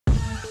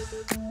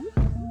Welcome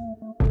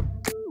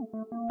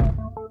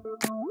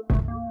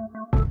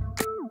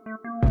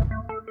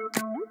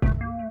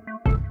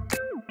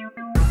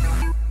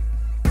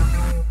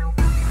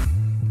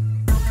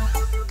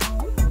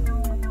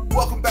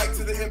back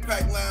to the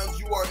Impact Lounge.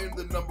 You are in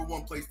the number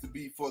one place to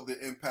be for the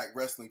Impact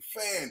Wrestling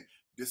fan.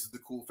 This is the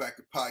Cool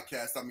Factor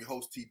Podcast. I'm your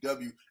host,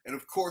 TW. And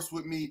of course,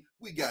 with me,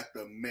 we got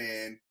the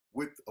man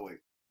with the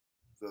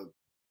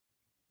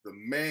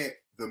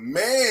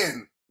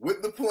man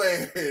with the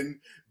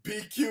plan.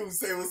 BQ,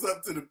 say what's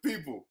up to the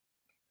people.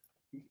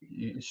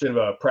 You should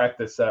have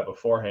practiced that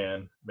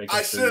beforehand.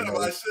 I should have.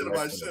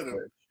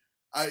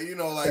 I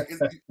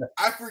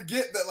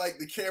forget that like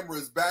the camera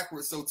is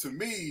backwards. So to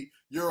me,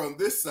 you're on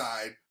this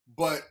side,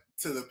 but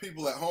to the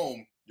people at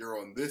home, you're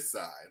on this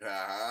side.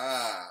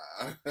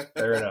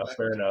 Fair enough.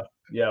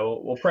 Yeah,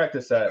 we'll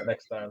practice that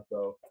next time.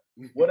 So,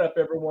 what up,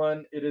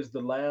 everyone? It is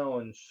the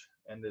lounge,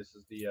 and this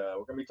is the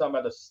we're gonna be talking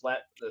about the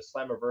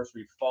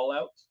Slammiversary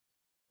fallout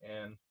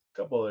and a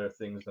couple other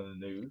things in the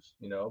news,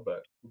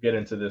 but we'll get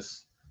into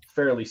this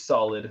fairly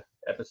solid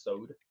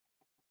episode.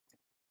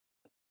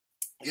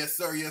 Yes,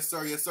 sir.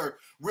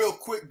 Real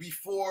quick,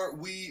 before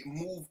we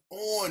move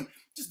on,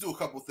 just do a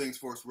couple things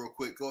for us real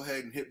quick. Go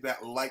ahead and hit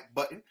that like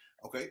button.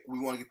 Okay, we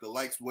want to get the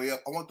likes way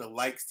up. I want the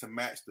likes to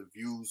match the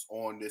views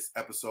on this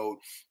episode.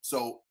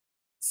 So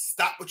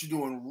stop what you're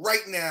doing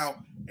right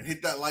now and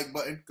hit that like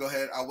button. Go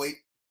ahead, I'll wait.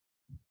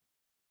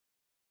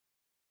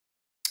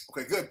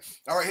 Okay, good.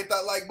 All right, hit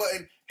that like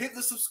button. Hit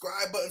the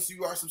subscribe button so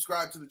you are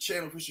subscribed to the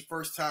channel. If it's your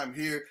first time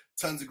here,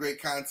 tons of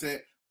great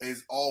content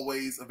is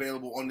always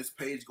available on this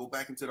page. Go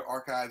back into the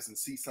archives and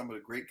see some of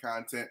the great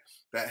content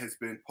that has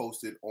been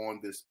posted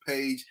on this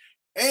page.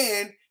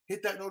 And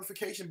hit that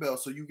notification bell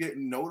so you get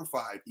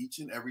notified each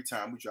and every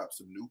time we drop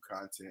some new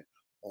content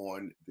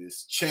on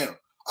this channel.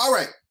 All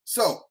right,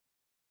 so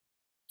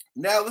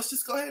now let's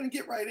just go ahead and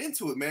get right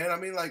into it, man. I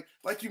mean, like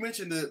you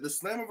mentioned, the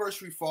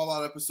Slammiversary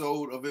Fallout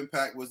episode of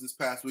Impact was this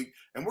past week,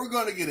 and we're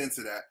going to get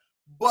into that.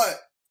 But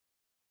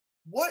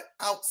what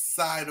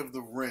outside of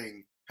the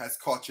ring has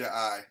caught your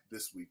eye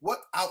this week? What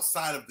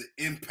outside of the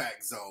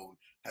Impact Zone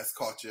has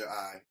caught your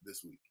eye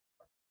this week?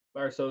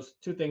 All right, so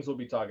two things we'll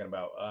be talking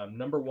about.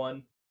 Number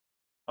one,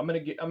 I'm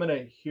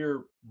gonna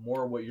hear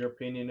more what your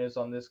opinion is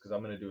on this because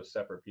I'm gonna do a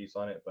separate piece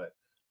on it. But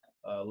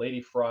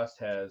Lady Frost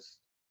has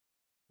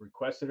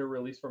requested her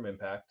release from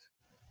Impact.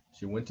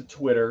 She went to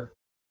Twitter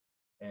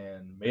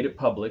and made it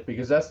public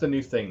because that's the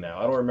new thing now.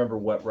 I don't remember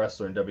what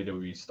wrestler in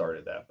WWE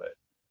started that, but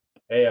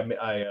hey,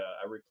 I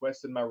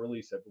requested my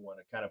release, everyone,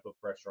 to kind of put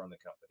pressure on the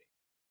company.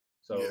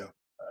 So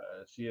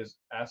she has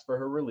asked for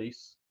her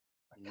release.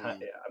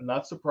 I'm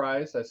not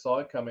surprised. I saw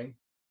it coming.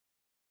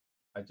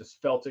 I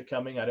just felt it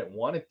coming. I didn't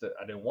want it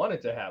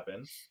to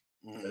happen,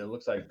 but it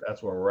looks like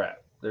that's where we're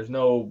at. There's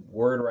no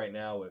word right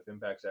now if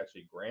Impact's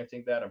actually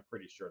granting that. I'm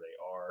pretty sure they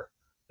are.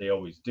 They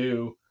always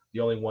do. The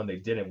only one they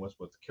didn't was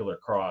with Killer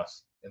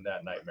Cross in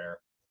that nightmare.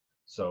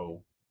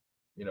 So,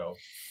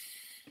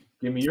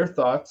 give me your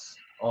thoughts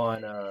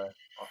on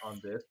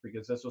this,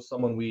 because this was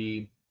someone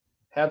we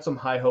had some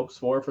high hopes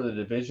for the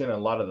division, and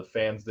a lot of the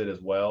fans did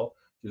as well.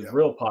 She was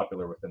real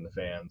popular within the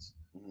fans,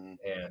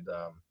 and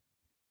I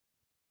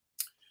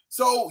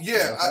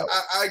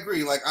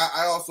agree. Like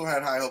I also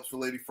had high hopes for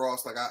Lady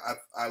Frost. Like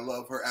I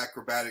love her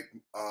acrobatic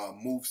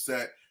move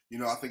set.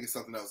 I think it's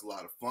something that was a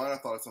lot of fun. I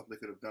thought it's something they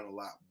could have done a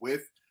lot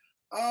with.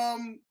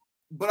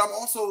 But I'm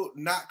also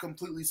not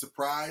completely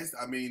surprised.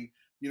 I mean,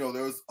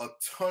 there was a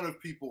ton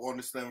of people on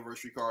the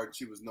Slammiversary card, and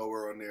she was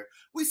nowhere on there.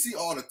 We see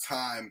all the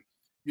time,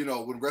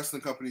 when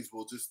wrestling companies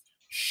will just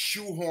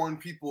shoehorn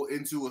people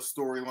into a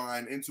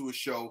storyline, into a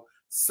show,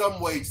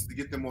 some ways to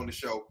get them on the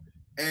show.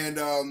 And,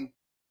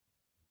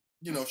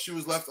 she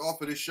was left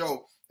off of this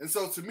show. And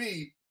so to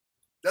me,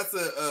 that's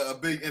a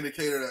big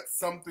indicator that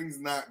something's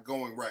not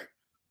going right.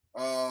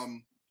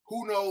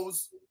 Who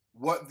knows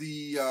what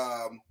the,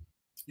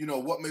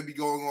 what may be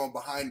going on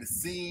behind the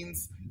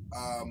scenes,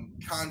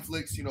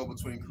 conflicts,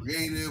 between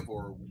creative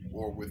or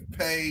with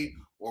pay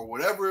or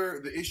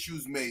whatever the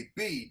issues may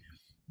be.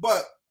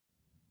 But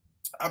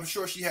I'm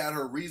sure she had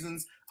her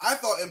reasons. I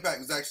thought Impact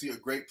was actually a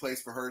great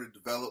place for her to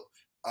develop.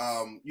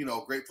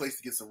 Great place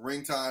to get some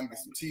ring time, get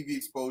some TV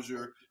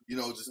exposure,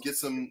 just get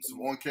some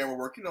on-camera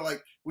work.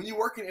 Like when you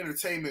work in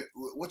entertainment,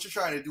 what you're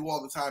trying to do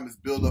all the time is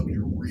build up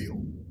your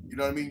reel. You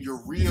know what I mean?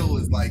 Your reel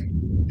is like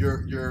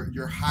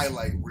your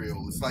highlight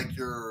reel. It's like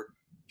your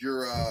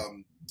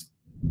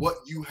what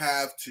you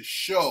have to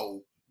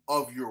show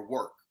of your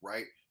work,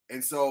 right?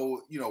 And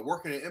so,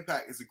 working at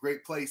Impact is a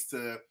great place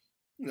to,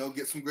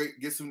 get some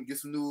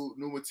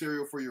new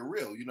material for your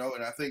reel,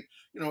 and I think,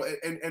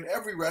 and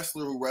every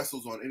wrestler who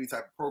wrestles on any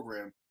type of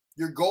program,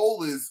 your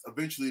goal is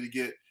eventually to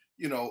get,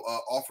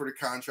 offered a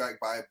contract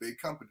by a big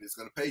company that's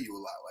going to pay you a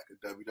lot, like a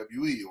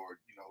WWE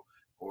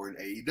or an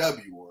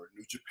AEW or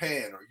New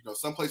Japan or,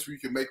 someplace where you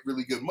can make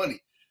really good money.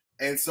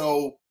 And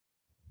so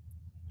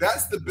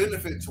that's the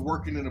benefit to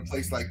working in a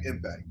place like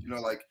Impact.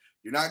 Like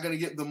you're not going to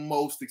get the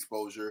most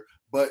exposure,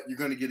 but you're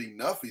going to get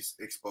enough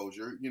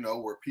exposure,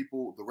 where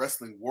people, the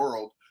wrestling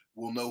world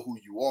will know who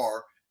you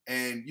are.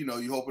 and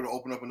you hope it'll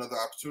open up another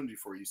opportunity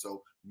for you.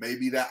 So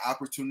maybe that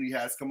opportunity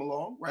has come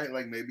along, right?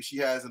 Like maybe she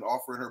has an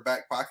offer in her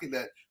back pocket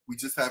that we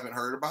just haven't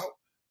heard about.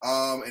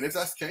 And if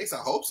that's the case, I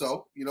hope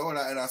so,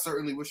 and I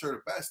certainly wish her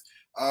the best.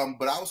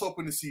 But I was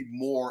hoping to see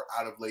more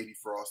out of Lady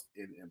Frost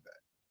in Impact.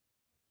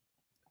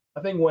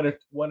 I think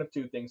one of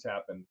two things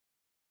happen.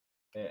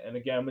 And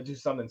again, I'm gonna do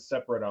something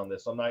separate on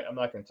this. I'm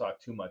not gonna talk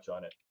too much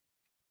on it.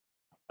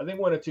 I think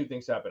one of two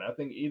things happen. I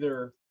think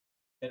either,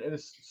 and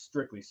it's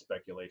strictly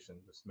speculation,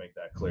 just to make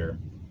that clear.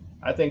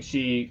 I think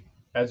she,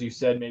 as you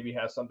said, maybe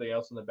has something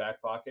else in the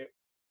back pocket,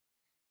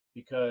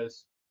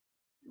 because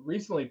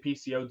recently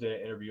PCO did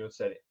an interview and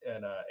said,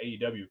 and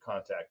AEW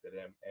contacted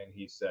him, and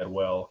he said,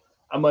 "Well,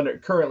 I'm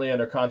currently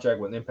under contract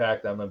with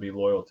Impact. I'm gonna be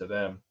loyal to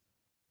them."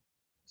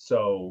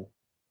 So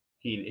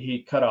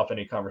he cut off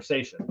any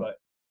conversation. But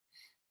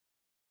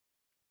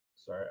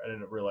sorry, I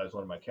didn't realize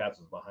one of my cats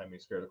was behind me,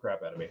 scared the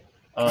crap out of me.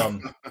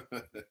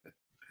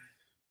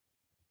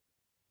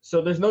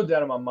 So there's no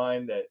doubt in my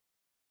mind that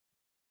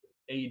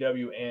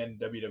AEW and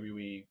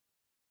WWE,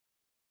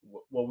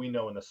 what we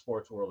know in the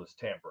sports world is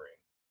tampering,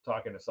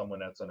 talking to someone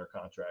that's under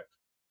contract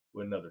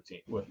with another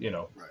team. With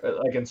right.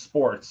 Like in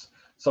sports,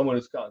 someone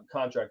who's got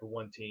contract with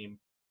one team,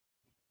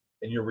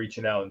 and you're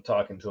reaching out and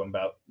talking to them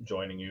about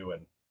joining you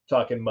and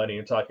talking money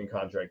and talking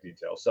contract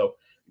details. So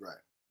right.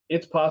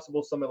 It's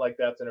possible something like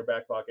that's in her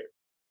back pocket,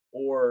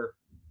 or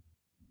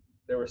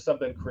there was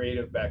something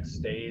creative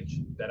backstage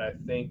that I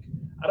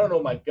don't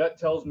know. My gut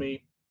tells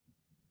me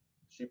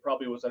she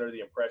probably was under the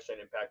impression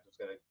Impact was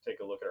going to take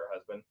a look at her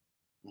husband,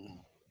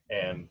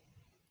 and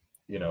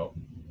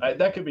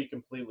that could be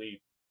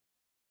completely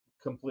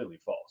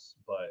false.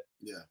 But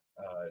yeah,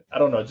 I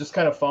don't know. Just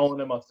kind of following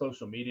him on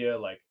social media,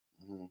 like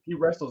he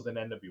wrestles in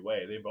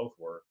NWA. They both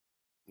were.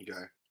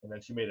 Okay. And then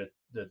she made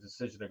the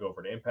decision to go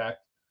over to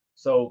Impact.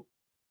 So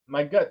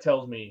my gut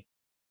tells me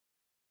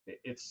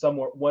it's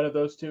somewhat one of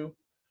those two.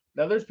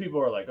 Now there's people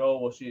who are like, oh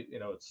well, she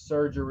it's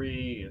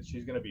surgery and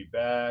she's going to be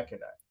back, and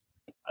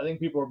I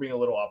think people are being a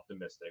little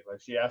optimistic. Like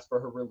she asked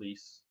for her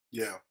release.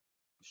 Yeah.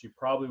 She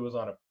probably was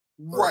on a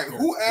right.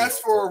 Who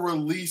asked for a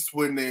release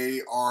when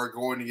they are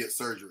going to get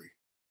surgery?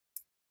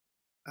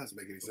 That doesn't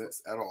make any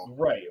sense at all.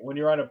 Right. When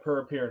you're on a per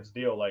appearance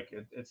deal, like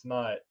it's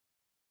not.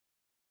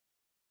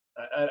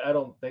 I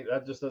don't think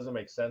that just doesn't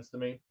make sense to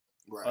me.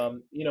 Right.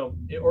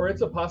 Or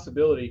it's a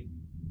possibility.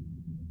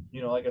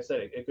 Like I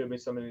said, it could be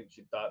something that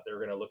she thought they were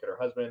going to look at her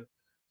husband.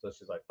 So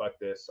she's like, fuck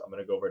this. I'm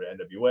going to go over to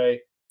NWA.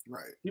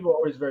 Right. People are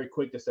always very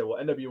quick to say,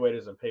 well, NWA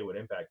doesn't pay what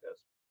Impact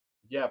does.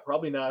 Yeah,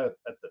 probably not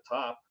at the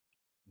top.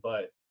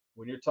 But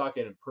when you're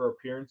talking per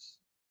appearance,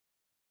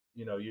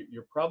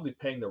 you're probably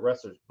paying the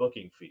wrestler's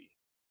booking fee.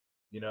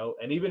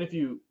 And even if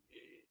even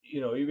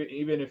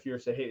if you're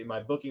saying, hey,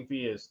 my booking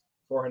fee is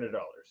 $400.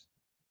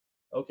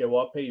 Okay, well,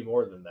 I'll pay you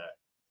more than that.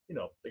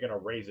 They're going to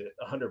raise it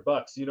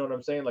 $100. You know what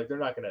I'm saying? Like, they're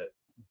not going to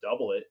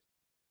double it.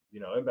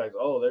 Impact's,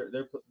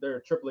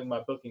 they're tripling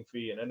my booking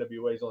fee, and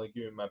NWA is only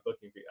giving my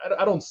booking fee.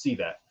 I don't see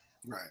that.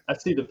 Right. I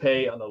see the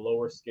pay on the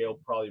lower scale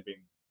probably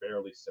being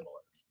fairly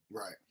similar.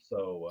 Right.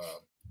 So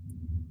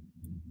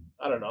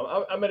I don't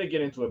know. I'm going to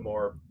get into it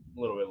more a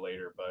little bit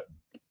later, but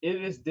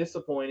it is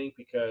disappointing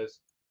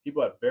because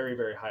people had very,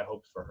 very high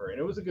hopes for her, and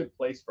it was a good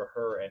place for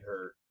her and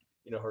her,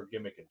 her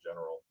gimmick in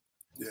general.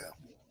 Yeah.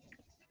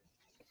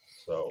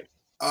 So.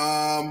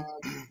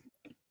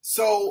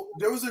 So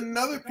there was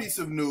another piece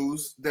of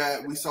news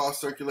that we saw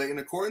circulating.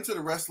 According to the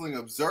Wrestling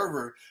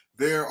Observer,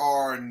 there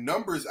are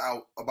numbers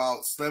out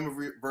about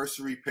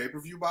Slammiversary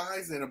pay-per-view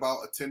buys and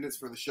about attendance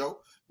for the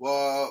show.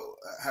 Well,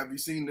 have you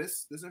seen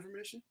this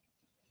information?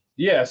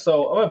 Yeah,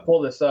 so I'm going to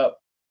pull this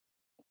up.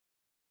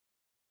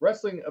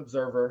 Wrestling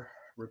Observer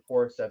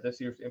reports that this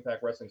year's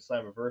Impact Wrestling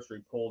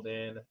Slammiversary pulled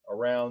in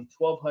around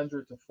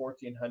 1,200 to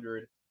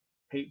 1,400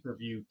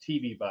 pay-per-view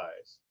TV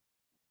buys,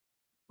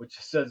 which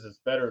says it's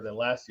better than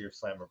last year's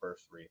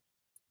Slammiversary.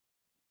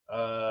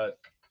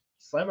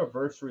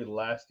 Slammiversary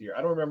last year,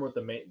 I don't remember what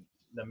the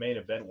main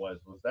event was.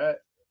 Was that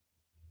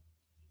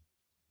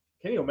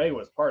Kenny Omega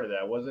was part of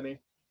that, wasn't he?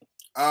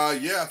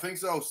 Yeah, I think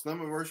so.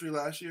 Slammiversary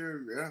last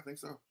year, yeah, I think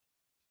so.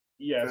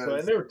 Yeah, so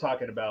and they were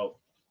talking about,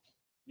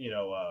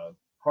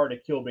 Hard to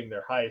Kill being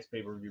their highest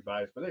pay-per-view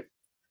buys, but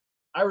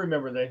I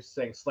remember they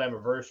saying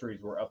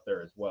Slammiversaries were up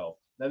there as well.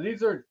 Now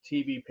these are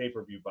TV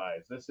pay-per-view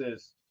buys. This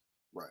is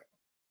right.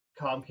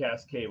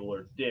 Comcast cable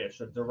or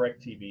Dish or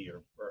DirecTV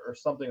or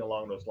something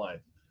along those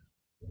lines.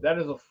 That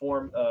is a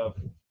form of,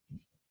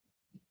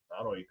 I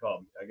don't know what you call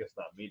them, I guess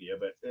not media,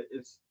 but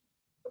it's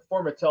a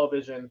form of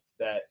television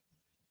that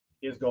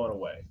is going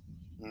away.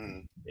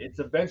 It's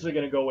eventually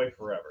going to go away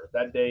forever.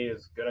 That day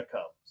is going to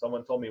come.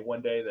 Someone told me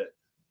one day that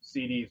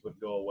CDs would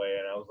go away,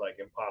 and I was like,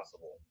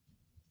 impossible.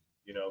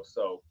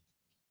 So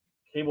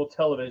cable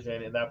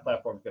television and that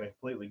platform is going to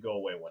completely go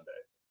away one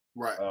day.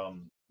 Right.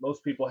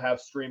 Most people have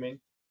streaming.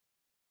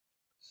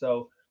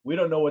 So we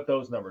don't know what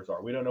those numbers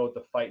are. We don't know what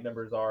the Fight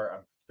numbers are.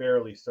 I'm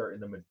fairly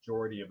certain the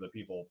majority of the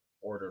people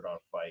ordered on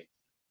Fight.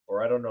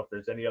 Or I don't know if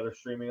there's any other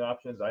streaming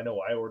options. I know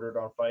I ordered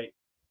on Fight.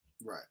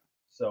 Right.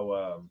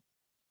 So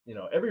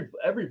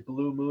every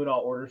blue moon I'll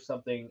order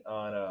something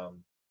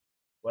on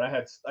when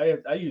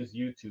I use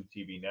YouTube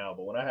TV now,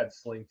 but when I had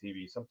Sling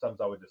TV, sometimes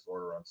I would just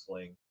order on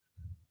Sling.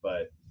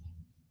 But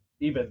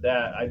even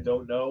that, I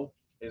don't know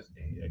is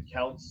it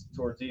counts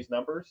towards these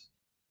numbers.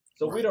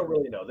 So we Right. don't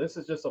really know. This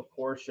is just a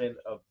portion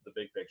of the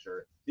big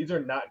picture. These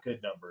are not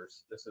good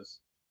numbers. This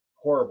is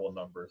horrible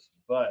numbers,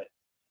 but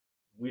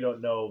we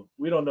don't know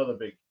the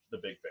big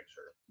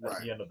picture at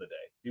Right. the end of the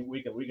day.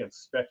 We can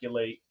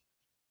speculate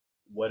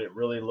what it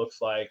really looks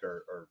like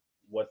or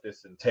what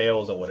this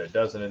entails and what it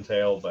doesn't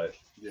entail, but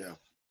Yeah.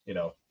 you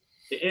know,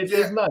 Yeah.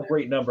 it's not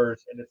great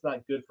numbers and it's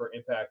not good for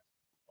impact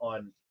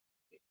on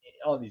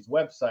on these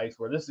websites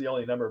where this is the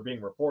only number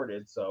being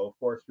reported. So of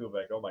course people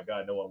are like, oh my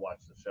god, no one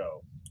watched the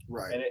show.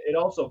 Right. And it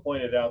also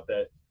pointed out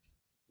that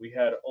we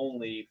had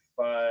only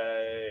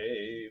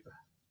five.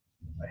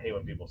 I hate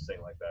when people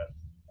sing like that.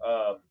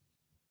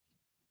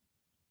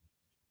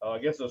 I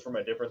guess it was from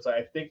a different site.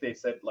 I think they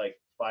said like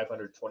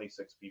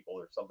 526 people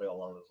or something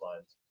along those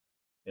lines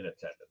in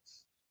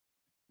attendance.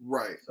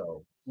 Right.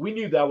 So we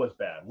knew that was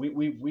bad. We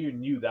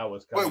knew that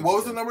was coming. Wait, what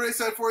was the number they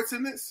said for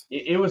attendance?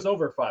 It was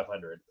over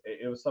 500.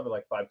 It was something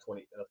like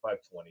 520 in the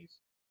 520s,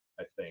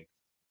 I think.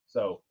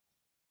 So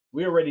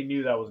we already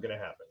knew that was going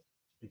to happen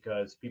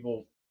because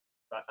people.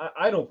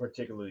 I don't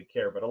particularly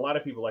care, but a lot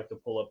of people like to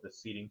pull up the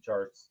seating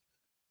charts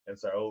and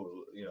say,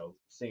 oh,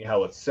 seeing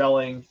how it's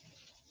selling.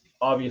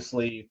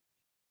 Obviously,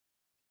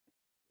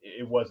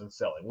 it wasn't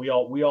selling. We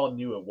all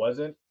knew it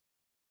wasn't.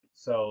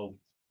 So,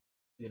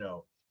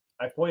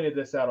 I pointed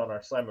this out on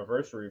our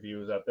Slammiversary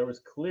review is that there was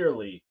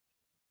clearly,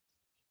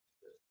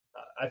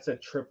 I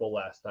said triple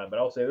last time, but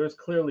I'll say there was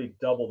clearly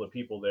double the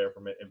people there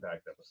from an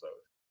Impact episode.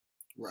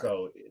 Right.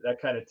 So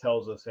that kind of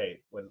tells us,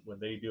 hey, when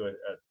they do it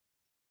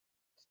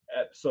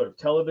at sort of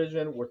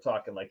television, we're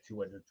talking like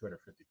 200,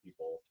 250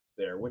 people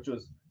there, which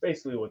was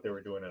basically what they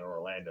were doing in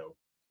Orlando.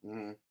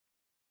 Mm-hmm.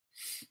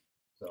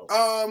 So,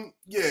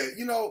 yeah,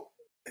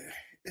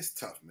 it's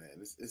tough, man.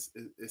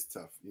 It's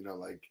tough.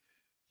 Like,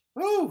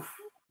 whew,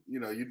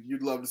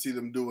 you'd love to see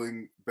them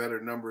doing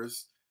better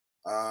numbers.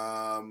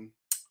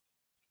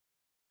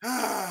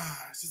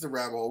 It's just a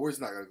rabbit hole. We're just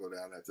not gonna go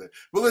down that today.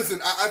 But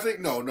listen, I think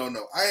no.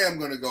 I am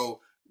gonna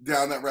go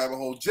down that rabbit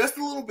hole just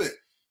a little bit.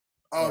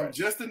 right.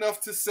 Just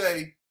enough to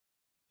say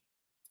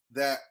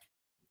that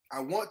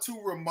I want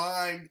to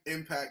remind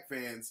Impact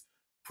fans,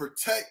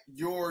 protect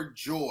your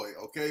joy,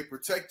 okay?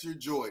 Protect your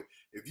joy.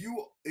 If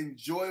you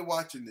enjoy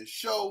watching this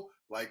show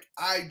like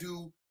I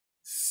do,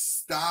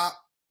 stop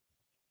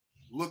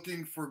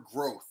looking for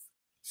growth.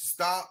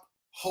 Stop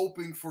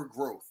hoping for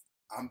growth.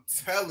 I'm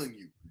telling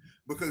you.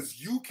 Because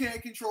you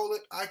can't control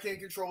it, I can't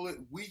control it,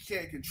 we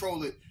can't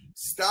control it.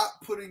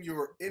 Stop putting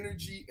your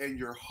energy and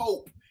your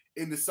hope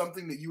into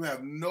something that you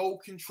have no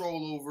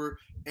control over.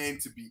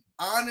 And to be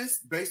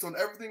honest, based on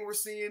everything we're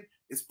seeing,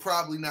 it's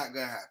probably not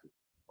going to happen.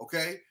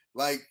 Okay?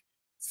 Like,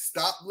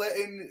 stop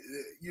letting,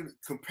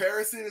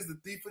 comparison is the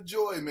thief of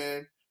joy,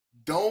 man.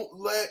 Don't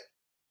let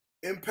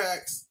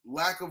Impact's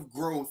lack of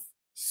growth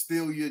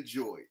steal your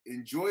joy.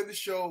 Enjoy the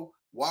show,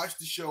 watch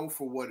the show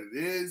for what it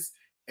is,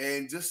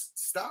 and just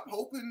stop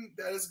hoping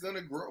that it's going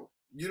to grow.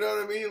 You know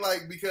what I mean?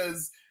 Like,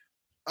 because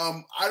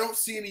I don't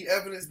see any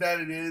evidence that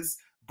it is,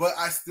 but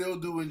I still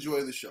do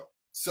enjoy the show.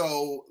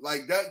 So,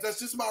 like, that's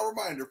just my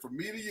reminder from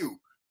me to you,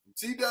 from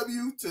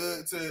TW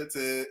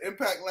to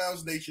Impact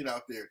Lounge Nation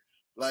out there.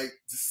 Like,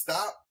 just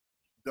stop.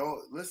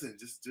 Don't listen.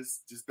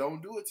 Just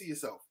don't do it to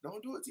yourself.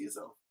 Don't do it to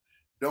yourself.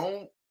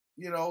 Don't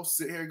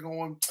sit here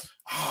going,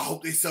 I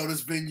hope they sell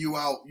this venue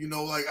out.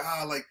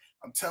 Like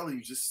I'm telling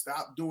you, just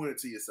stop doing it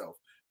to yourself.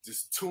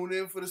 Just tune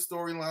in for the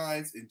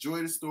storylines,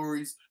 enjoy the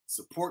stories,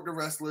 support the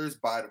wrestlers,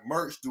 buy the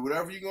merch, do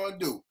whatever you're gonna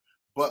do.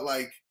 But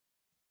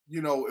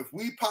if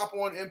we pop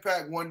on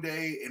Impact one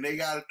day and they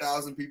got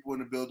 1,000 people in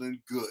the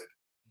building, good,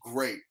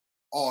 great,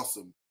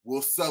 awesome.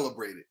 We'll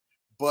celebrate it.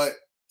 But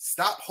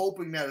stop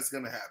hoping that it's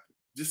gonna happen.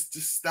 Just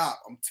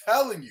stop. I'm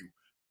telling you.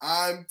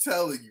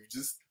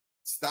 Just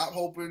stop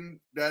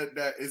hoping that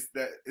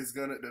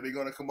they're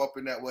gonna come up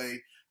in that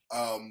way.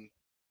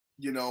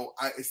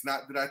 It's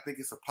not that I think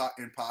it's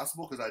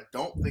impossible, because I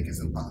don't think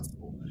it's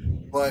impossible.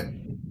 But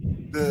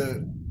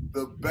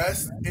the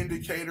best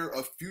indicator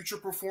of future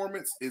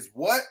performance is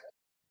what?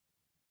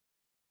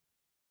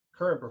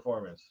 Current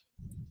performance.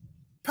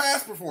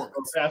 Past performance.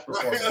 Oh, past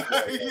performance.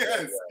 Right?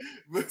 Yes.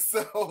 But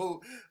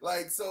so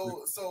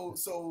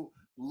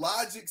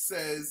logic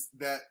says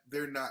that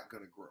they're not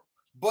gonna grow.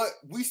 But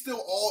we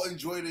still all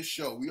enjoy this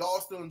show. We all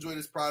still enjoy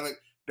this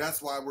product.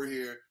 That's why we're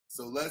here.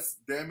 So let's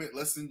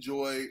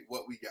enjoy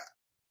what we got.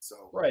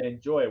 So right,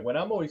 enjoy it. When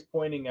I'm always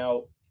pointing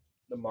out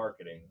the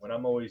marketing, when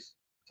I'm always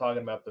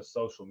talking about the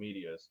social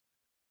medias,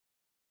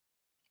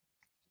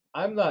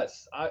 I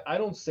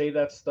don't say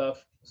that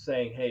stuff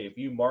saying, hey, if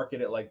you market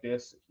it like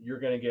this, you're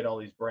gonna get all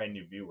these brand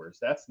new viewers.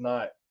 That's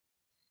not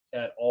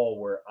at all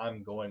where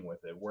I'm going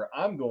with it. Where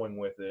I'm going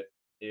with it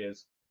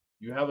is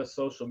you have a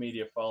social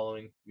media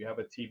following, you have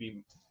a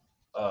TV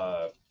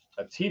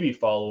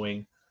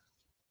following.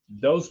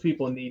 Those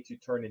people need to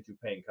turn into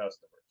paying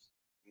customers.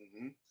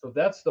 Mm-hmm. So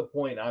that's the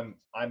point I'm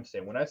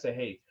saying. When I say,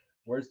 hey,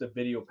 where's the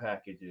video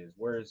packages?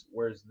 Where's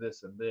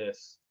this and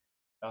this?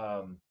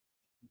 Um,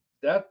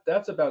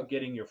 that's about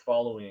getting your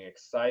following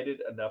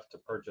excited enough to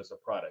purchase a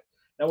product.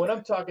 Now, when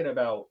I'm talking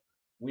about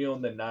We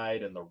Own the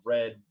Night and the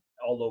red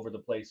all over the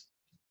place,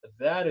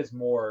 that is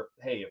more,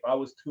 hey, if I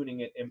was tuning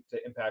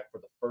to Impact for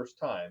the first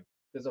time,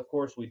 because of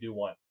course we do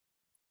want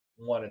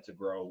it to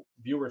grow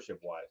viewership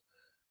wise.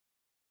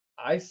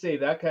 I say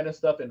that kind of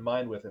stuff in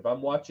mind with if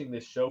I'm watching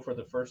this show for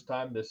the first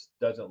time, this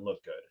doesn't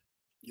look good.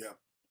 Yeah.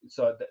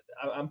 So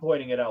I'm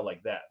pointing it out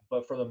like that.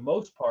 But for the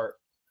most part,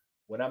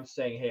 when I'm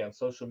saying, hey, on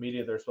social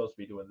media, they're supposed to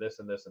be doing this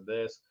and this and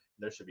this,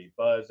 there should be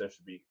buzz, there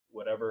should be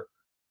whatever.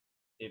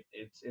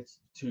 It's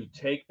to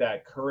take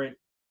that current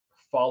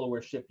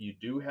followership you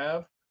do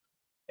have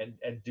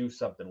and do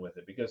something with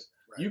it, because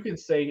Right. you can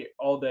say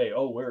all day,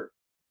 oh,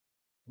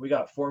 we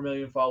got 4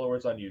 million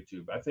followers on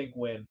YouTube. I think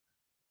when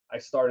I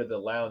started the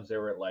lounge, they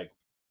were at like,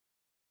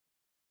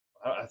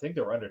 I think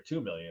they were under 2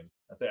 million.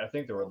 I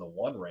think they were in the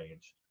one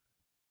range.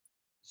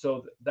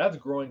 So that's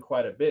growing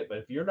quite a bit. But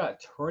if you're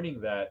not turning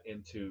that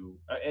into,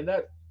 and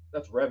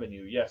that's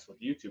revenue, yes,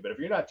 with YouTube. But if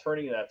you're not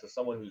turning that to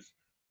someone who's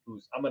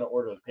I'm going to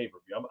order the pay per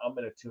view, I'm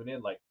going to tune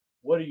in. Like,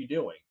 what are you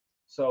doing?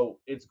 So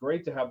it's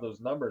great to have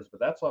those numbers,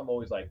 but that's why I'm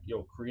always like,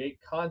 yo, create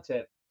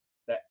content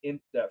that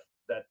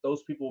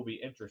those people will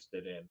be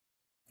interested in.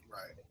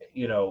 Right.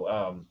 You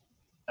know,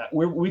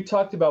 we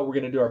talked about we're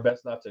going to do our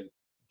best not to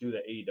do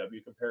the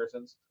AEW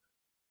comparisons,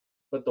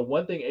 but the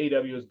one thing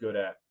AEW is good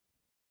at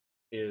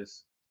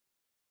is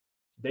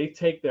they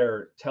take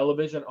their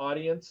television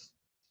audience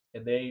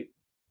and they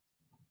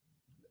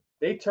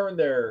turn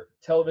their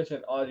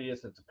television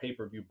audience into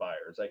pay-per-view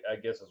buyers. I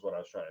guess is what I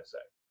was trying to say.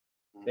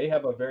 Mm-hmm. They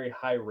have a very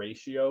high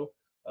ratio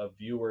of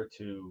viewer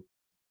to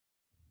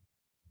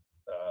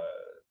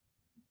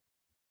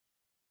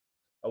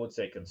I would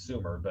say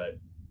consumer, but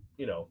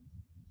you know,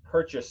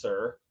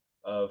 purchaser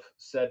of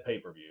said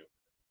pay-per-view.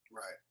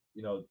 Right.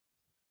 You know,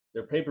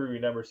 their pay-per-view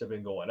numbers have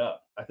been going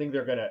up. I think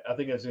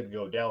it's gonna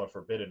go down with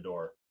Forbidden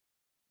Door,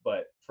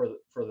 but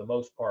for the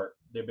most part,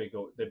 they've been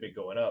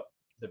going up.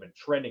 They've been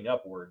trending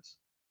upwards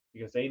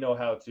because they know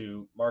how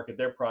to market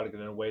their product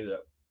in a way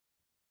that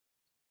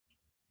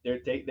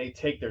they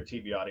take their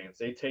TV audience,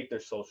 they take their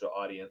social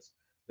audience,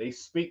 they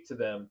speak to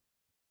them.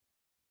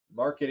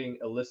 Marketing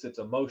elicits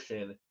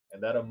emotion,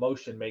 and that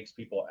emotion makes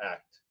people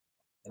act,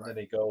 and then Right.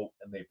 they go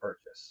and they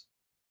purchase.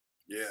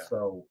 Yeah.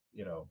 So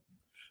you know,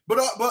 But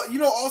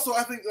also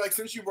I think like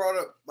since you brought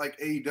up like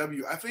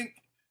AEW, I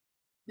think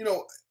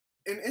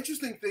an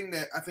interesting thing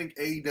that I think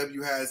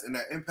AEW has and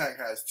that Impact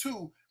has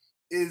too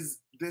is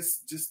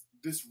this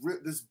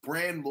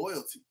brand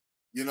loyalty.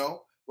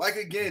 Like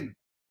again,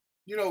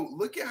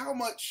 look at how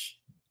much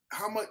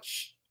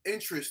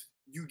interest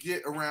you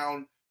get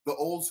around the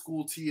old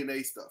school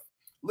TNA stuff.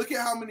 Look at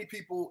how many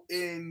people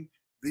in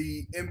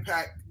the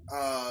Impact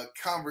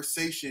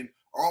conversation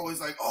are always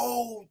like,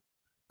 "Oh,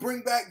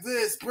 bring back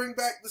this, bring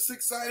back the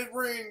 6-sided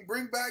ring,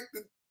 bring back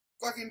the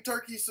fucking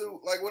turkey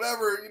suit, like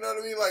whatever." You know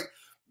what I mean? Like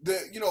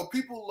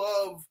people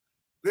love.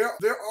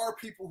 There are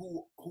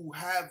people who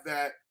have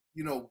that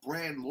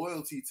brand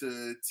loyalty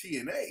to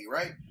TNA,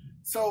 right?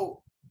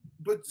 So,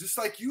 but just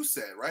like you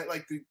said, right?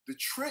 Like the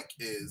trick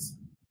is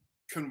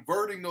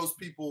converting those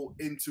people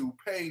into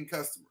paying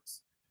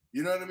customers.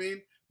 You know what I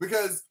mean?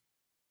 Because,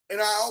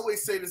 and I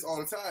always say this all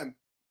the time,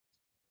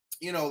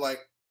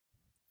 like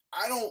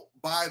I don't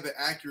buy the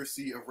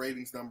accuracy of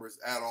ratings numbers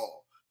at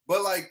all.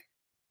 But like,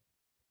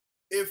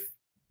 if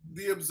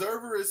the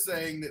Observer is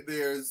saying that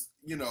there's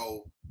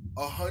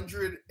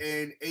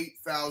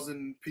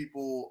 108,000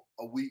 people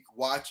a week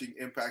watching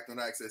Impact on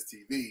Access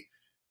TV,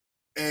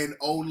 and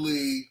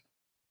only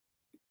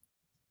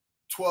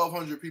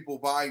 1,200 people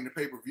buying the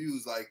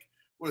pay-per-views, like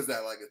what is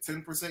that, like a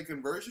 10%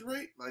 conversion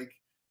rate? Like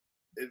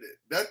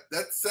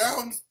that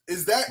sounds,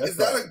 is that a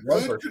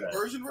good 1%.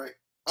 conversion rate?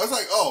 I was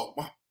like, oh,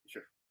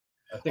 sure.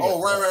 I think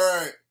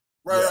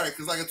Right. Yeah.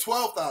 Because like a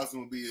 12,000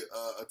 would be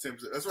a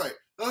 10%. That's right.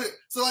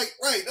 So like,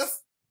 right,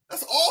 that's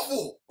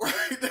awful,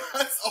 right?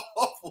 That's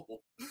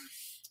awful.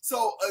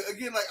 So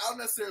again, like I don't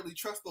necessarily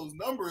trust those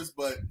numbers,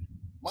 but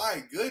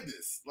my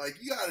goodness, like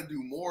you got to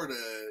do more to,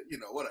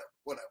 whatever.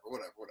 We're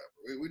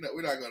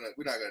not gonna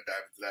dive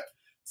into that.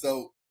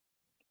 So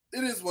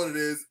it is what it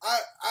is.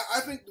 I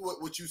think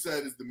what you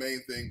said is the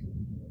main thing,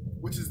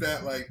 which is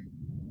that like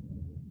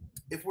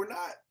if we're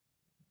not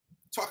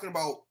talking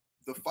about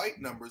the fight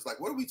numbers, like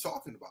what are we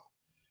talking about?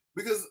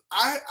 Because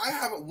I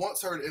haven't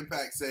once heard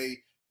Impact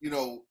say,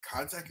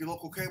 contact your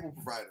local cable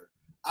provider.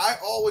 I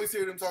always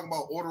hear them talking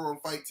about order on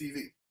Fight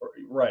TV.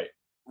 Right.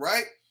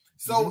 Right?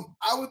 So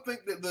I would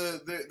think that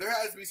there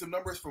has to be some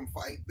numbers from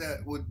Fight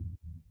that would,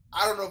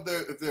 I don't know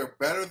if they're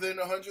better than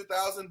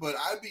 100,000, but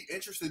I'd be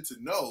interested to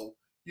know,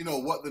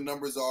 what the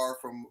numbers are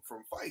from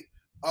Fight.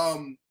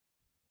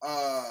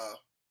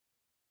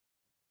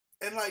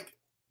 And like,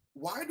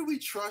 why do we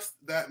trust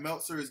that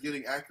Meltzer is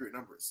getting accurate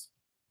numbers?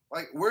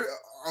 Like, where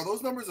are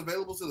those numbers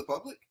available to the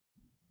public?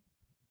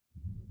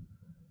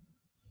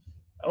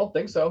 I don't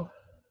think so.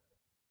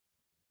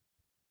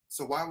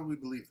 So why would we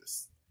believe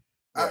this?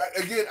 Right.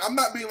 Again, I'm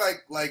not being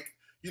like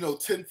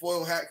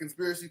tinfoil hat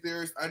conspiracy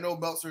theorist. I know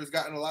Meltzer has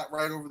gotten a lot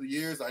right over the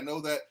years. I know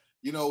that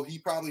he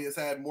probably has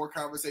had more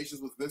conversations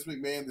with Vince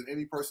McMahon than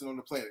any person on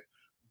the planet.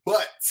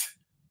 But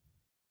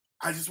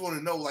I just want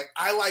to know, like,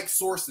 I like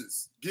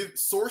sources.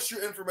 Source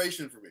your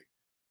information for me.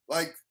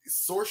 Like,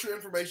 source your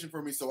information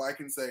for me so I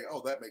can say,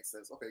 oh, that makes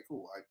sense. Okay,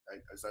 cool.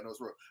 I know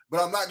it's real.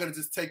 But I'm not gonna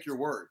just take your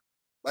word.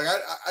 Like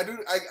I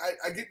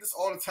get this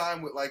all the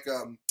time with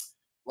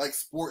like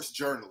sports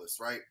journalists,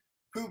 right?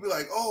 People be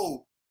like,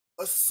 oh,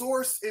 a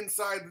source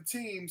inside the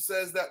team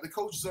says that the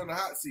coach is on the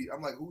hot seat.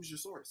 I'm like, who's your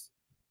source?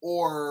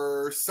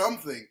 Or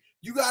something.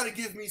 You got to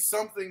give me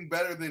something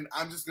better than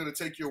I'm just going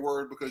to take your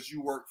word because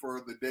you work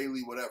for the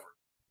Daily whatever.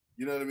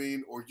 You know what I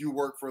mean? Or you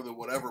work for the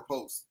whatever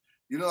post.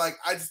 Like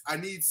I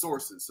need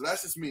sources. So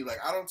that's just me. Like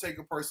I don't take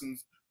a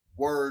person's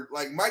word.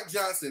 Like Mike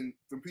Johnson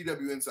from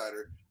PW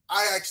Insider,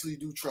 I actually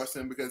do trust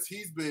him because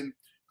he's been,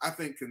 I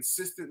think,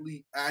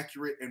 consistently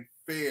accurate and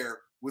fair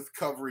with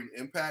covering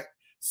Impact.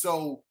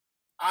 So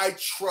I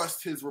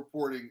trust his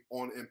reporting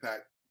on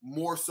Impact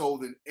more so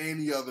than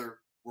any other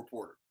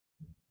reporter.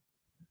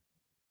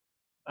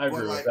 I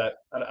agree with that.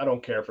 I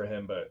don't care for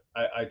him, but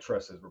I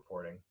trust his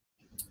reporting.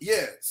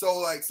 Yeah.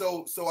 So I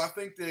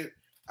think that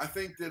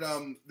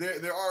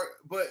there are,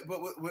 but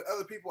with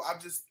other people,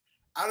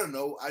 I don't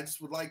know. I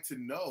just would like to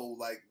know,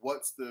 like,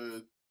 what's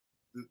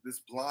this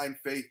blind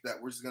faith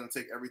that we're just going to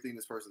take everything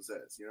this person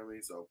says. You know what I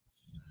mean? So,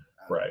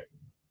 right.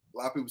 A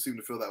lot of people seem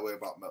to feel that way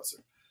about Meltzer.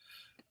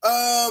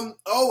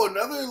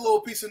 Another little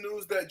piece of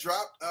news that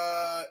dropped.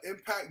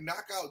 Impact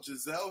knockout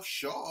Gisselle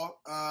Shaw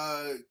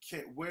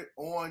went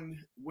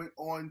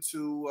on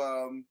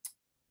to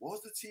what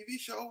was the TV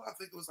show? I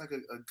think it was like a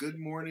Good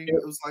Morning. It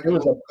was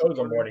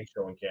a morning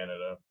show in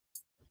Canada.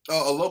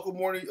 A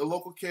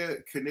local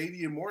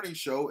Canadian morning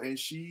show, and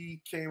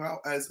she came out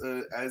as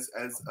a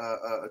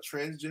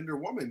transgender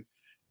woman.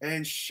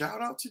 And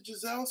shout out to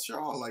Gisselle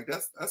Shaw. Like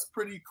that's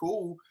pretty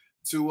cool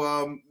to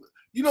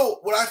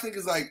what I think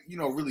is like,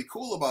 really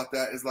cool about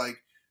that is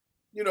like,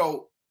 I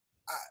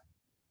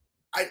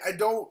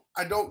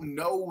don't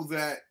know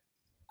that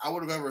I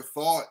would have ever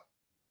thought,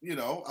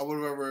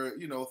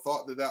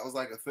 thought that was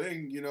like a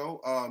thing,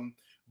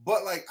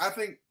 but like, I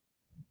think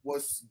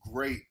what's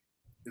great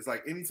is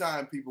like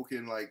anytime people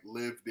can like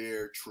live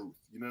their truth,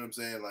 you know what I'm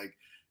saying? Like,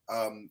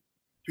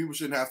 people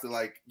shouldn't have to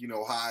like,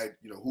 hide,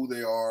 who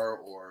they are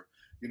or,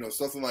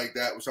 something like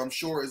that, which I'm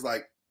sure is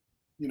like,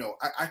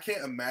 I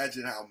can't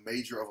imagine how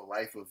major of a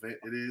life event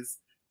it is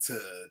to,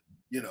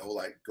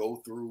 like go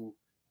through,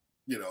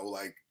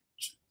 like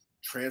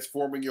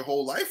transforming your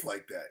whole life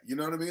like that. You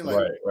know what I mean?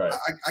 Like, right.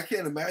 I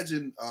can't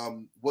imagine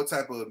what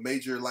type of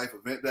major life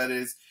event that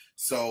is.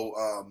 So,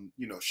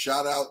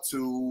 shout out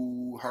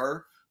to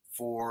her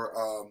for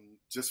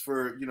just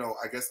for,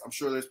 I guess I'm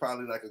sure there's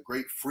probably like a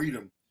great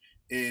freedom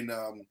in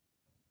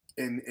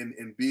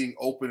being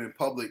open in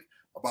public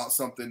about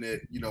something that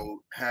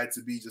had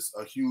to be just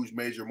a huge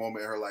major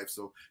moment in her life.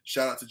 So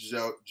shout out to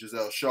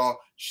Gisselle Shaw.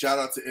 Shout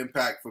out to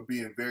Impact for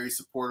being very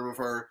supportive of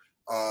her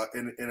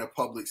in a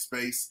public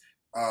space.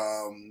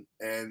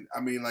 And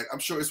I mean, like, I'm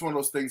sure it's one of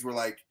those things where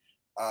like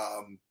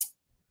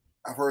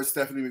I've heard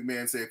Stephanie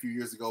McMahon say a few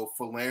years ago,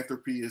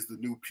 philanthropy is the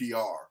new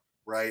PR,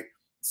 right?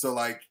 So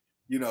like,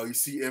 you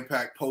see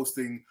Impact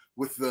posting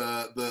with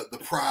the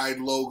Pride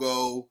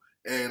logo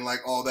and like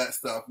all that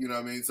stuff, you know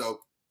what I mean?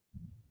 So,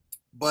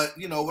 but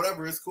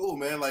whatever, it's cool,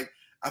 man. Like,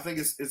 I think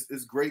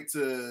it's great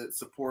to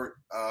support.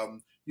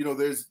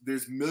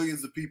 There's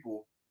millions of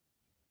people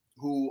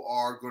who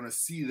are going to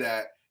see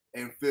that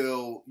and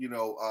feel,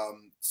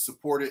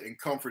 supported and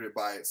comforted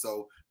by it.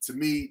 So to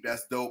me,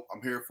 that's dope.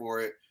 I'm here for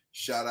it.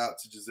 Shout out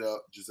to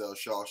Gisselle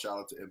Shaw. Shout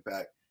out to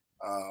Impact.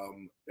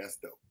 That's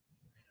dope.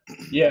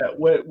 Yeah.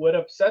 What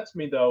upsets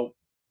me though,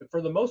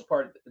 for the most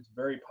part, it's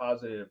very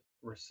positive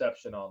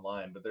reception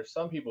online, but there's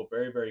some people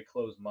very, very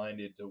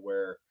close-minded to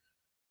where,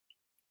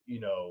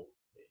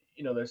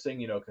 they're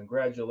saying,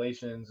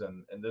 congratulations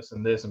and this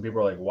and this, and people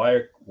are like,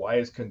 why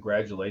is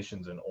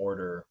congratulations in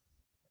order?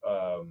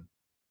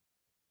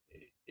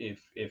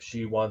 If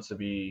she wants to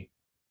be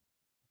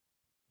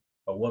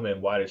a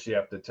woman, why does she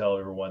have to tell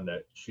everyone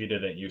that she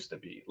didn't used to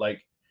be?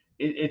 Like,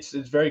 it's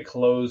very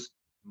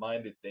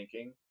closed-minded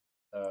thinking,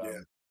 Yeah.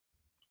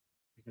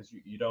 because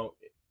you don't,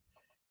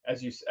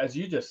 as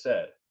you just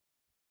said,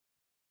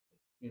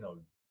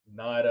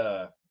 not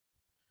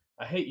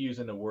I hate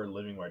using the word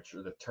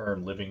the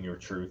term living your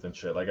truth and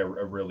shit. Like I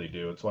really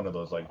do. It's one of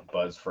those like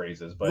buzz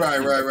phrases. But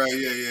right.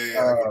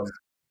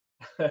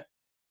 Yeah.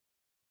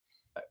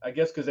 I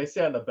guess because they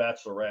say on The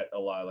Bachelorette a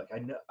lot, like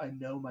I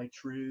know my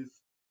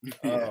truth.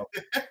 Yeah.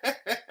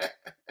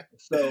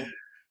 So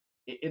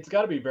it's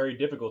got to be very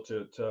difficult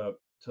to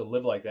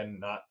live like that and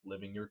not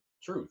living your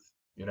truth.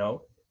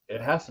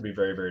 It has to be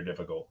very, very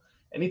difficult.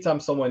 Anytime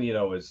someone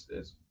is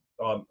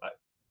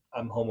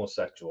I'm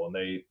homosexual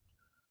and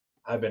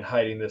I've been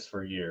hiding this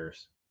for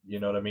years. You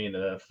know what I mean?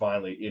 And then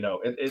finally,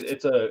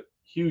 it's a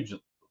huge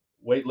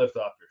weight lift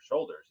off your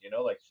shoulders.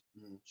 Like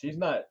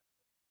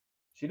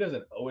she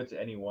doesn't owe it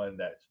to anyone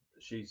that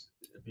she's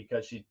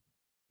because she,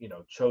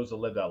 chose to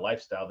live that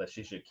lifestyle, that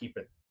she should keep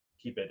it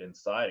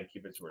inside and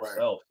keep it to Right.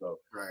 herself. So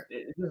Right.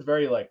 it's just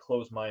very like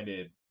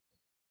closed-minded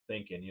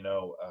thinking. You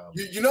know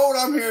what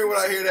I'm hearing when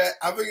I hear that?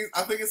 I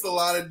think it's a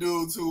lot of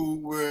dudes who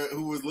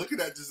was looking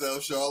at Gisselle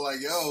Shaw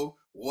like, yo,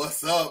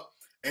 what's up?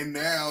 And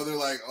now they're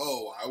like,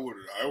 oh, I would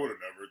have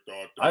never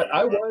thought that.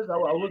 I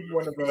was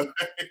one of those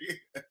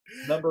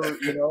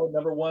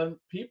number one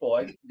people.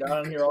 I got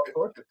on here all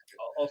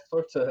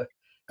sorts of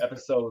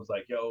episodes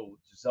like, yo,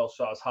 Gisselle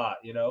Shaw's hot.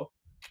 Yeah.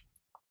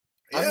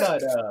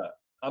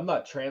 I'm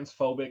not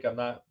transphobic. I'm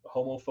not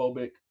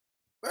homophobic.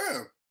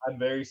 Yeah. I'm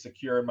very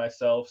secure in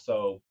myself,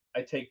 so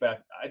I take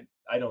back.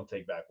 I don't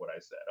take back what I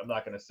said. I'm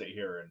not going to sit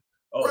here and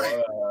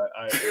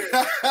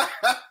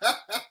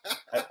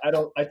I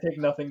don't. I take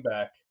nothing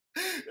back.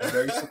 I'm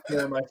very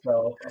secure in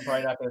myself. I'm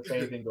probably not going to say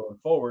anything going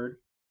forward,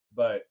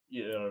 but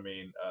you know what I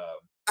mean.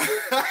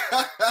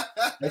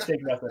 I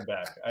take nothing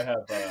back. I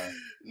have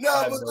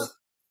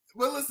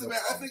but listen, man.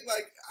 I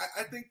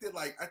think that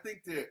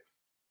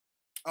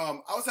I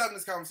was having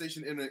this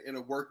conversation in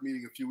a work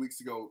meeting a few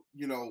weeks ago.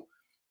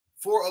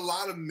 For a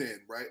lot of men,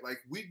 right? Like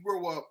we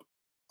grow up,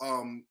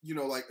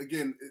 like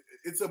again,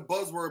 it's a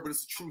buzzword, but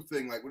it's a true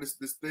thing. Like what is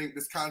this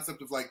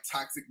concept of like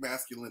toxic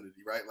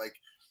masculinity, right? Like,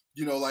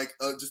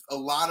 just a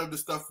lot of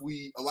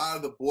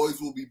the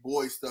boys will be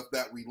boys stuff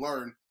that we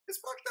learn is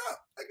fucked up.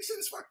 Like this shit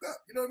is fucked up.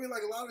 You know what I mean?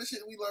 Like a lot of the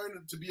shit we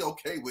learn to be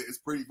okay with is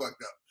pretty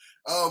fucked up.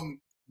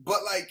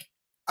 But like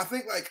I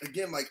think like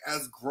again, like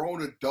as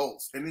grown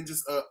adults, and then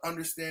just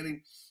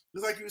understanding,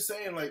 just like you were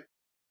saying, like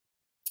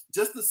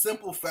just the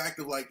simple fact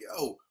of like,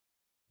 yo,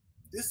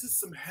 this is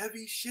some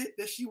heavy shit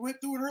that she went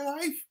through in her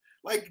life.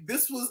 Like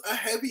this was a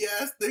heavy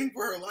ass thing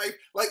for her life.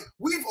 Like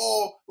we've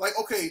all like,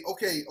 okay,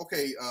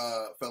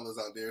 fellas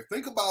out there,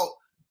 think about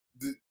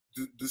the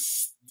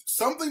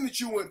something that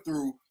you went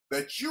through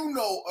that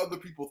other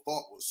people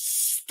thought was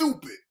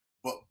stupid,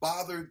 but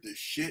bothered the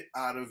shit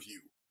out of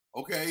you.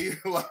 Okay,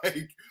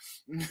 like,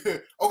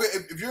 okay,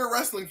 if you're a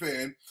wrestling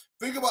fan,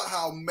 think about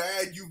how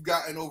mad you've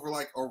gotten over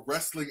like a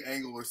wrestling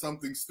angle or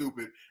something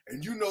stupid,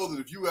 and you know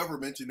that if you ever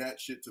mention that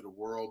shit to the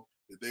world,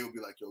 that they will be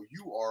like, yo,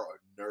 you are a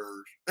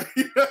nerd.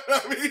 You know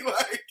what I mean?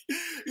 Like,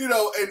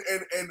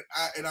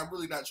 and I'm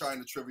really not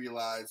trying to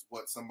trivialize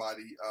what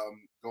somebody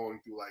going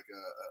through like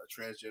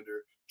a transgender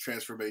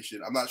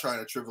transformation. I'm not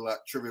trying to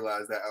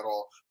trivialize that at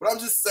all. But I'm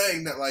just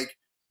saying that like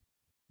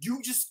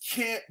you just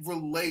can't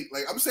relate.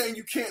 Like I'm saying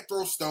you can't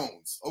throw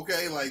stones.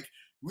 Okay, like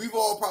we've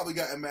all probably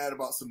gotten mad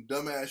about some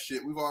dumbass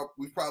shit.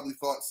 We've probably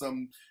thought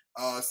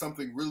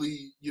something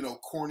really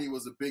corny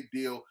was a big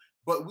deal.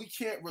 But we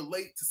can't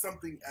relate to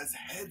something as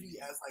heavy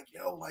as like,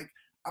 yo, like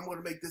I'm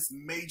gonna make this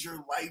major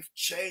life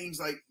change.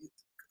 Like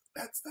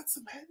that's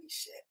some heavy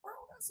shit, bro.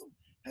 That's some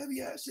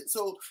heavy ass shit.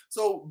 So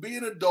be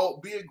an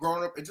adult, be a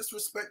grown up, and just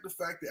respect the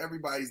fact that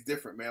everybody's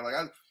different, man. Like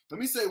let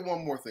me say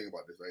one more thing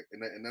about this, right?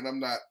 And then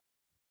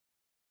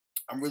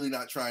I'm really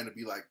not trying to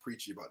be like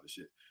preachy about this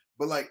shit.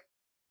 But like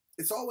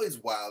it's always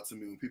wild to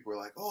me when people are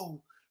like,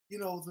 oh,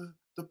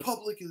 the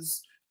public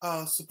is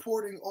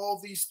supporting all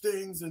these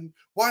things, and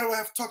why do I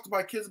have to talk to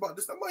my kids about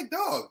this? I'm like,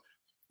 dog,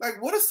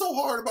 like what is so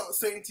hard about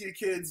saying to your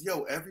kids,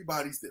 yo,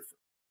 everybody's different,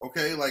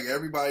 okay? Like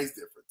everybody's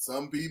different.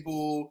 Some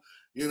people,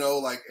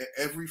 like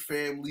every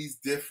family's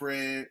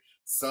different.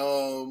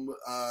 Some,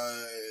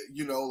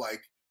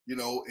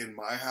 in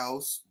my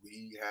house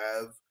we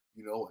have,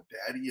 a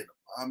daddy and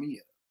a mommy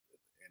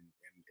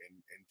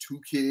and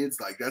two kids.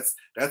 Like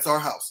that's our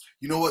house.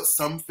 You know what?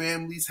 Some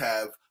families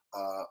have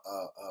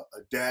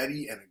a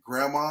daddy and a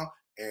grandma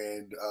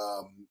and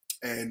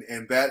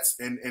that's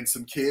and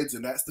some kids,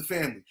 and that's the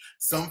family.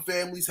 Some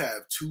families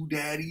have two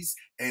daddies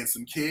and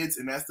some kids,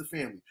 and that's the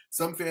family.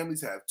 Some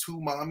families have two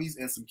mommies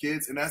and some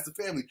kids, and that's the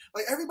family.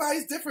 Like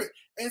everybody's different.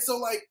 And so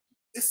like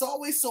it's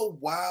always so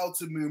wild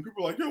to me when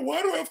people are like, yo,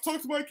 why do I have to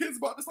talk to my kids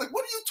about this? Like,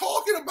 what are you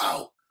talking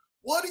about?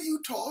 What are you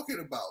talking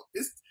about?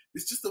 It's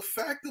just a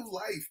fact of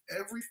life.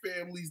 Every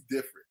family's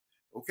different.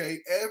 Okay,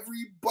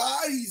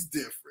 everybody's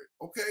different.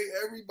 Okay,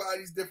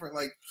 everybody's different.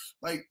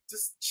 Like,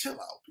 just chill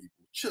out,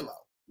 people. Chill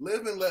out.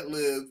 Live and let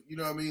live. You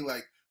know what I mean?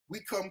 Like, we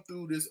come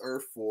through this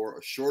earth for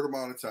a short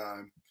amount of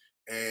time,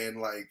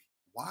 and like,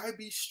 why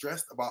be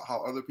stressed about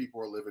how other people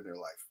are living their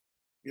life?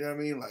 You know what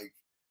I mean? Like,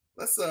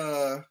 let's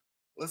have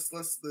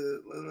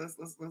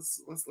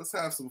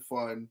some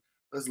fun.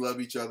 Let's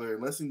love each other,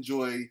 and let's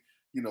enjoy,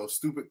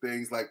 stupid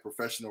things like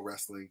professional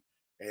wrestling,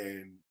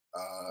 and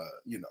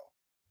you know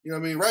what I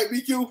mean, right,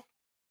 BQ?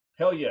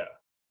 Hell yeah.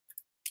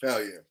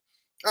 Hell yeah.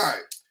 All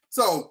right.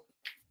 So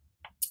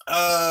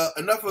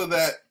enough of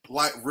that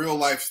like real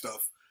life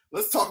stuff.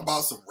 Let's talk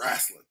about some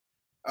wrestling.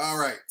 All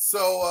right.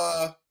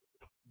 So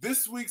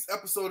this week's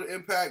episode of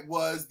Impact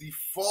was the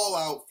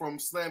fallout from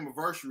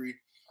Slammiversary.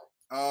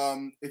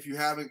 If you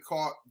haven't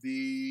caught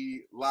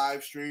the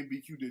live stream,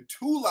 BQ did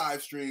 2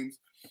 live streams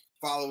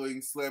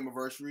following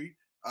Slammiversary.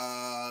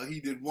 He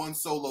did one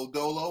solo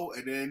dolo,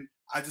 and then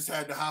I just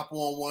had to hop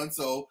on one,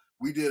 so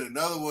we did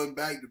another one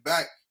back to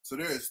back. So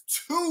there is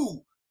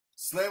 2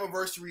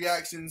 Slammiversary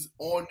reactions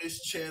on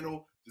this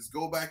channel. just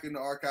go back in the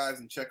archives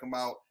and check them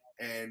out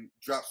and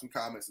drop some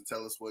comments and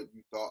tell us what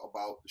you thought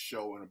about the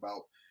show and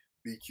about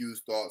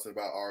BQ's thoughts and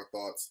about our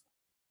thoughts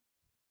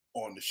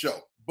on the show.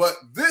 But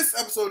this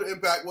episode of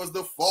Impact was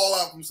the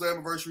fallout from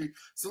Slammiversary,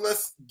 so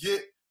let's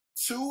get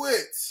to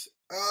it.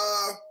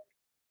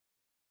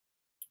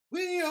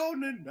 We on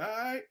the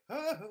night.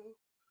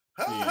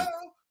 Right.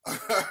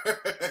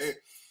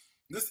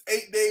 This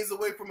 8 days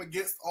away from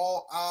Against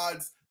All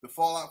Odds, the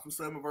fallout from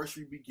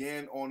Slammiversary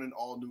began on an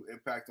all-new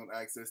Impact on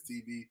Access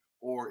TV,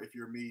 or if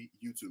you're me,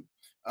 YouTube.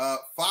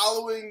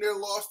 Following their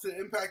loss to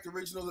Impact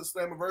Originals at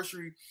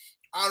Slammiversary,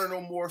 Honor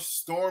No More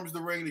storms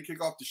the ring to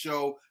kick off the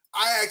show.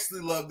 I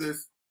actually love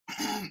this.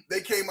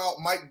 They came out,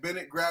 Mike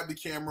Bennett grabbed the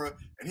camera,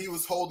 and he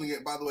was holding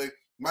it. By the way,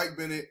 Mike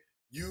Bennett,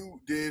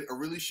 you did a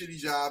really shitty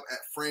job at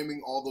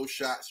framing all those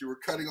shots. You were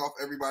cutting off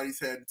everybody's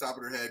head, the top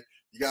of their head.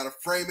 You got to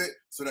frame it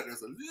so that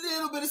there's a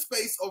little bit of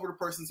space over the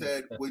person's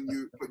head when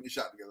you're putting your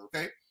shot together,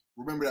 okay?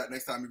 Remember that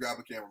next time you grab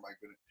a camera, Mike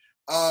Bennett.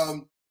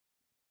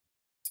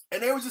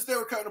 And they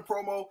were cutting a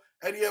promo.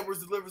 Eddie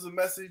Edwards delivers a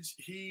message.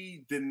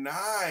 He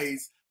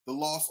denies the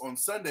loss on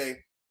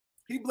Sunday.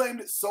 He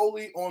blamed it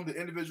solely on the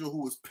individual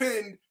who was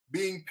pinned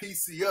being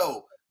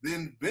PCO.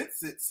 Then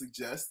Vincent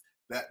suggests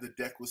that the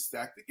deck was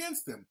stacked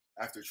against him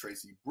after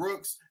Tracy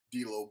Brooks,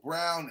 D'Lo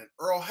Brown, and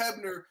Earl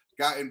Hebner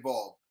got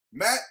involved.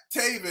 Matt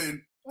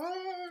Taven,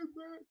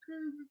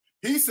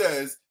 he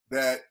says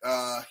that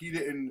he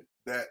didn't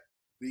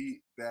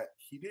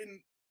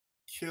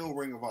kill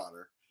Ring of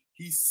Honor.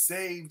 He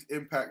saved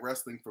Impact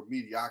Wrestling from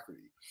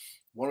mediocrity.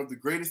 One of the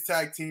greatest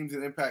tag teams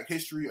in Impact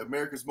history,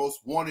 America's Most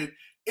Wanted,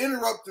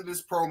 interrupted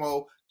this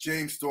promo.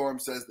 James Storm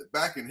says that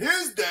back in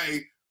his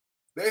day,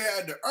 they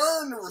had to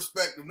earn the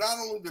respect of not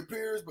only their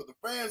peers, but the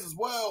fans as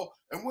well.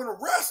 And when a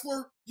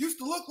wrestler used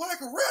to look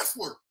like a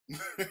wrestler.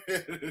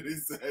 He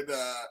said,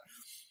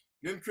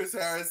 then Chris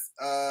Harris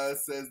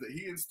says that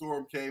he and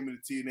Storm came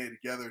into TNA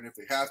together, and if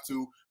they have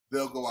to,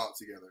 they'll go out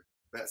together.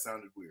 That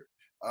sounded weird.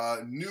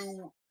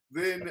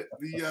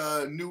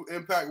 The new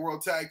Impact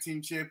World Tag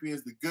Team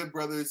Champions, the Good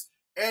Brothers,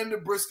 and the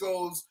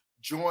Briscoes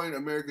join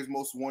America's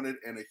Most Wanted,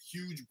 and a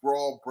huge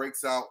brawl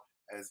breaks out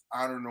as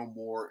Honor No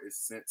More is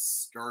sent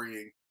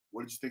scurrying.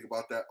 What did you think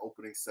about that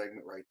opening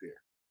segment right there?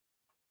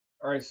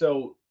 All right,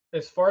 so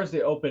as far as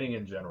the opening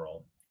in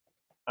general,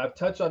 I've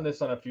touched on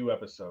this on a few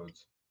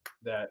episodes,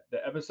 that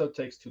the episode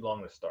takes too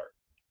long to start.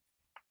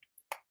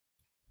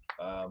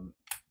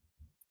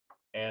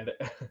 And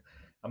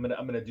I'm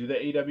gonna do the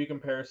AEW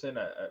comparison.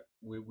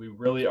 We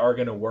really are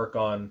gonna work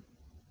on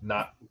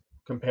not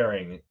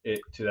comparing it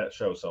to that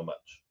show so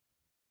much.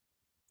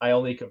 I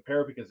only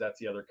compare because that's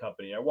the other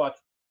company I watch.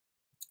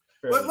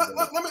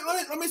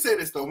 Let me say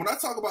this though. When I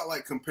talk about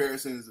like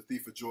comparison is a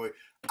thief of joy,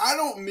 I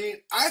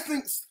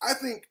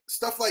think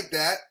stuff like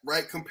that,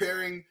 right?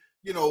 Comparing,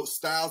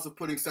 styles of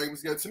putting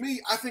segments together. To me,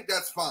 I think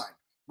that's fine,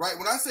 right?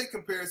 When I say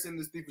comparison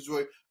is a thief of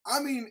joy, I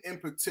mean in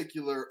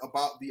particular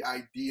about the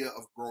idea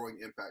of growing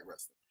Impact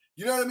Wrestling.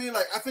 You know what I mean?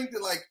 Like I think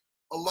that like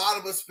a lot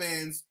of us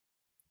fans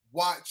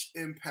watch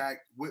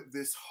Impact with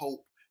this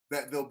hope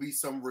that there'll be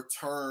some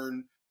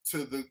return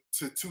to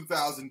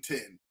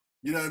 2010.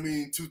 You know what I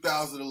mean?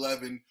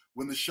 2011,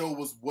 when the show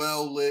was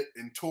well lit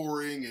and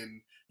touring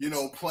and,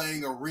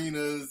 playing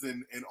arenas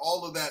and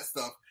all of that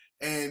stuff.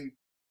 And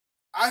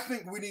I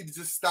think we need to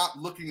just stop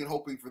looking and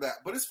hoping for that.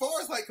 But as far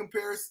as like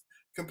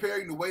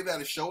comparing the way that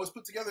a show is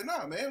put together,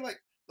 nah, man,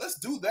 like let's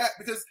do that.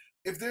 Because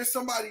if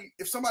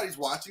somebody's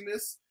watching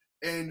this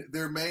and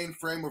their main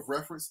frame of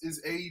reference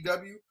is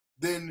AEW,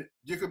 then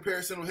your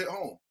comparison will hit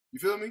home. You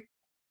feel me?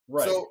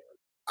 Right. So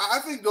I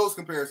think those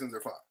comparisons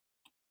are fine.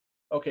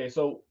 Okay,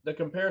 so the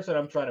comparison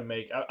I'm trying to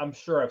make, I'm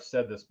sure I've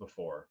said this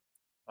before.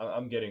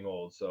 I'm getting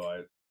old, so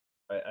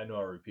I know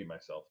I repeat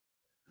myself.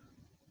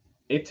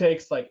 It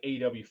takes like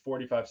AEW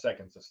 45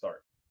 seconds to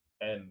start,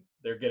 and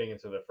they're getting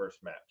into their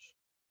first match.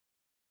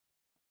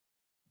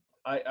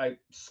 I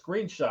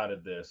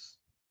screenshotted this.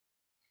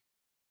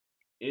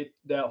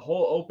 That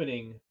whole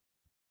opening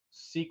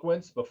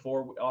sequence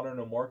before Honor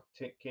No More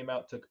came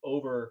out took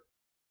over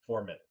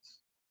 4 minutes.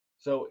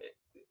 So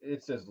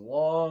it's this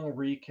long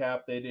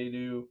recap they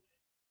do.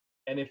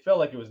 And it felt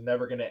like it was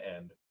never going to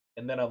end.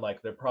 And then I'm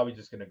like, they're probably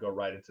just going to go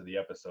right into the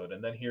episode.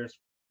 And then here's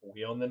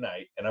We Own the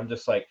Night. And I'm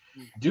just like,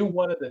 do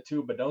one of the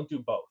two, but don't do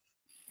both.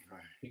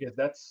 Right. Because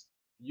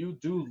you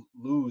do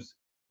lose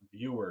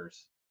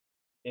viewers.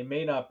 It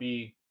may not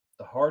be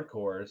the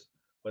hardcores,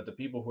 but the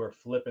people who are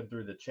flipping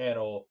through the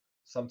channel.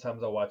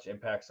 Sometimes I watch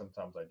Impact,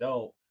 sometimes I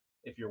don't.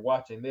 If you're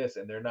watching this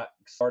and they're not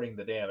starting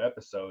the damn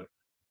episode,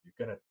 you're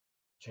going to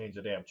change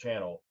the damn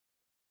channel.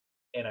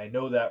 And I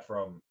know that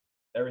from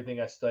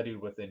everything I studied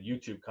within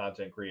YouTube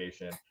content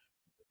creation,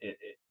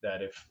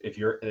 that if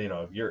your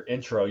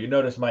intro, you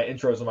notice my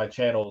intros of my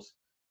channels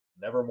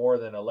never more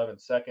than 11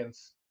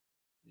 seconds.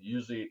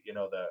 Usually,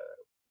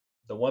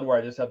 the one where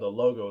I just have the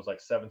logo is like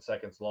 7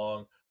 seconds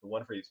long. The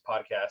one for these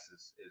podcasts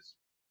is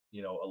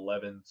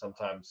 11,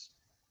 sometimes.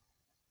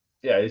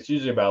 Yeah, it's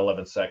usually about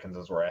 11 seconds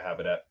is where I have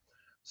it at.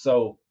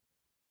 So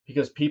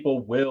because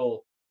people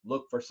will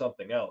look for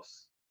something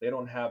else, they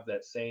don't have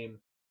that same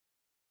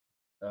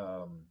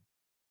Trying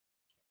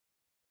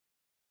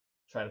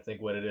to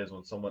think what it is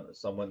when someone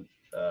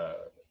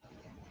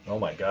oh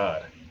my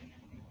god.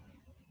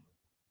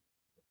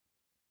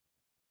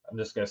 I'm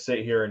just gonna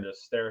sit here and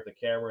just stare at the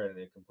camera and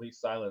in complete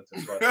silence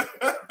until I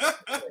think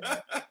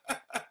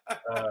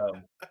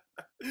of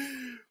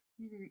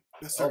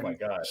oh my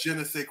god. Je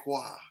ne sais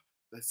quoi.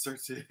 That's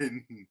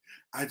certain.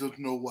 I don't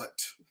know what.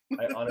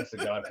 I honest to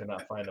God could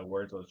not find the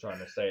words I was trying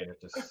to say, and it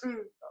just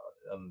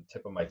on the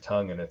tip of my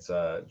tongue, and it's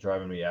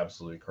driving me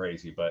absolutely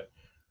crazy. But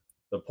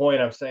the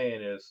point I'm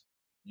saying is,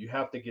 you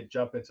have to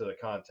jump into the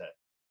content.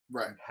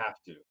 Right. You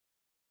have to.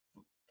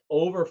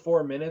 Over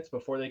 4 minutes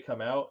before they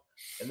come out,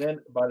 and then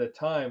by the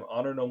time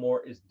Honor No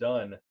More is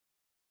done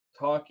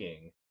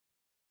talking,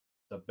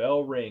 the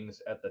bell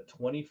rings at the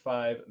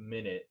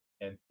 25-minute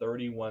and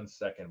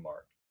 31-second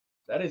mark.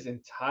 That is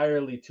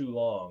entirely too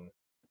long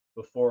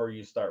before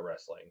you start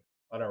wrestling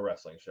on a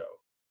wrestling show.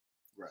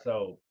 Right.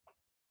 So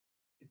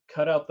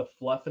cut out the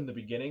fluff in the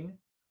beginning.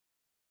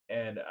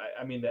 And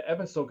I mean, the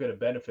episode could have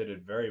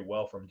benefited very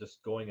well from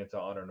just going into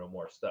Honor No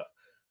More stuff,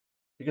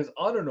 because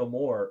Honor No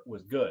More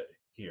was good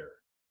here.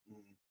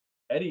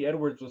 Mm-hmm. Eddie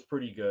Edwards was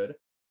pretty good.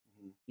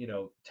 Mm-hmm. You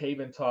know,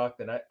 Taven talked,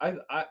 and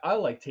I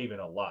like Taven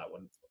a lot.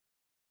 When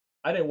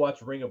I didn't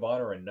watch Ring of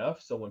Honor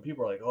enough, so when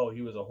people are like, "Oh,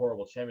 he was a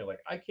horrible champion,"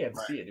 like, I can't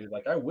see it, dude.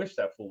 Like, I wish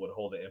that fool would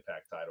hold the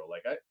Impact title.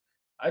 Like,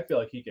 I feel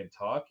like he can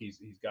talk. He's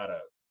got a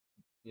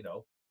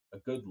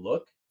good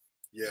look.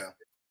 Yeah.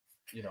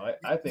 You know,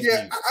 I think.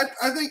 Yeah,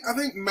 I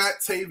think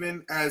Matt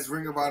Taven as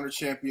Ring of Honor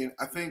champion,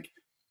 I think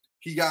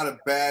he got a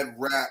bad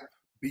rap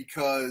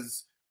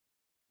because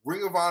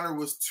Ring of Honor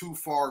was too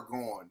far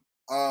gone.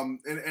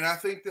 And I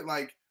think that,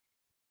 like,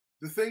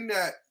 the thing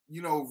that,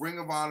 you know, Ring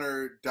of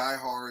Honor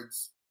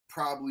diehards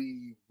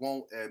probably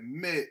won't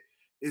admit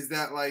is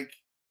that, like,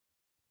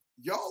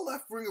 y'all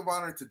left Ring of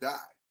Honor to die.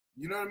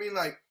 You know what I mean?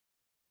 Like,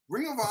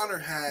 Ring of Honor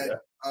had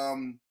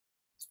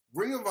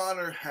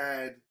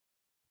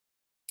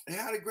it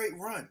had a great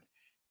run,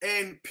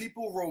 and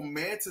people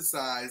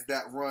romanticize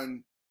that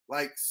run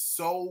like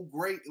so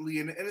greatly,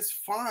 and it's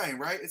fine,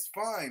 right? It's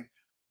fine,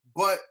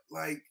 but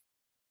like,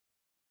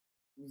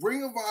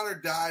 Ring of Honor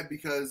died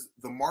because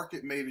the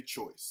market made a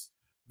choice.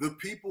 The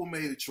people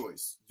made a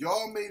choice.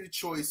 Y'all made a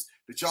choice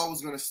that y'all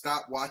was going to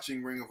stop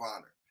watching Ring of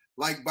Honor.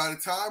 Like, by the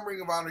time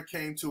Ring of Honor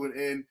came to an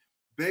end,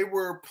 they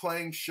were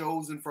playing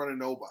shows in front of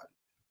nobody.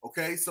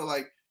 Okay, so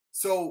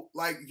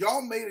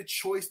y'all made a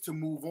choice to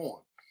move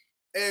on.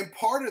 And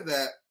part of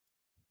that,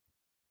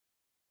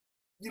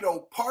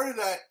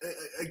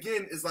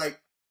 again, is like,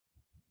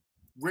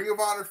 Ring of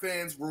Honor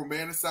fans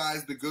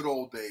romanticize the good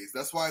old days.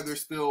 That's why they're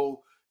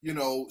still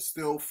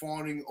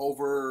fawning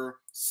over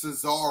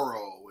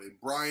Cesaro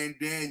and Bryan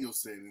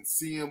Danielson and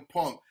CM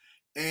Punk.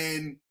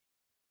 And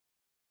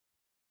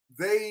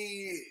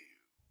they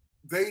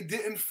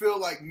didn't feel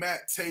like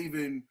Matt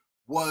Taven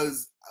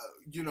was,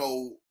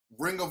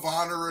 Ring of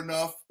Honor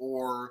enough,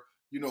 or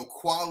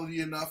quality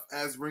enough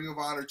as Ring of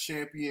Honor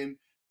champion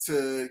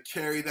to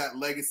carry that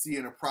legacy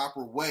in a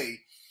proper way.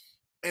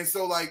 And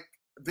so, like,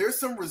 there's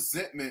some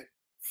resentment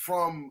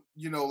from,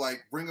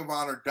 Ring of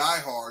Honor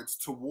diehards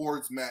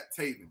towards Matt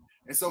Taven.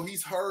 And so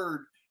he's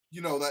heard,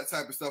 that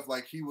type of stuff,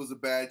 like he was a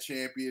bad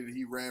champion and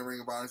he ran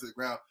Ring of Honor to the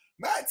ground.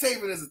 Matt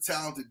Taven is a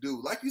talented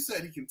dude. Like you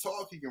said, he can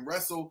talk, he can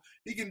wrestle,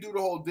 he can do the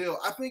whole deal.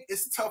 I think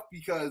it's tough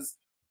because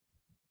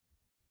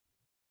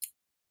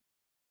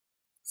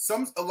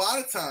a lot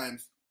of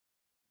times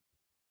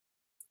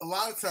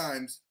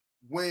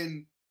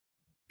when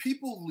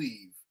people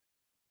leave,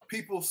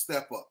 people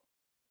step up.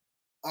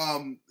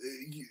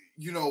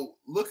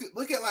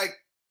 Look at like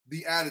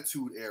the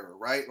Attitude Era,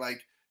 right?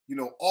 Like,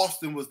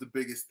 Austin was the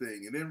biggest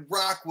thing, and then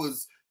Rock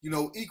was,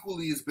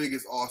 equally as big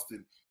as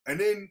Austin. And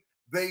then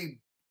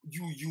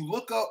you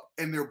look up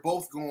and they're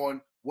both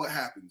gone. What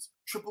happens?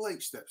 Triple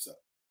H steps up.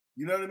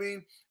 You know what I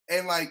mean?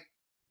 And like,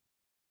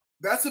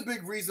 that's a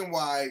big reason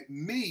why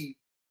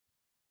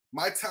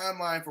my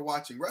timeline for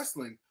watching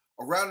wrestling,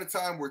 around the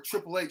time where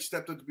Triple H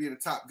stepped up to being a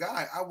top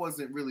guy, I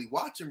wasn't really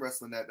watching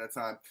wrestling at that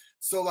time.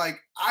 So,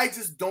 like, I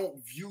just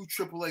don't view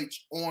Triple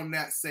H on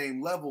that same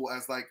level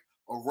as, like,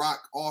 a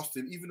Rock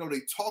Austin, even though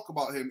they talk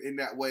about him in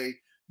that way,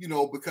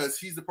 because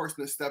he's the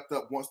person that stepped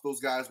up once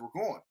those guys were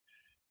gone.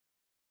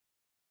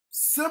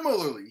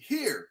 Similarly,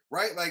 here,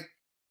 right? Like,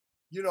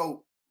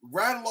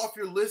 rattle off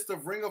your list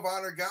of Ring of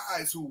Honor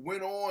guys who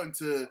went on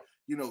to,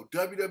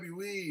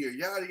 WWE or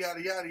yada,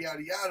 yada, yada,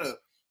 yada, yada.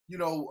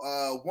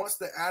 Once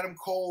the Adam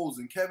Coles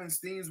and Kevin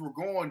Steens were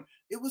gone,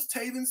 it was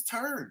Taven's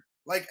turn.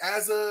 Like,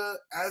 as a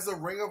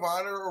Ring of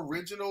Honor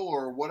original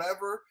or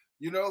whatever,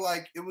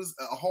 like, it was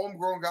a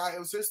homegrown guy. It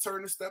was his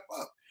turn to step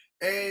up.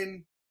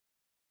 And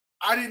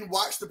I didn't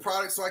watch the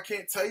product, so I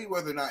can't tell you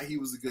whether or not he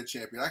was a good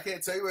champion. I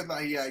can't tell you whether or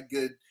not he had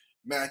good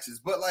matches.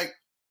 But, like,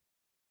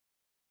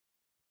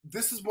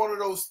 this is one of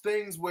those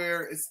things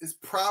where it's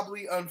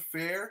probably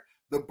unfair,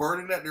 the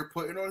burden that they're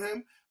putting on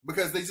him,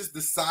 because they just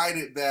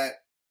decided that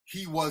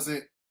he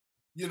wasn't,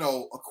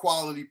 a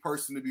quality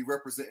person to be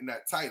representing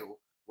that title,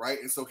 right?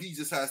 And so he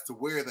just has to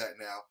wear that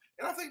now.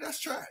 And I think that's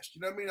trash.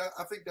 You know what I mean?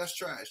 I think that's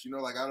trash. You know,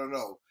 like, I don't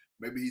know.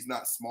 Maybe he's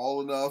not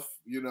small enough.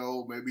 You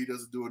know, maybe he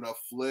doesn't do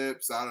enough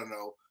flips. I don't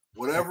know.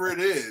 Whatever it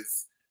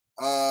is,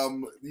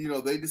 you know,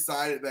 they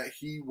decided that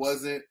he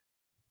wasn't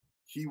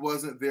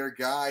their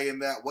guy in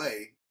that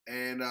way,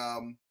 and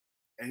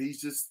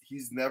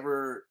he's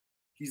never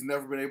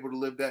been able to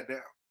live that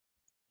down.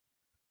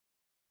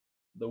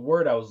 The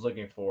word I was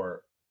looking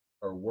for,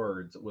 or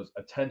words, was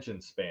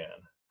attention span.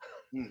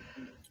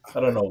 I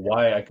don't know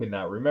why I could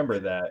not remember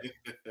that,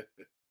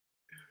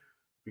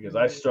 because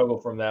I struggle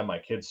from that. My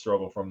kids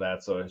struggle from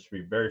that, so I should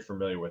be very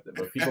familiar with it.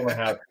 But people don't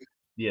have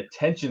the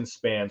attention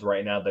spans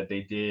right now that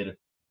they did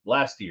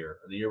last year,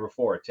 or the year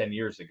before, 10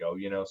 years ago.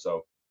 You know,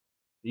 so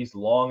these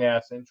long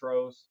ass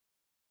intros,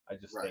 I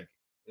just Right. think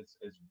it's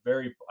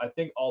very. I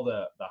think all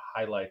the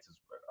highlights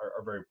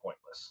are very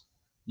pointless.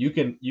 You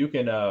can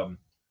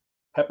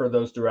pepper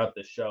those throughout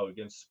the show. You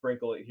can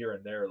sprinkle it here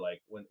and there,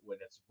 like when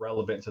it's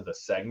relevant to the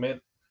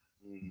segment.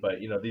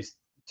 But you know, these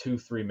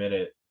 2-3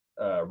 minute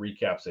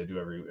recaps they do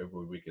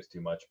every week is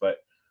too much. But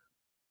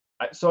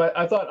I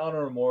thought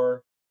Honor No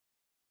More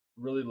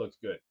really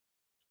looked good,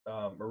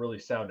 or really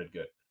sounded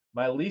good.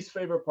 My least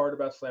favorite part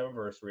about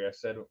Slammiversary, I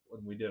said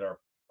when we did our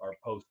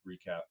post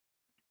recap,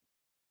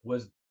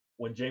 was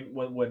when James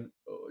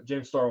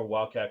Storm and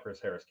Wildcat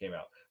Chris Harris came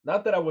out.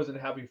 Not that I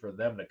wasn't happy for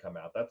them to come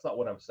out. That's not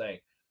what I'm saying.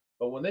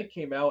 But when they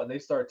came out and they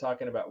started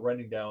talking about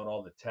running down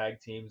all the tag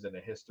teams and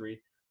the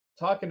history,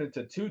 talking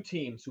into two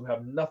teams who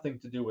have nothing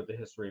to do with the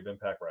history of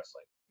Impact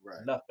Wrestling.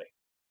 Right. Nothing.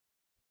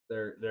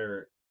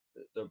 They're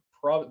the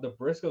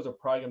Briscoes are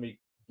probably gonna be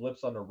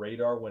blips on the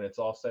radar when it's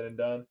all said and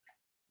done.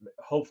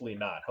 Hopefully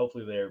not.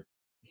 Hopefully they're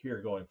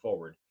here going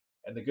forward.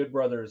 And the Good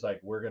Brothers, like,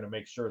 we're going to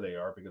make sure they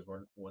are, because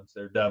once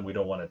they're done, we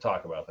don't want to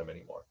talk about them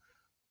anymore.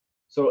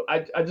 So I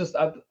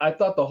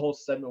thought the whole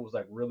segment was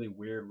like really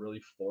weird, really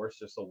forced,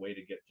 just a way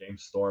to get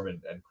James Storm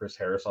and Chris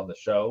Harris on the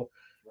show.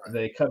 Right. And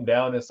they come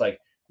down, it's like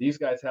these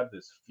guys have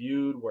this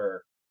feud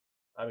where,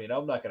 I mean,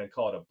 I'm not going to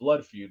call it a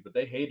blood feud, but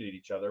they hated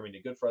each other. I mean,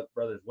 the Good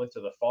Brothers went to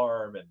the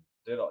farm and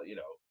did all, you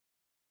know,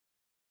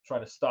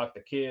 trying to stalk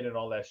the kid and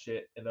all that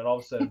shit, and then all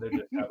of a sudden they're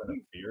just having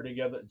a beer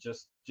together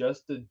just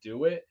to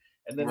do it,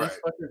 and then these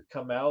Right. fuckers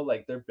come out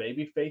like they're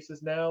baby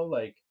faces now.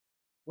 Like,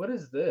 what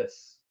is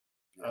this?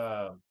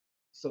 Yeah.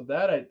 So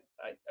that I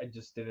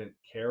just didn't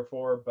care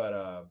for, but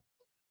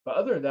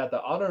other than that,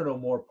 the Honor No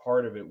More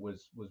part of it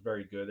was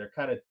very good. They're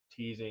kind of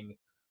teasing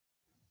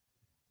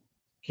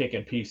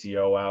kicking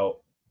PCO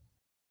out,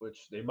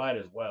 which they might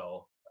as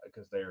well,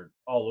 because they're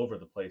all over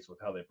the place with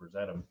how they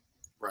present them.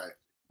 Right.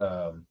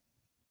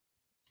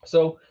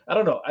 So I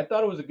don't know. I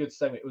thought it was a good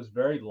segment. It was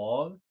very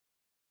long,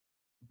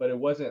 but it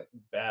wasn't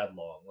bad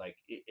long. Like,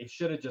 it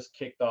should have just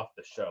kicked off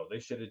the show. They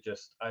should have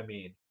just, I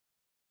mean,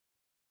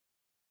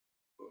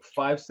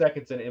 5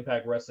 seconds in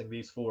Impact Wrestling,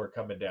 these four are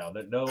coming down.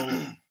 That no,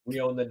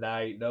 we own the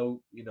night.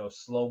 No, you know,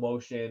 slow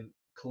motion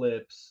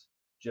clips.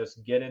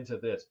 Just get into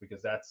this,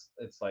 because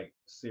it's like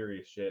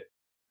serious shit.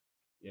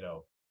 You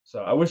know.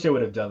 So I wish they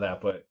would have done that,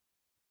 but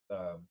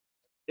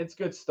it's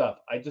good stuff.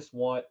 I just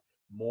want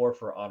more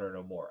for Honor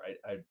No More.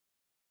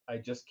 I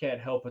just can't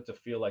help but to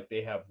feel like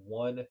they have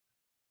one.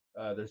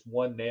 There's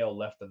one nail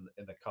left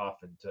in the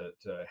coffin to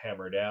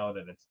hammer down,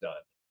 and it's done.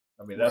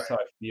 I mean, that's Right.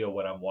 how I feel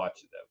when I'm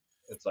watching them.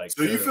 It's like,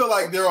 So you feel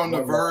like they're on the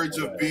one loss verge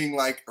of away. being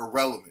like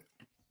irrelevant.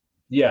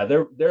 Yeah,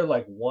 they're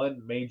like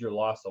one major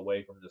loss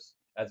away from just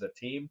as a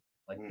team,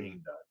 like,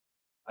 being done.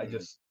 I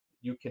just,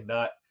 you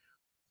cannot.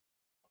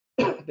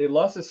 They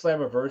lost the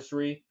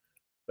Slammiversary,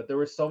 but there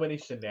were so many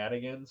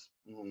shenanigans.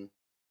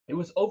 It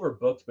was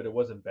overbooked, but it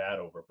wasn't bad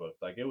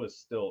overbooked. Like, it was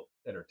still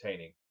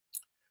entertaining.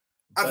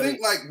 I But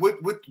think like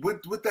with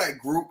that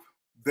group,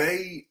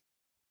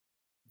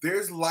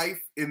 there's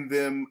life in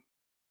them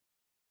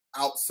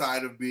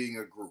outside of being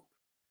a group.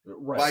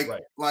 right,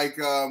 Like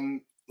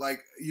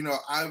you know,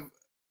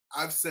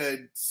 I've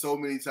said so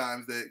many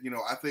times that, you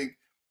know, I think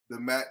the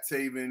Matt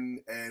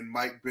Taven and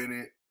Mike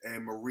Bennett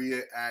and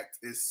Maria act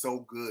is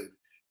so good.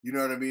 You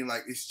know what I mean?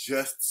 Like, it's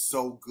just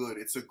so good.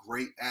 It's a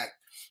great act.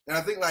 And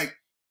I think like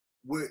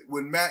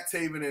when Matt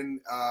Taven and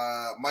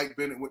Mike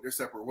Bennett went their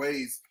separate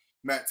ways,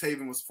 Matt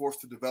Taven was forced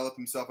to develop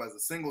himself as a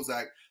singles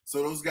act.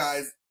 So those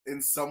guys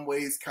in some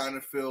ways kind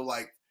of feel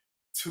like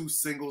two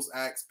singles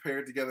acts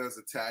paired together as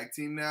a tag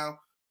team now.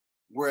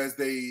 Whereas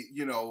they,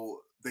 you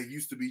know, they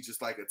used to be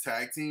just like a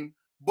tag team.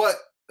 But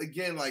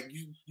again, like,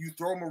 you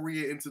throw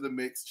Maria into the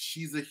mix,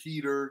 she's a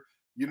heater,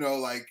 you know,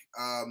 like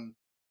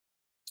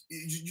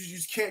you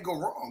just can't go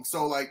wrong.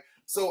 So like,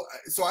 so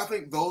I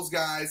think those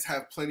guys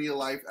have plenty of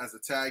life as a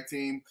tag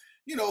team.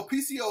 You know,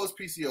 PCO is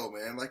PCO,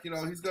 man. Like, you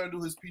know, he's gonna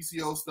do his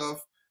PCO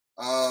stuff.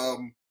 Yeah,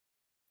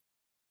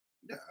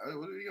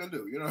 what are you gonna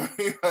do? You know what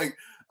I mean? Like,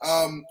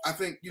 I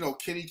think, you know,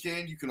 Kenny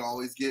King, you can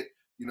always get,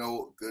 you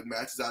know, good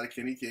matches out of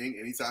Kenny King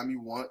anytime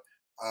you want.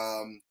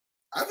 I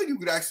think you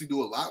could actually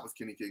do a lot with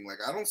Kenny King. Like,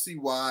 I don't see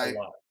why,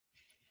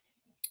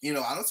 you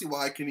know, I don't see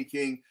why Kenny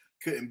King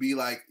couldn't be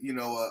like, you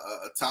know,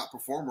 a top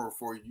performer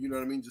for you. You know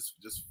what I mean?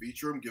 Just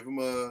feature him, give him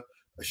a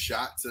a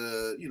shot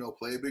to,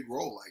 play a big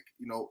role. Like,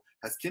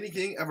 has Kenny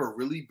King ever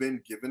really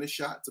been given a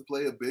shot to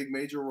play a big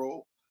major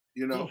role?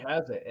 He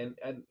has it,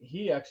 and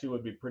he actually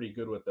would be pretty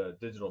good with the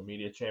digital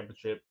media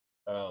championship.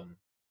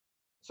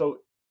 So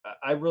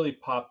I really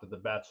popped at the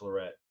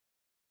Bachelorette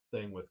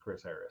thing with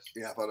Chris Harris.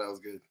 Yeah, I thought that was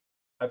good.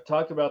 I've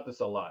talked about this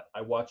a lot.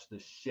 I watched the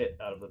shit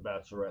out of the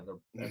Bachelorette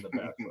and the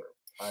Bachelor.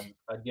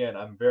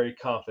 I'm very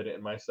confident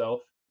in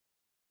myself,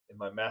 in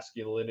my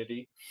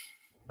masculinity.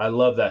 I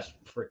love that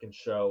freaking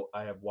show.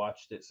 I have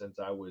watched it since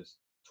I was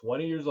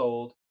 20 years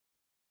old.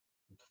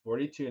 I'm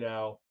 42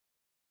 now.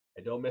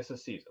 I don't miss a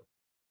season.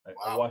 I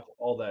Wow. watch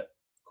all that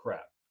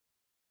crap.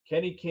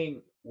 Kenny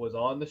King was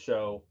on the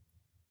show,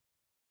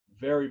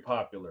 very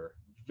popular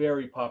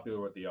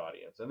with the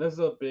audience. And this is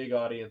a big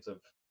audience of,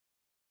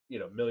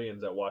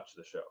 millions that watch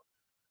the show.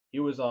 He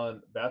was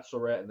on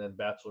Bachelorette and then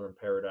Bachelor in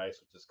Paradise,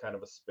 which is kind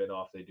of a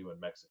spin-off they do in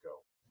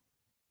Mexico.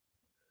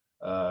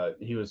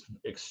 He was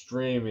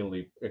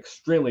extremely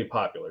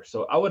popular.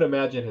 So I would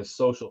imagine his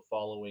social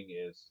following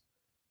is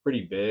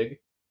pretty big,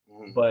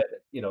 but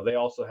they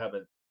also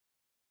haven't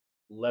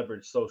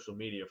leveraged social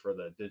media for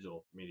the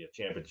digital media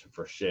championship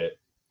for shit.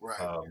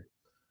 Right.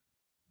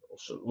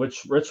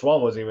 Which Rich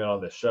Swann wasn't even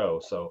on this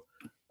show. So,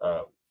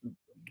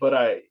 but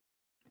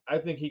I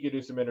think he could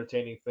do some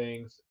entertaining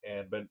things.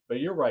 But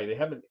you're right.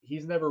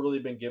 He's never really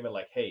been given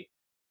like, hey,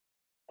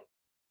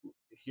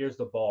 here's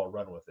the ball,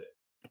 run with it.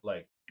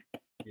 Like,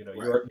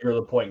 right. you're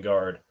the point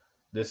guard.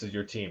 This is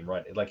your team,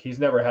 run. Like he's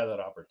never had that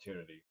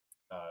opportunity.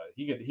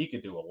 He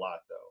could do a lot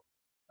though.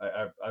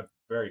 I'm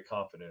very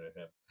confident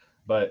in him.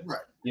 But right.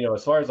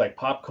 As far as like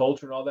pop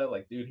culture and all that,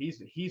 like, dude,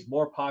 he's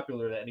more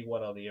popular than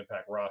anyone on the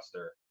Impact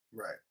roster.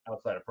 Right.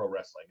 Outside of pro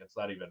wrestling, it's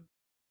not even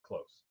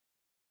close.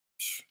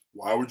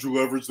 Why would you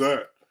leverage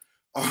that?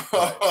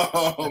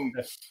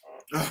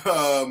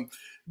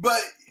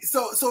 But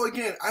so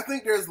again, I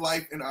think there's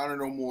life in Honor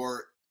No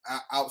More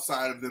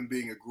outside of them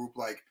being a group.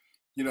 Like,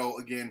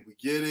 again, we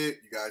get it.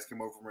 You guys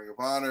came over from Ring of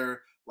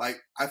Honor.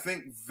 Like, I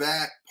think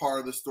that part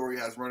of the story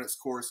has run its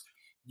course.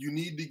 You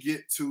need to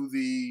get to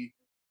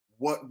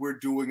what we're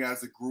doing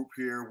as a group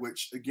here,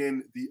 which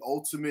again, the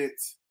ultimate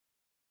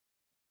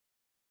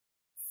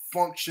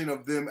function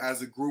of them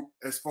as a group,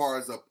 as far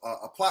as a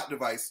plot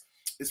device,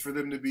 is for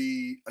them to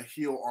be a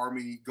heel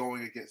army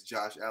going against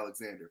Josh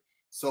Alexander.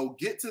 So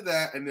get to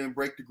that and then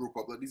break the group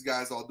up. Let these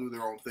guys all do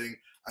their own thing.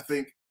 I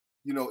think,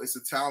 it's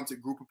a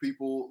talented group of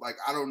people. Like,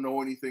 I don't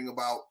know anything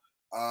about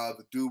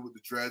the dude with the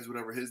dreads,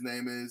 whatever his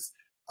name is.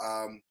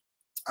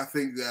 I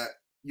think that,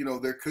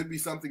 there could be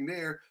something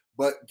there,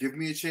 but give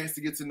me a chance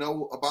to get to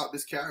know about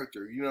this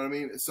character. You know what I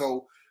mean?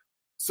 So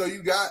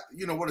you got,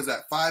 what is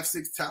that?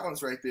 5-6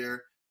 talents right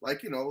there.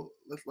 Like,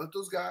 let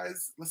those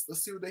guys, let's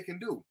see what they can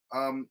do.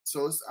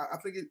 So I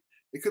think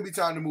it could be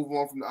time to move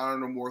on from the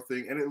Honor No More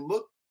thing. And it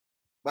looked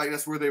like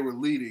that's where they were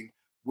leading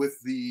with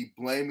the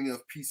blaming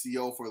of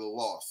PCO for the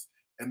loss.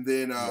 And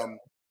then,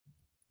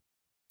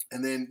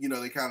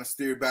 they kind of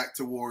steered back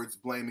towards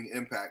blaming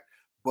Impact.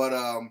 But,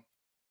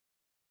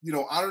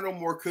 Honor No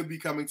More could be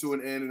coming to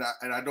an end.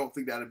 And I don't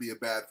think that'd be a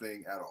bad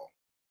thing at all.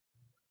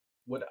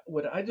 What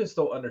I just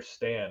don't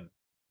understand,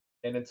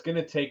 and it's going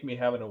to take me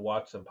having to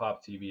watch some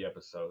Pop TV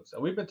episodes.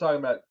 And we've been talking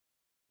about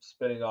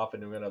spinning off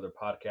into another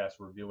podcast,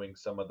 reviewing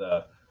some of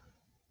the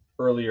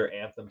earlier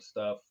Anthem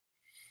stuff.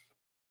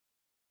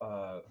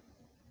 But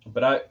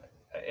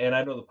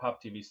I know the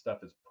Pop TV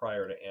stuff is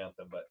prior to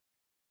Anthem, but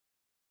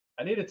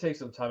I need to take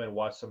some time and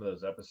watch some of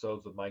those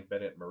episodes with Mike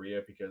Bennett and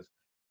Maria, because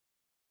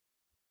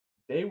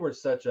they were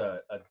such a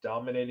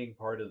dominating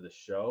part of the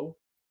show.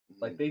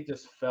 Like, they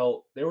just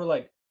felt they were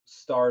like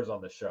stars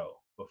on the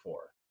show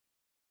before.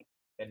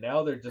 And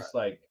now they're just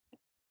like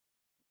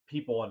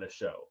people on the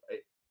show.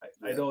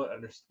 I don't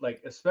understand,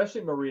 like,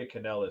 especially Maria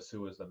Kanellis,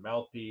 who was the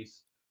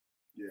mouthpiece.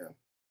 Yeah.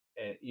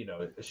 And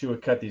she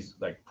would cut these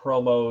like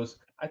promos.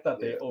 I thought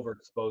they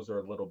overexposed her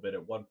a little bit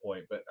at one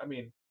point, but I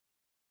mean,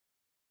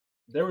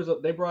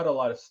 they brought a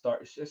lot of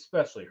stars,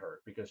 especially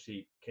her, because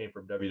she came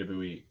from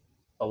WWE,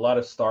 a lot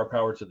of star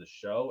power to the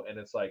show, and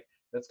it's like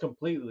that's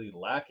completely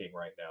lacking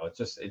right now. It's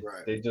just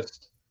they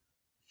just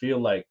feel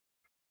like,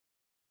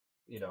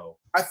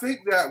 I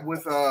think that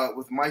with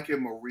Mike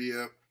and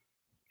Maria,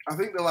 I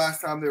think the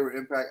last time they were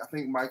Impact, I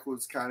think Mike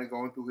was kind of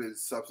going through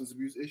his substance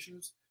abuse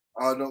issues.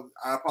 No,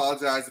 I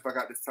apologize if I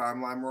got this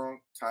timeline wrong.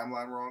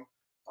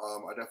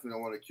 I definitely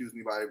don't want to accuse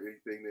anybody of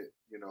anything that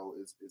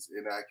is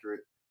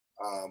inaccurate.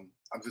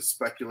 I'm just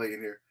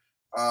speculating here.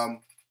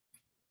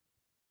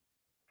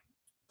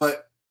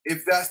 But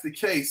if that's the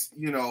case,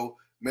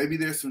 maybe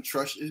there's some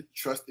trust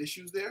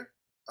issues there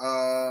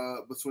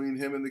between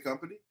him and the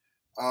company,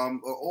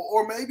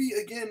 or maybe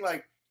again,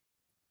 like,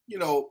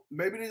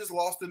 maybe they just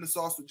lost in the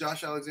sauce with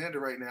Josh Alexander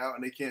right now,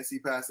 and they can't see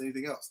past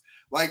anything else.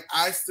 Like,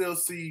 I still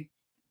see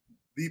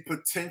the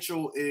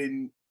potential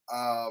in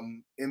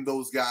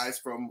those guys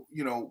from,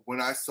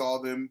 when I saw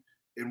them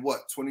in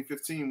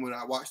 2015, when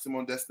I watched them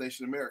on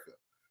Destination America.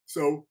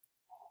 So,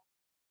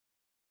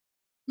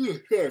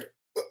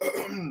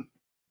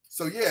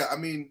 so yeah, I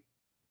mean,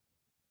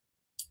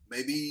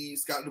 Maybe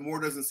Scott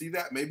D'Amore doesn't see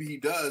that. Maybe he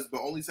does,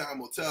 but only time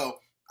will tell.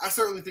 I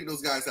certainly think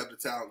those guys have the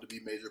talent to be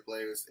major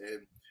players,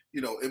 and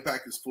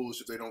Impact is foolish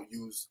if they don't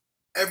use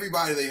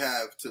everybody they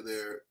have to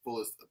their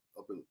fullest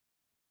ability.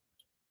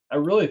 I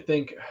really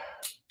think,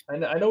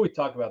 I know we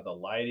talk about the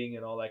lighting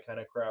and all that kind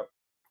of crap.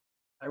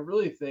 I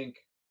really think,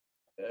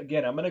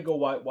 again, I'm gonna go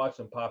watch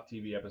some Pop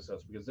TV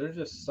episodes because there's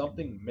just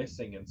something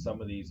missing in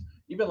some of these,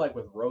 even like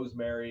with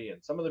Rosemary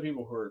and some of the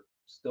people who are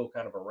still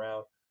kind of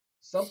around.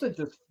 Something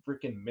just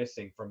freaking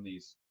missing from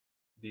these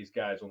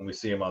guys when we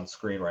see them on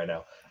screen right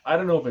now. I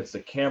don't know if it's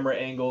the camera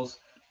angles.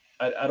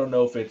 I don't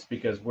know if it's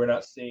because we're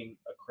not seeing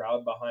a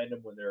crowd behind them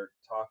when they're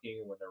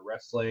talking, when they're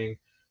wrestling,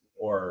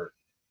 or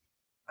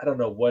I don't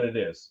know what it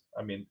is.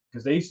 I mean,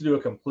 because they used to do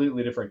a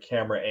completely different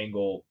camera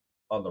angle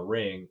on the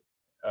ring,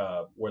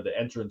 where the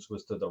entrance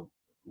was to the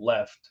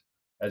left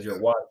as you're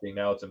watching.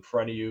 Now it's in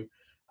front of you.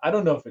 I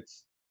don't know if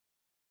it's,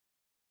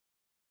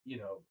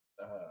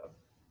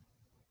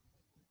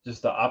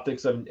 just the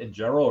optics in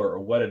general or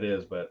what it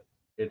is, but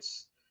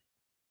it's,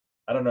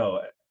 I don't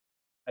know.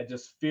 I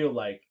just feel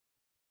like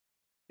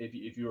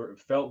if you were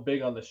felt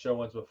big on the show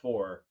once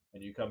before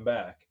and you come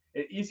back,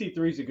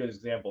 EC3 is a good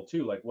example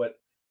too. Like what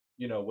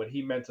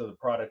he meant to the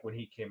product when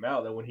he came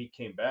out. Then when he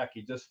came back,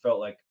 he just felt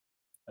like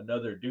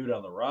another dude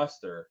on the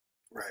roster.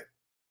 Right.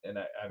 And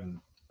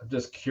I'm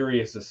just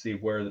curious to see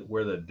where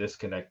the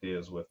disconnect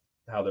is with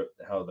how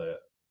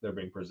they're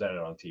being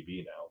presented on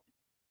TV now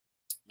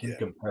in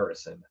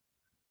comparison.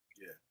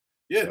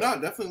 Yeah, no,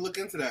 definitely look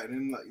into that,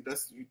 and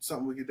that's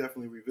something we could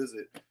definitely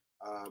revisit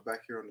back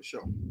here on the show.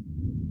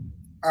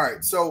 All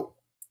right, so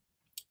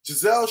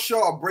Gisselle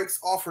Shaw breaks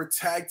off her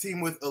tag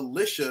team with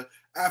Alicia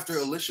after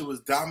Alicia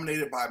was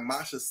dominated by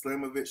Masha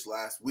Slamovich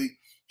last week.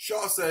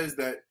 Shaw says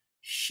that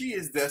she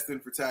is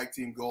destined for tag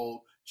team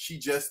gold. She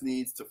just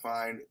needs to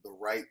find the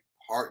right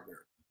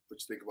partner. What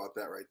you think about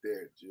that right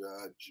there?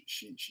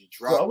 She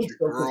dropped your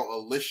girl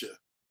Alicia.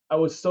 I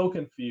was so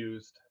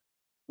confused.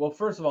 Well,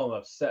 first of all, I'm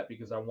upset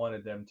because I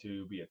wanted them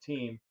to be a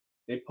team.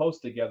 They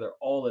post together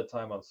all the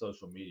time on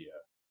social media.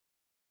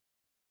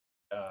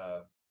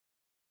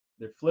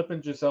 They're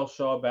flipping Gisselle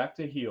Shaw back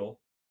to heel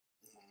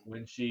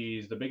when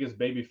she's the biggest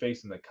baby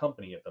face in the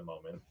company at the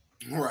moment.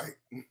 Right.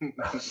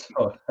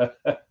 So,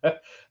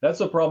 that's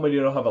the problem when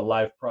you don't have a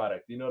live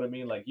product. You know what I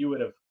mean? Like you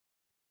would have,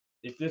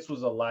 if this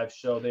was a live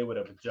show, they would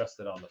have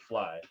adjusted on the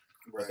fly.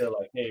 Right. But they're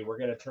like, hey, we're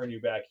going to turn you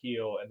back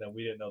heel. And then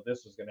we didn't know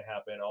this was going to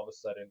happen. All of a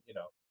sudden,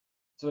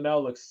 so now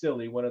it looks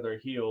silly. One of their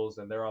heels,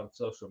 and they're on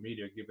social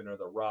media giving her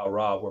the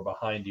rah, we're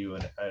behind you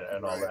and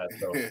all that.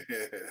 So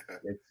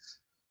it's,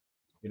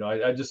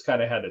 I just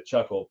kind of had to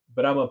chuckle.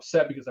 But I'm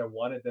upset because I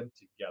wanted them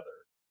together.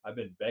 I've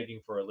been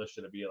begging for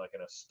Alicia to be like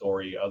in a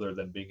story other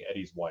than being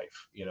Eddie's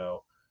wife,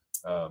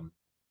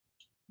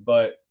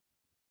 but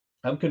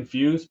I'm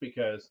confused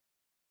because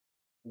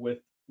with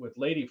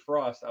Lady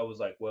Frost, I was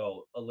like,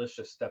 well,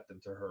 Alicia stepped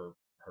into her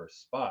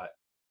spot,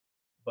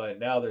 but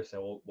now they're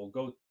saying, well, we'll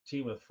go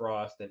team with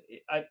Frost, and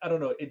I don't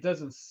know. It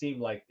doesn't seem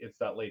like it's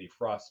that Lady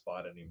Frost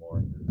spot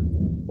anymore,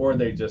 or are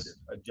they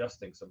just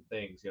adjusting some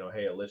things?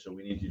 Hey, Alicia,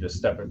 we need you to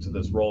step into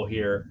this role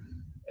here,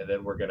 and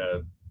then we're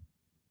gonna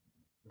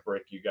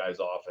break you guys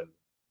off and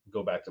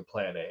go back to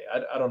plan A.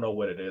 I don't know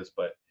what it is,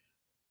 but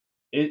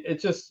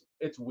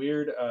it's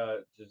weird.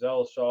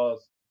 Gisselle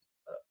Shaw's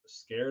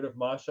scared of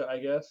Masha, I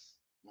guess.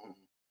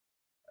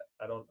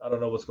 I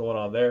don't know what's going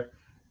on there.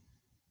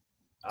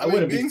 I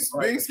mean, being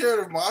scared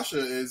of Masha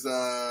is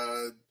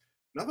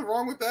nothing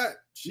wrong with that.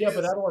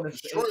 But I don't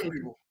understand.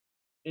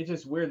 It's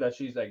just weird that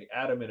she's like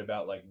adamant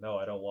about like, no,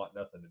 I don't want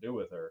nothing to do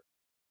with her.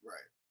 Right.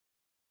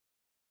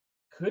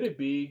 Could it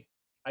be?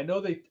 I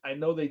know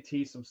they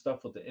tease some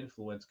stuff with the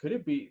influence. Could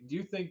it be? Do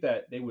you think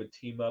that they would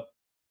team up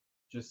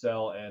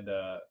Gisselle and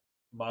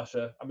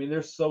Masha? I mean,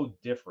 they're so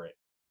different.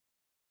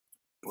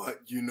 But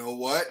you know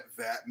what?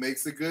 That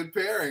makes a good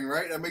pairing,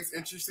 right? That makes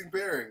interesting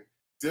pairing.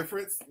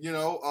 Difference,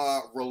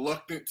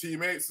 reluctant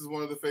teammates is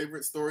one of the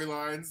favorite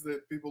storylines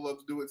that people love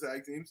to do with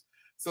tag teams.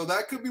 So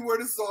that could be where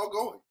this is all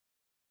going.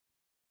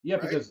 Yeah,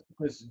 right? because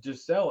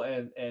Gisselle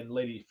and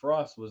Lady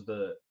Frost was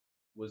the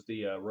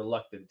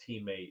reluctant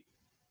teammate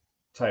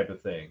type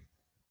of thing.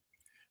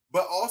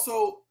 But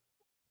also,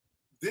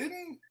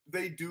 didn't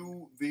they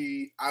do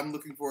the I'm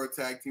looking for a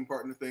tag team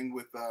partner thing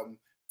with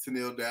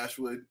Tenille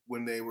Dashwood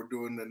when they were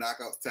doing the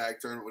Knockouts tag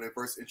tournament when they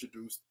first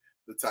introduced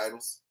the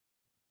titles?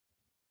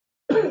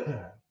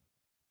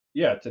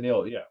 Yeah,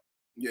 Tenille, yeah.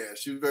 Yeah,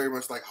 she was very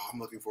much like, I'm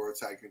looking for a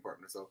tag team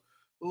partner. So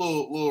a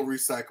little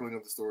recycling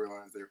of the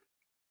storylines there.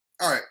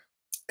 All right.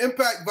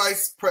 Impact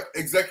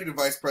Executive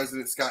Vice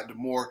President Scott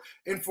D'Amore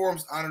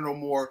informs Honor No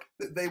More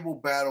that they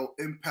will battle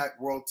Impact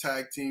World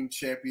Tag Team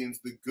Champions,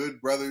 the Good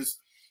Brothers,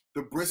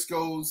 the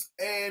Briscoes,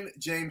 and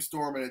James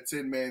Storm in a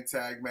 10-man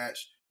tag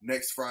match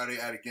next Friday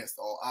at Against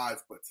All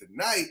Odds. But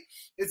tonight,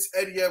 it's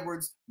Eddie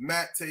Edwards,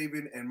 Matt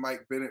Taven, and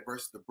Mike Bennett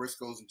versus the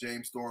Briscoes and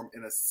James Storm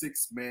in a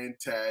 6-man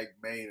tag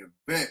main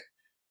event.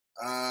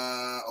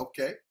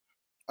 Okay.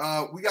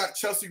 We got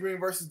Chelsea Green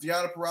versus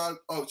Deonna Purrazzo.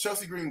 Oh,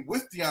 Chelsea Green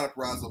with Deonna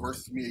Purrazzo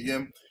versus Mia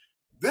Yim.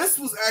 This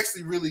was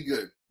actually really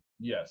good.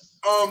 Yes.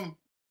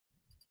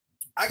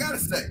 I gotta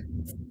say,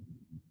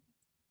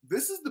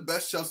 this is the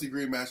best Chelsea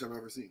Green match I've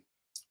ever seen.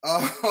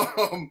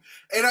 I'm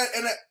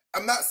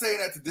not saying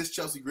that to diss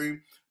Chelsea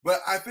Green, but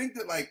I think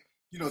that, like,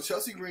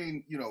 Chelsea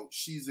Green,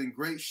 she's in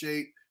great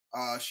shape.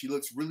 She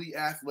looks really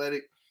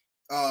athletic.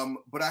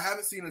 But I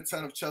haven't seen a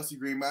ton of Chelsea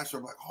Green matches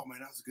where I'm like, oh man,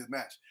 that was a good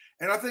match.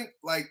 And I think,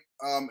 like,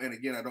 and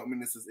again, I don't mean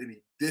this as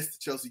any diss to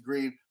Chelsea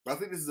Green, but I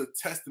think this is a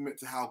testament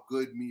to how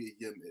good Mia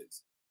Yim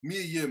is.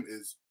 Mia Yim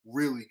is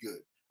really good.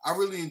 I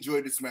really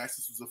enjoyed this match.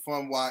 This was a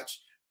fun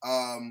watch.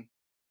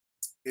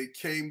 It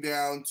came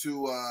down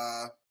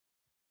to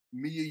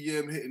Mia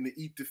Yim hitting the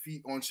eat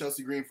defeat on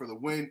Chelsea Green for the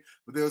win,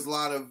 but there was a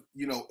lot of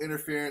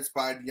interference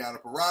by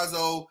Deonna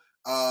Purrazzo.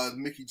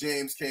 Mickie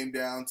James came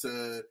down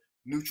to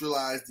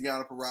neutralize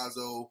Deonna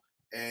Purrazzo,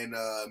 and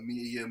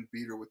Mia Yim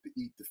beat her with the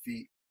eat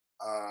defeat.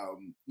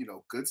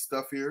 Good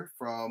stuff here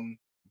from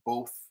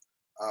both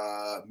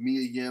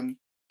Mia Yim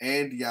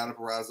and Deonna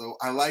Purrazzo.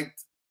 I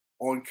liked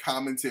on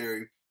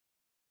commentary.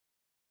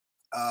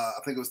 I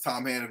think it was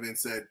Tom Hanovan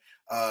said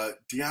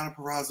Deonna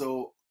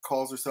Purrazzo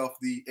calls herself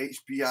the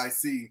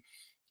HBIC,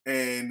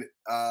 and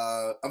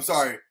I'm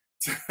sorry.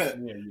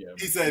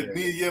 He said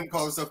Mia Yim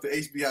calls herself the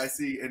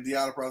HBIC, and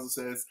Deonna Purrazzo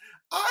says,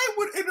 I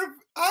would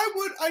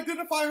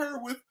identify her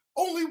with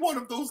only one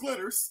of those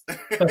letters. I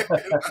thought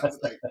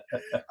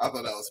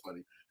that was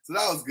funny. So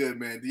that was good,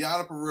 man.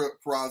 Deonna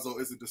Purrazzo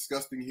is a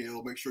disgusting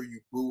heel. Make sure you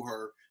boo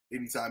her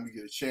anytime you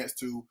get a chance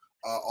to.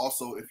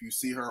 Also, if you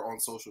see her on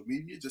social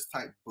media, just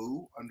type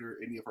boo under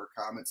any of her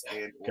comments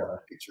and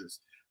or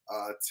pictures.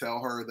 Tell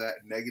her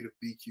that negative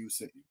BQ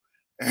sent you.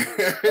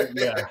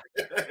 Yeah.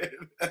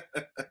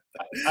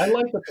 I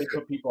like that they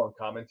put people on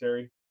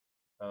commentary.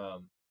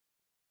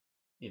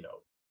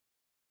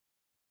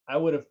 I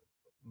would have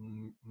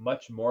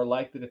much more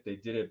liked it if they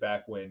did it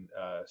back when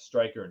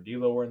Stryker and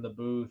D'Lo were in the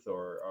booth,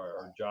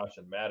 or Josh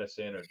and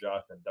Madison, or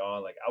Josh and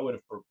Dawn. Like, I would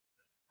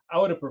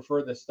have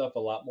preferred this stuff a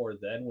lot more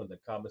then, when the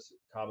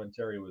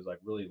commentary was like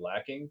really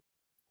lacking.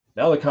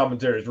 Now the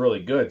commentary is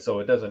really good, so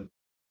it doesn't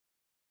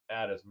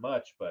add as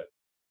much, but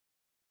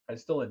I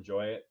still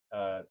enjoy it.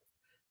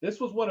 This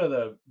was one of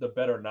the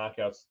better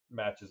knockouts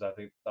matches I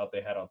thought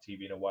they had on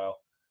TV in a while.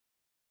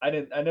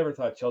 I never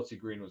thought Chelsea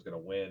Green was going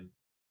to win.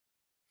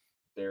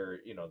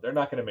 They're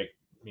not going to make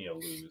Mia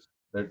lose.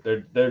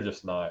 They're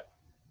just not.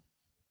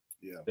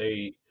 Yeah.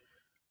 They,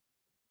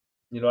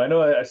 I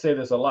know I say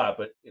this a lot,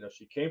 but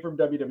she came from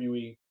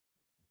WWE.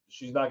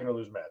 She's not going to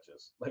lose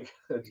matches. Like,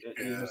 it's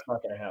just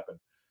not going to happen.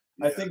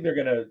 Yeah. I think they're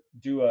going to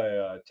do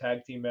a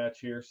tag team match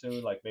here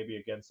soon, like maybe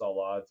against all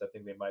odds. I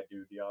think they might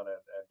do Deonna and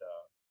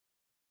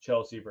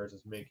Chelsea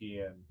versus Mickie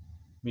and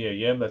Mia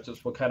Yim. That's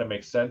just what kind of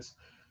makes sense.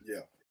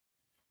 Yeah.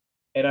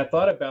 And I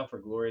thought at Bound for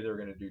Glory they were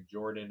going to do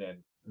Jordan and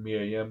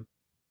Mia Yim.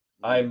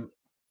 I'm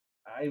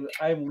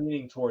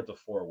leaning towards a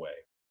 4-way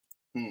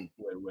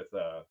with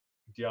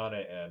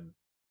Deonna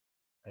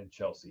and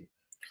Chelsea,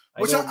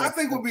 which I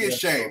think would be a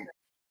shame.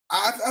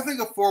 I think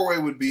a 4-way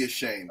would be a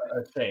shame.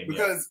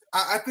 Because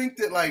I think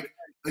that, like,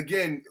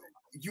 again,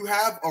 you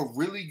have a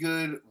really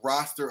good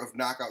roster of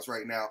knockouts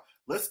right now.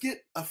 Let's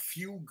get a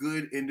few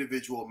good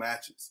individual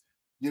matches.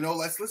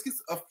 Let's get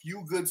a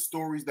few good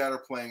stories that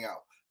are playing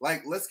out.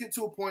 Like, let's get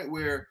to a point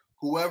where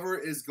whoever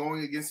is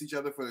going against each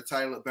other for the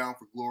title at Bound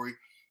for Glory,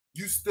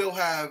 you still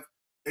have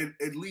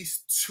at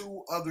least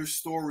 2 other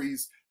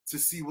stories to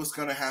see what's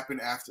going to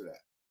happen after that.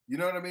 You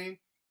know what I mean?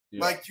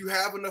 Yeah. Like, you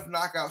have enough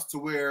knockouts to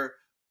where,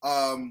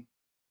 Deonna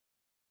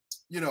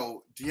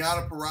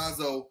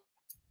Purrazzo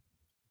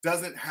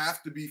doesn't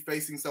have to be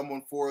facing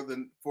someone for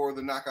the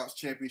Knockouts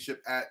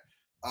Championship at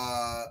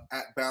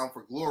Bound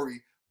for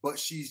Glory, but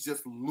she's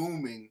just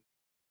looming,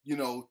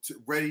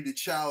 ready to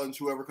challenge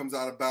whoever comes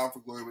out of Bound for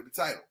Glory with the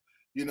title.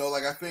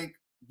 Like, I think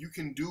you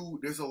can do.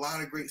 There's a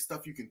lot of great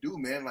stuff you can do,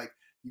 man. Like,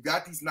 you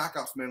got these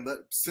knockouts, man.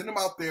 Send them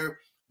out there.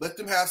 Let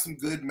them have some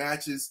good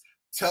matches.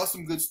 Tell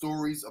some good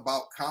stories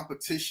about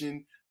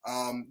competition.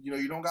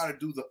 You don't got to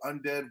do the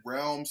Undead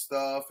Realm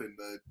stuff and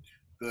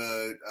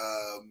the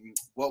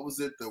what was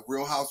it? The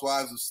Real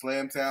Housewives of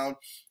Slamtown,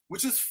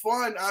 which is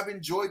fun. I've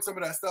enjoyed some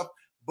of that stuff,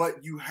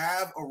 but you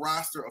have a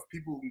roster of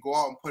people who can go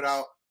out and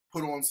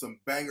put on some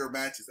banger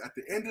matches. At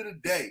the end of the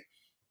day,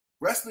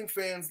 wrestling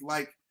fans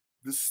like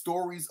the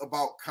stories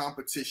about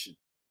competition,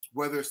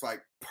 whether it's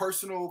like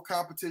personal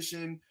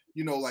competition,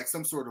 like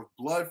some sort of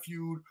blood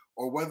feud,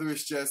 or whether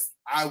it's just,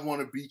 I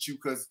want to beat you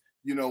because,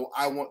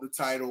 I want the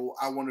title,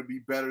 I want to be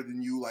better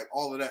than you, like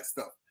all of that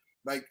stuff.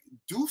 Like,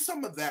 do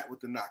some of that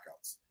with the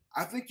knockouts.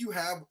 I think you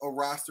have a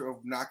roster of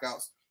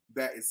knockouts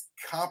that is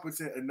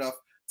competent enough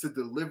to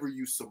deliver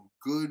you some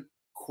good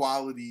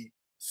quality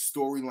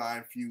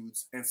storyline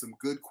feuds and some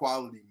good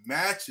quality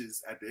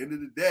matches at the end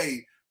of the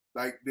day,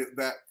 like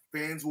that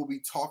fans will be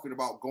talking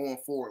about going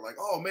forward. Like,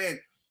 oh man,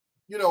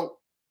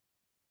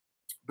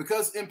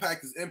 because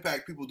Impact is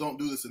Impact, people don't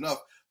do this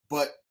enough.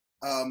 But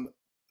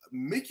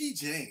Mickie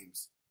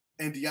James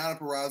and Deonna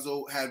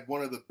Purrazzo had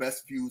one of the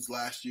best feuds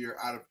last year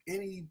out of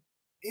any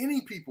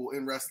people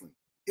in wrestling.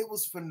 It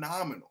was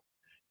phenomenal.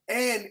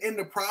 And in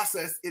the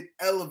process, it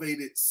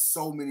elevated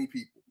so many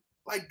people.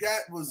 Like,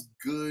 that was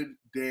good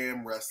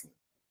damn wrestling.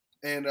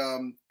 And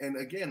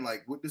again,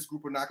 like with this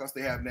group of knockouts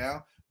they have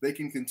now, they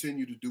can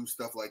continue to do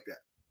stuff like that.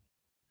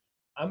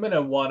 I'm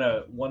gonna want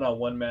a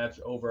one-on-one match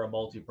over a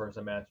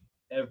multi-person match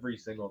every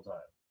single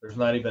time.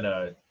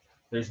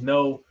 There's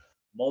no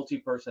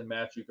multi-person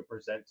match you could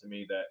present to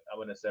me that I'm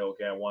gonna say,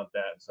 okay, I want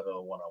that instead of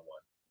a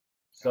one-on-one.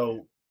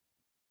 So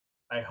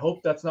I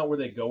hope that's not where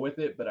they go with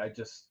it, but I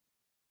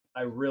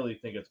really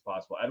think it's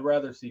possible. I'd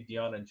rather see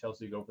Deonna and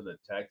Chelsea go for the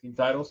tag team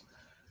titles,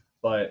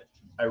 but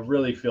I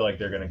really feel like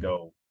they're gonna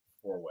go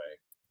 4-way.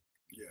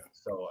 Yeah.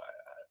 So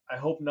I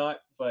hope not,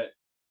 but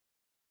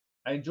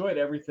I enjoyed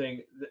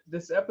everything.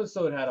 This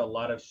episode had a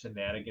lot of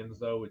shenanigans,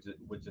 though, which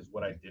is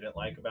what I didn't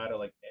like about it.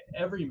 Like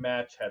every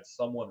match had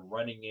someone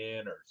running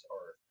in, or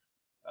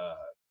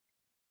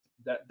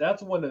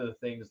that's one of the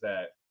things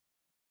that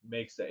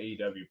makes the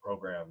AEW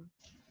program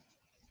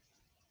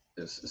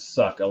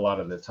suck a lot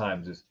of the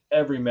times. Is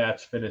every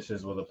match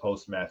finishes with a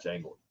post-match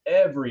angle.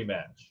 Every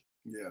match.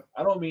 Yeah.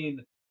 I don't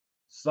mean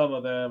some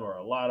of them or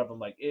a lot of them.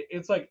 Like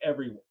it's like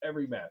every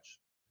match.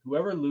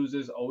 Whoever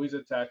loses always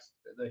attacks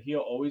the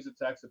heel, always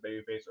attacks the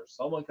babyface, or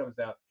someone comes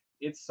down.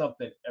 It's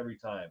something every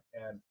time,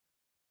 and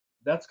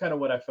that's kind of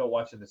what I felt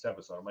watching this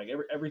episode. I'm like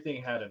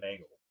everything had an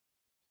angle,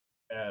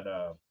 and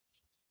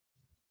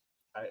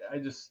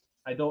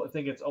I don't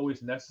think it's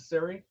always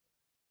necessary.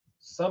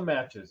 Some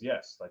matches,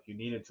 yes, like you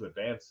needed to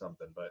advance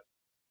something, but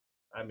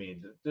I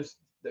mean, just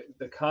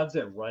the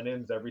constant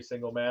run-ins every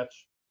single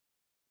match.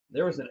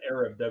 There was an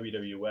era of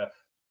WWF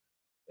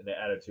in the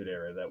Attitude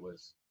Era that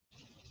was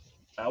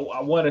I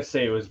want to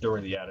say it was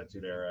during the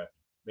Attitude Era,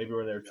 maybe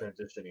when they were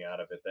transitioning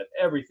out of it, that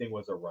everything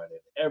was a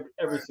run-in.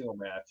 Every single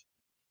match,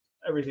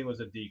 everything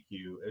was a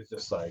DQ. It's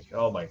just like,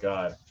 oh my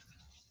god.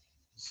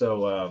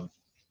 So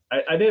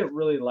I didn't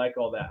really like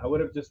all that. I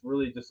would have just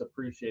really just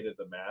appreciated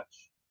the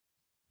match.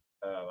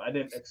 I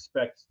didn't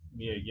expect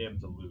Mia Yim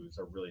to lose.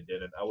 I really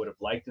didn't. I would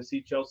have liked to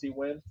see Chelsea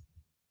win.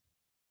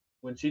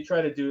 When she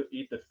tried to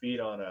eat the feet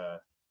on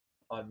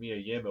Mia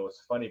Yim, it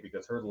was funny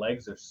because her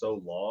legs are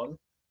so long.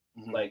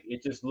 Mm-hmm. Like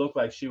it just looked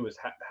like she was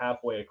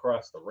halfway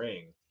across the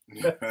ring.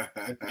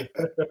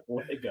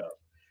 Leg up.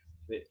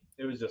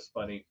 It was just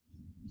funny.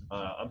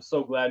 I'm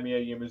so glad Mia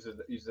Yim uses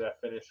that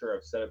finisher.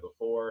 I've said it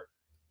before.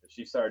 If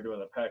she started doing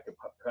the package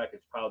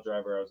pile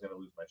driver, I was going to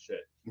lose my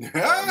shit.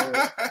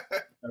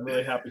 I'm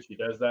really happy she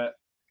does that.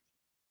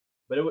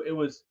 But it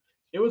was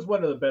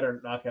one of the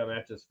better knockout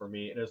matches for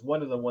me, and it was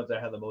one of the ones I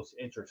had the most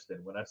interest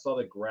in. When I saw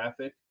the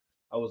graphic,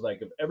 I was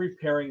like, of every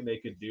pairing they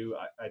could do,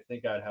 I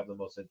think I'd have the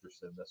most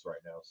interest in this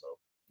right now. So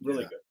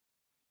really good.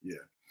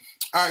 Yeah.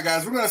 All right,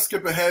 guys, we're gonna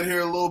skip ahead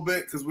here a little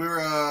bit because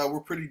we're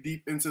pretty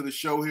deep into the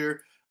show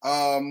here.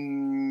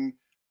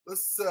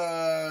 There's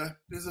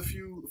a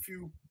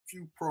few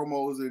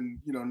promos and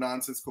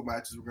nonsensical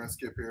matches we're gonna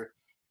skip here.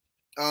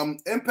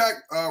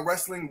 Impact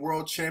Wrestling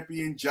World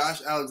Champion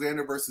Josh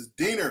Alexander versus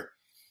Diener.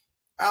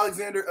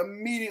 Alexander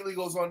immediately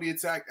goes on the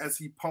attack as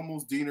he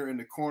pummels Diener in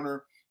the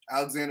corner.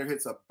 Alexander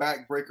hits a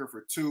backbreaker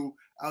for 2.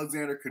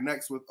 Alexander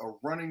connects with a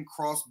running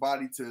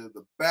crossbody to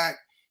the back.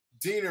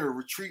 Diener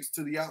retreats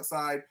to the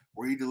outside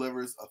where he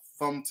delivers a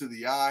thumb to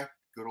the eye.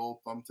 Good old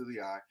thumb to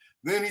the eye.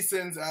 Then he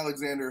sends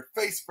Alexander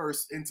face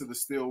first into the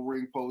steel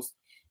ring post.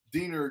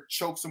 Diener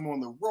chokes him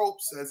on the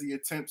ropes as he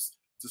attempts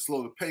to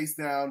slow the pace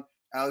down.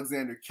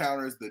 Alexander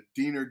counters the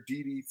Diener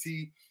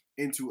DDT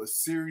into a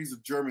series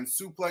of German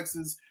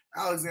suplexes.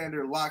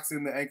 Alexander locks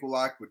in the ankle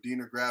lock, but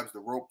Diener grabs the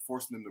rope,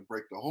 forcing him to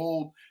break the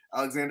hold.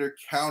 Alexander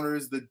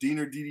counters the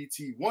Diener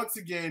DDT once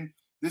again,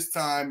 this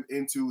time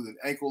into an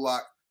ankle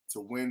lock to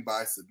win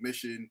by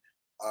submission.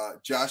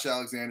 Josh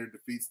Alexander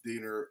defeats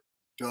Diener.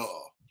 Duh.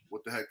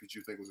 What the heck did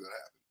you think was going to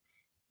happen?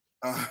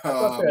 I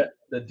thought that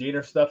the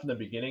Diener stuff in the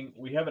beginning,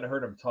 we haven't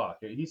heard him talk.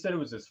 He said it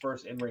was his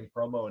first in-ring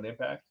promo in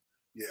Impact.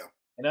 Yeah.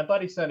 And I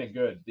thought he sounded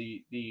good.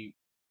 The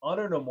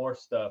Honor No More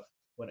stuff,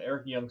 when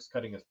Eric Young's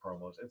cutting his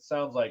promos, it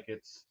sounds like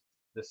it's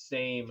the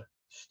same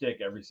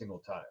shtick every single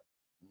time.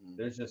 Mm-hmm.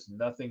 There's just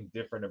nothing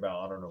different about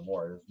Honor No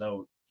More.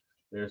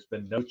 There's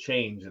been no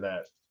change in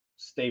that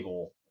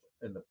stable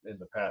in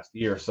the past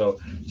year. So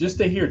just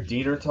to hear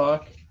Diener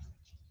talk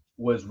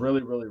was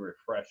really, really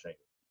refreshing.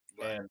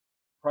 Right. And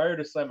prior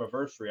to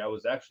Slammiversary, I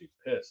was actually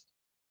pissed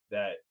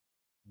that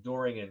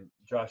Doring and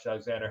Josh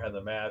Alexander had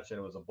the match and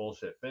it was a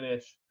bullshit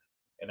finish.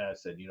 And I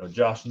said,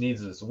 Josh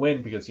needs this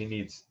win because he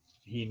needed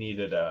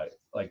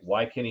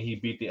why can't he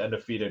beat the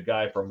undefeated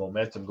guy for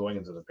momentum going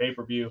into the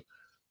pay-per-view?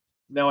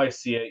 Now I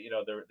see it.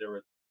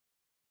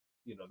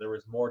 There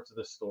was more to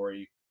the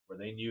story where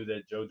they knew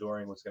that Joe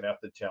Doring was going to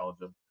have to challenge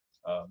him,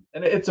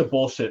 and it's a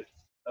bullshit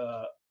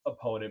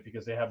opponent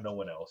because they have no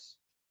one else.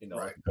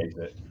 Right. Face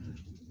it.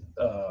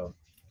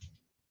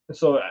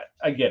 So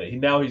I get it.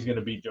 Now he's going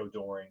to beat Joe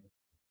Doring.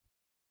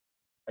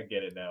 I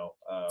get it now.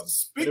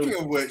 Speaking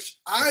of which,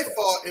 I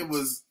thought it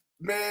was,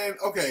 man,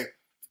 okay.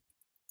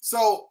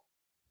 So,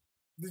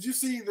 did you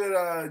see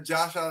that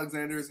Josh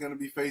Alexander is going to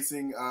be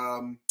facing,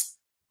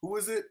 who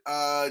is it?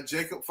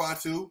 Jacob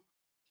Fatu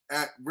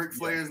at Ric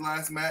Flair's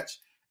last match.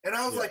 And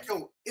I was Yeah. like,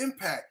 yo,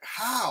 Impact,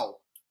 how?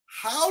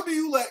 How do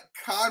you let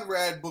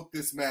Conrad book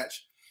this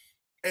match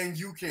and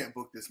you can't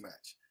book this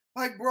match?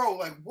 Like, bro,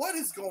 like, what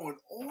is going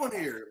on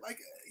here? Like,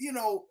 you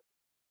know,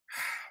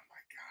 oh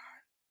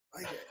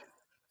my God. Like,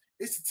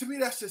 it's, to me,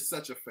 that's just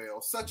such a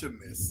fail, such a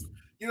miss.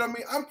 You know what I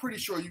mean? I'm pretty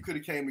sure you could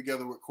have came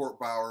together with Court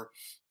Bauer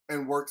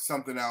and worked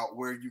something out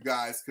where you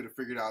guys could have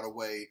figured out a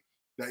way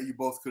that you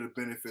both could have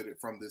benefited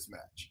from this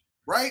match,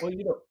 right?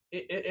 Well,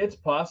 it's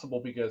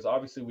possible because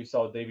obviously we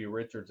saw Davey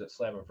Richards at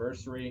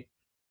Slammiversary.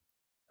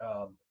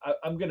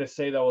 I'm going to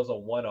say that was a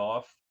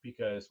one-off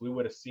because we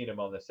would have seen him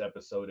on this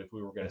episode if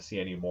we were going to see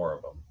any more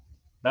of him.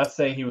 Not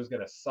saying he was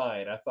going to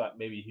sign. I thought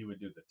maybe he would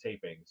do the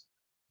tapings,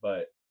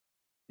 but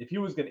if he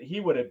was going to, he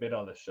would have been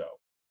on the show.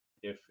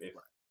 If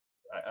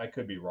I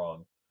could be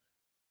wrong,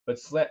 but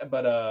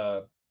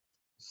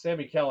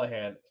Sammy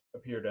Callahan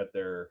appeared at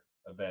their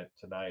event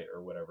tonight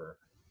or whatever,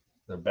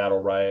 their Battle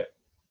Riot.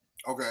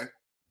 Okay.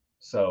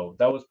 So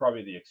that was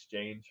probably the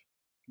exchange.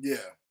 Yeah.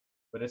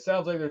 But it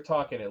sounds like they're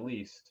talking at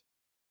least.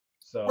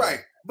 So right.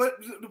 But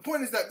the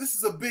point is that this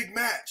is a big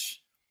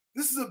match.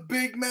 This is a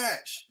big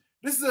match.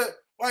 This is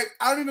like,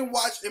 I don't even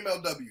watch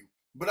MLW,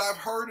 but I've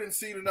heard and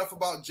seen enough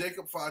about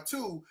Jacob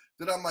Fatu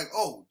that I'm like,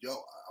 oh, yo,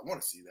 I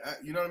want to see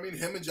that. You know what I mean?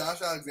 Him and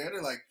Josh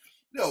Alexander, like,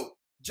 yo,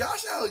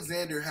 Josh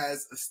Alexander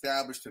has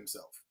established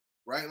himself,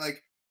 right?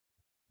 Like,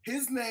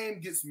 his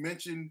name gets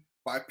mentioned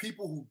by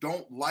people who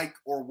don't like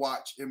or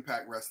watch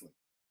Impact Wrestling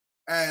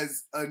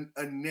as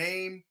a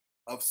name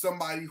of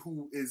somebody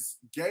who is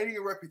gaining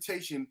a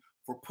reputation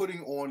for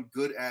putting on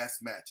good ass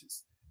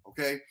matches.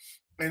 Okay.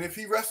 And if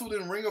he wrestled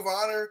in Ring of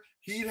Honor,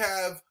 he'd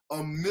have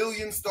 1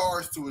 million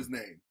stars to his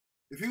name.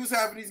 If he was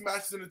having these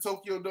matches in the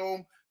Tokyo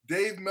Dome,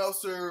 Dave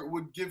Meltzer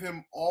would give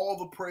him all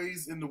the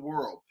praise in the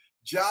world.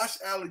 Josh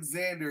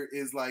Alexander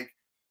is like,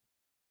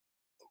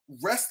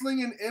 wrestling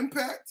in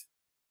Impact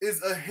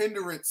is a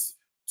hindrance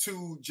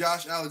to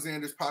Josh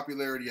Alexander's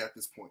popularity at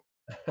this point.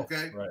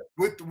 Okay, right.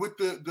 with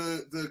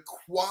the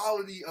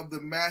quality of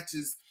the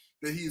matches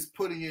that he is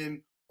putting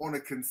in on a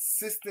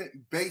consistent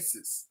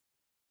basis,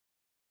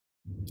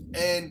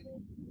 and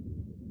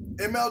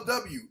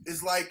MLW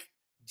is like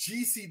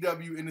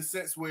GCW in the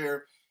sense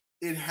where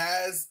it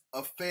has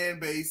a fan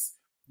base,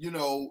 you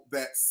know,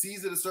 that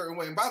sees it a certain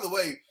way. And by the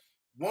way,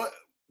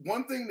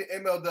 one thing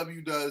that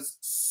MLW does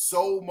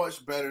so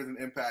much better than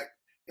Impact,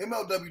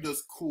 MLW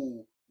does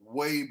cool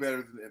way better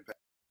than Impact.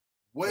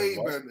 Way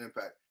better than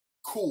Impact.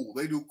 Cool.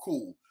 They do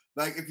cool.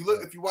 Like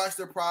if you watch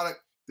their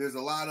product, there's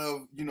a lot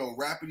of, you know,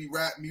 rappity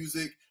rap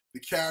music. The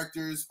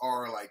characters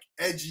are like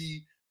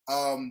edgy.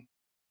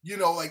 You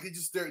know, like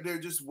they're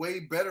just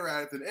way better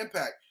at it than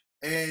Impact.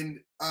 And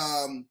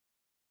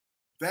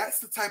that's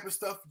the type of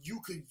stuff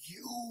you could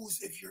use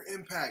if you're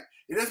Impact.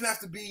 It doesn't have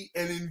to be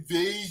an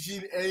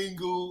invasion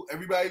angle.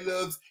 Everybody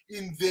loves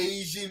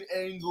invasion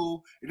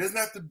angle. It doesn't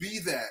have to be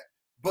that.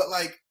 But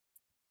like,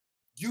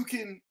 you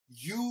can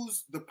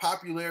use the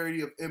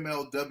popularity of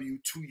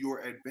MLW to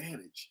your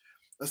advantage,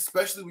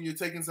 especially when you're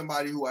taking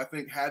somebody who I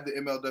think had the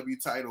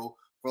MLW title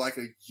for like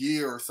a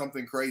year or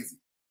something crazy,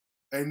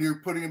 and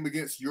you're putting him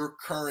against your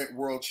current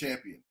world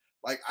champion.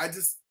 Like,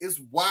 it's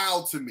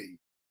wild to me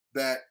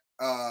that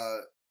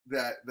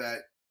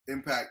that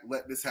Impact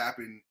let this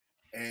happen,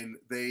 and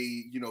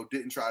they, you know,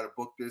 didn't try to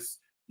book this,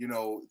 you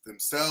know,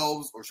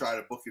 themselves or try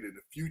to book it in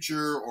the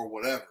future or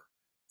whatever.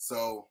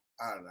 So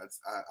I don't know.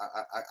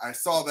 I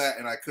saw that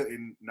and I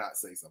couldn't not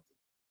say something.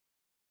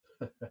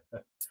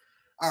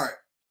 All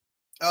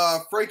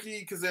right.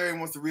 Frankie Kazarian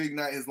wants to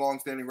reignite his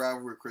long-standing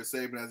rivalry with Chris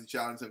Sabin as he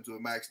challenges him to a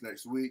match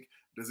next week.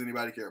 Does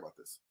anybody care about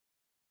this?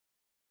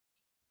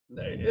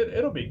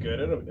 It'll be good.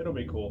 It'll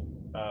be cool.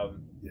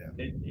 Yeah.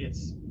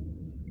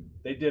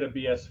 They did a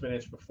BS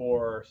finish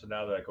before, so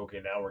now they're like,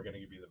 okay, now we're gonna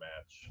give you the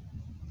match.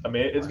 I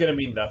mean, it's gonna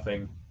mean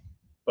nothing,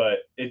 but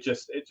it's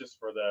just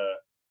for the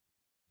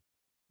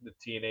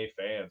TNA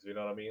fans. You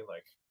know what I mean?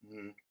 Like,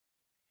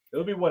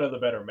 it'll be one of the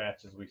better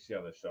matches we see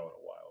on the show in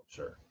a while. I'm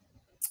sure.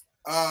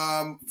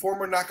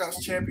 Former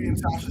Knockouts champion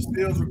Tasha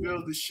Steelz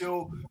reveals that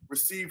she'll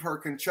receive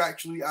her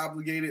contractually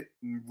obligated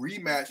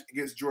rematch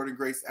against Jordynne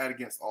Grace at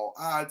Against All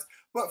Odds.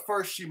 But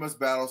first, she must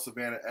battle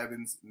Savannah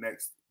Evans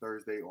next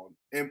Thursday on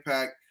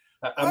Impact.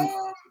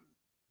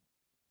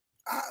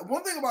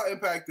 One thing about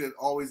Impact that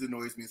always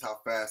annoys me is how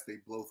fast they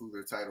blow through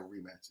their title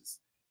rematches.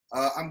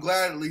 I'm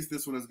glad at least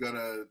this one is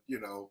gonna, you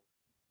know,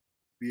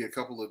 be a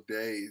couple of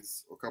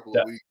days or a couple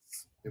of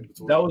weeks in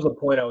between. That was a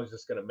point I was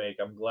just gonna make.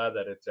 I'm glad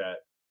that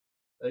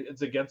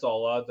it's Against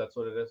All Odds. That's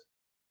what it is.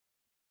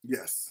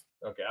 Yes.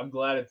 Okay, I'm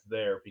glad it's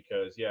there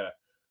because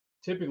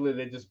typically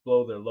they just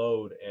blow their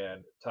load,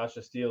 and Tasha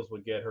Steelz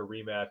would get her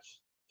rematch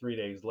 3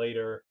 days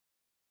later.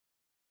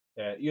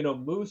 And you know,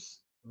 Moose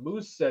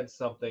said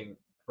something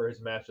for his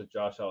match with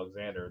Josh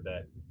Alexander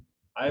that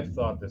I've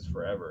thought this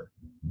forever.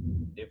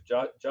 If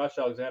Josh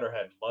Alexander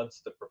had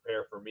months to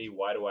prepare for me,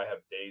 why do I have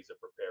days to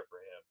prepare for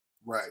him?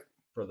 Right.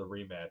 For the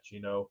rematch,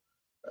 you know,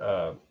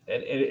 and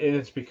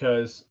it's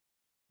because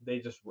they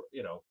just,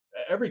 you know,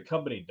 every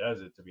company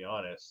does it, to be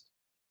honest.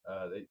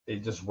 They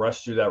just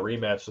rush through that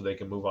rematch so they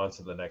can move on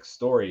to the next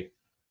story.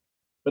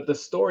 But the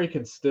story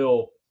can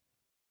still,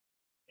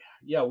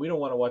 yeah, we don't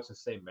want to watch the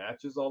same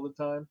matches all the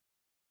time.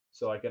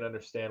 So I can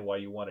understand why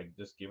you want to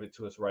just give it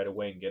to us right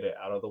away and get it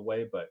out of the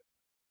way. But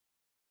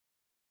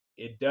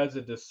it does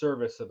a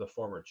disservice to the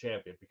former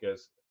champion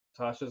because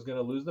Tasha's going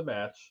to lose the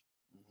match.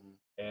 Mhm.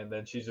 And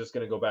then she's just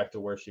going to go back to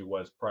where she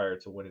was prior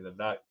to winning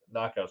the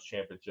Knockouts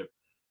Championship.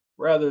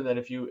 Rather than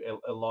if you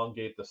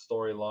elongate the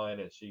storyline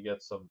and she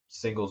gets some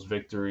singles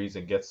victories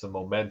and gets some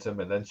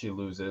momentum and then she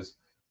loses,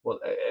 well,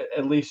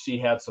 at least she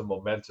had some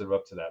momentum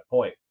up to that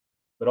point.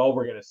 But all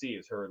we're going to see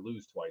is her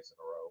lose twice in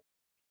a row.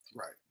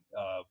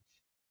 Right.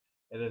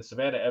 And then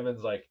Savannah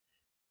Evans, like,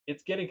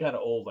 it's getting kind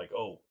of old. Like,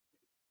 oh,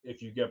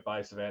 if you get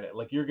by Savannah,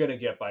 like you're gonna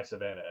get by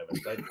Savannah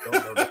Evans. I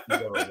don't know that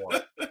she's ever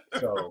won.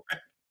 So,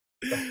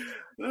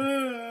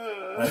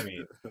 I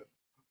mean,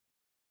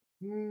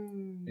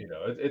 you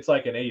know, it's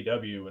like an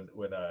AEW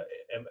when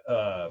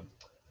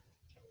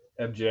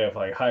MJF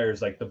like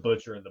hires like the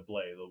Butcher and the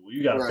Blade.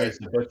 You got to face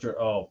the Butcher.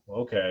 Oh,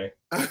 okay.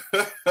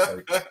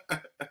 Like,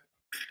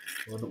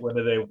 when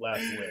did they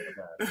last win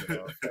a match? You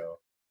know, so.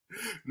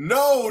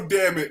 No,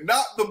 damn it,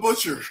 not the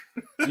Butcher.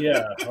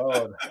 Yeah.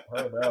 Oh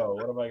no.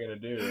 What am I gonna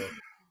do?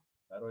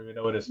 I don't even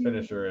know what his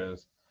finisher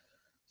is.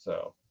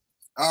 So.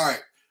 All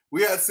right.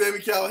 We had Sami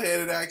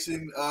Callihan in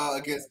action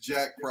against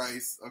Jack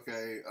Price.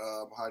 Okay.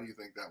 How do you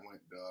think that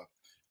went?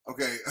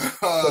 Okay.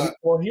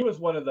 Well, he was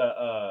one of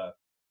the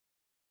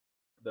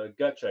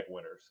gut check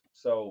winners.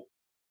 So,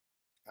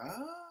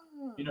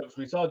 you know,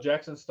 we saw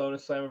Jackson Stone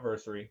at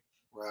Slammiversary.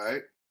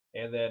 Right.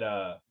 And then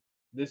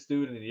this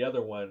dude and the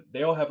other one,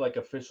 they all have like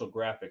official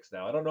graphics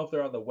now. I don't know if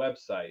they're on the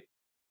website,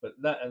 but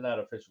not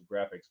official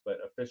graphics, but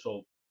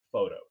official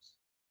photos.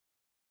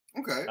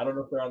 Okay. I don't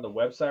know if they're on the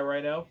website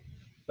right now,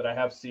 but I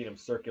have seen them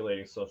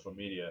circulating social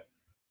media,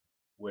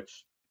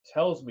 which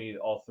tells me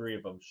all three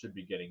of them should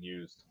be getting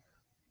used.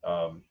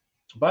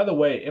 By the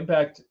way,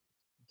 Impact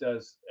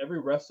does, every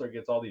wrestler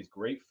gets all these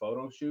great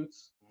photo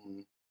shoots,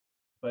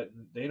 but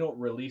they don't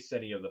release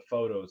any of the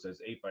photos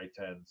as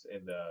 8x10s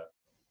in the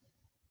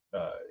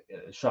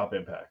Shop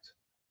Impact.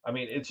 I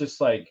mean, it's just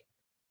like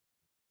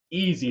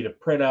easy to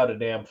print out a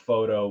damn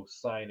photo,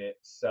 sign it,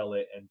 sell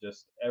it, and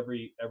just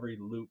every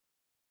loop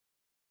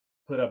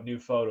put up new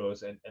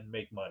photos and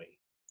make money.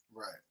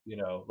 Right. You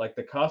know, like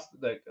the cost,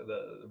 the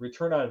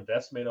return on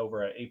investment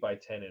over an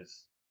 8x10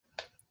 is,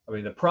 I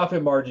mean, the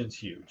profit margin's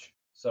huge.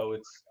 So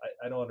it's,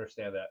 I don't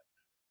understand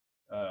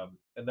that.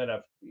 And then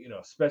I've, you know,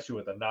 especially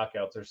with the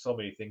knockouts, there's so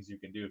many things you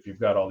can do if you've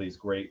got all these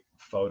great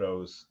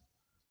photos.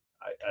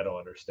 I don't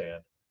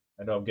understand.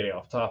 I know I'm getting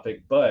off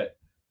topic, but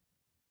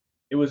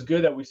it was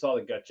good that we saw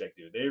the gut check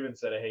dude. They even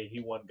said, hey, he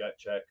won gut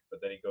check,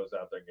 but then he goes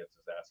out there and gets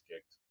his ass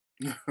kicked.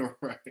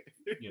 Right.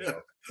 You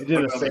know, he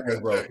did the same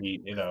with Road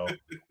Heat, you know.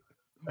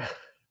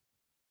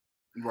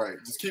 Right.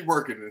 Just keep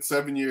working. In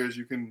 7 years,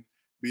 you can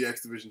be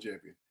X Division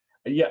champion.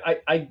 Yeah,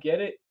 I get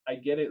it. I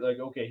get it. Like,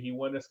 okay, he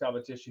won this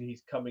competition.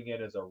 He's coming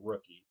in as a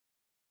rookie.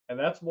 And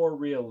that's more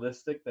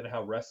realistic than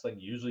how wrestling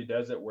usually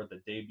does it, where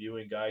the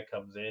debuting guy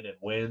comes in and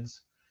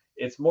wins.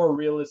 It's more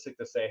realistic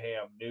to say, hey,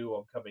 I'm new.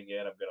 I'm coming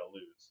in. I'm going to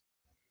lose.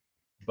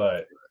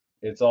 But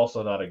it's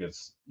also not a good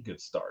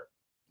start.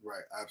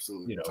 Right.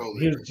 Absolutely. You know,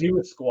 totally he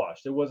was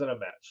squashed. It wasn't a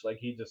match. Like,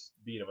 he just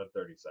beat him in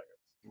 30 seconds.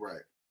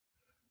 Right.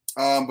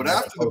 But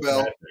after the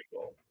bell,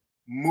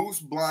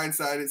 Moose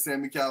blindsided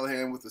Sami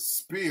Callihan with a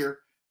spear,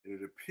 and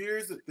it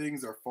appears that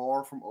things are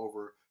far from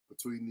over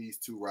between these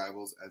two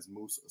rivals as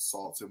Moose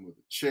assaults him with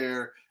a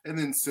chair and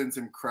then sends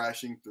him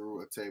crashing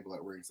through a table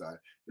at ringside.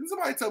 Didn't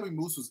somebody tell me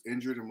Moose was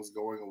injured and was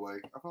going away?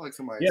 I feel like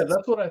somebody. Yeah,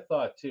 that's what I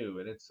thought too.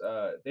 And it's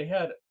they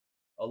had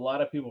a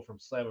lot of people from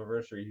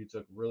Slammiversary who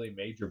took really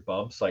major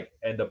bumps, like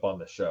end up on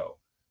the show.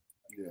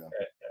 Yeah.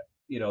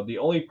 You know, the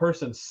only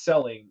person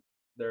selling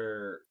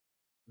their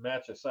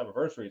match at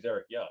Slammiversary is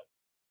Eric Young.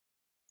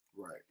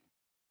 Right.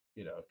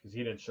 You know, because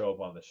he didn't show up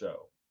on the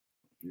show.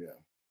 Yeah.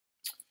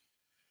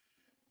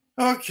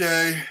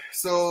 Okay,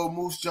 so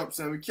Moose jumps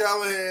Sami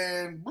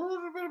Callihan.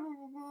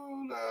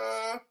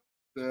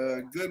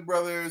 The Good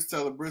Brothers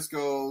tell the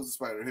Briscoes,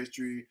 despite their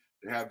history,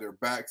 they have their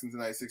backs in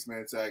tonight's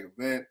 6-man tag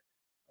event.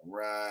 All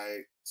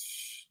right.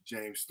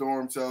 James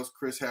Storm tells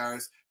Chris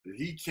Harris that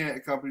he can't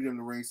accompany them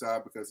to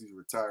ringside because he's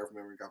retired from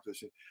every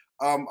competition.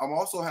 I'm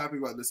also happy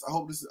about this. I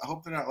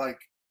hope they're not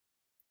like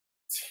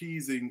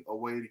teasing a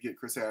way to get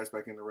Chris Harris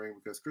back in the ring,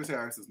 because Chris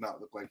Harris does not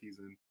look like he's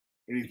in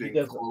anything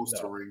close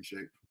to ring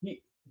shape.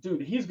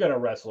 Dude, he's gonna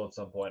wrestle at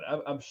some point.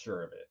 I'm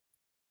sure of it.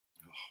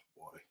 Oh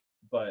boy!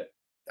 But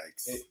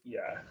yikes!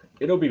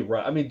 It'll be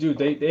right. I mean, dude,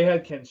 they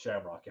had Ken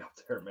Shamrock out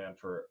there, man,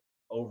 for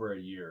over a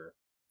year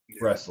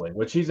wrestling,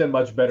 which he's in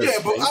much better shape.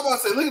 Yeah, but I'm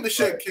about to say, look at the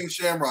shape Ken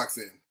Shamrock's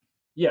in.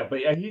 Yeah, but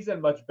he's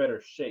in much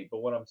better shape. But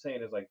what I'm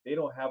saying is, like, they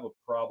don't have a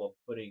problem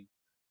putting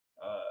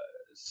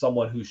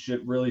someone who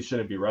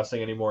shouldn't be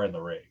wrestling anymore in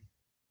the ring.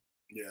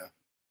 Yeah,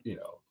 you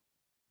know.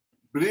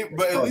 But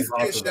at least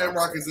Ken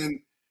Shamrock is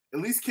in. At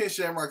least Ken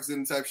Shamrock is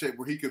in type shape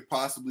where he could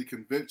possibly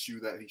convince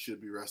you that he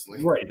should be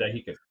wrestling. Right, that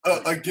he could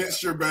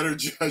against your better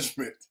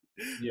judgment.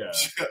 Yeah.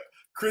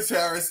 Chris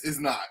Harris is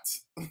not.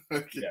 Yeah.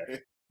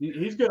 Okay.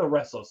 He's gonna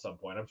wrestle at some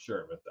point. I'm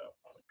sure of it though.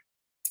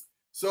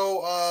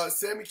 So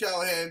Sammy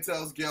Callahan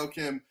tells Gail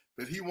Kim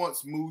that he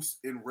wants Moose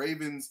in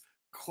Raven's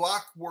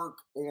Clockwork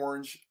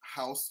Orange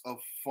House of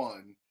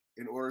Fun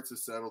in order to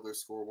settle their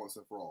score once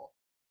and for all.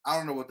 I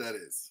don't know what that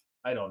is.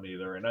 I don't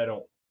either, and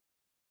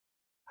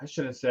I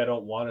shouldn't say I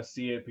don't want to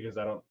see it because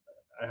I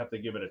have to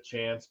give it a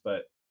chance,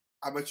 but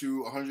I bet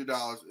you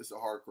 $100 it's a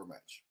hardcore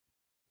match.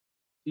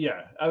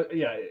 yeah,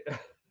 yeah.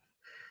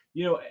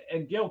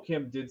 And Gail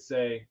Kim did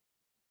say,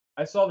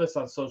 I saw this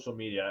on social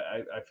media.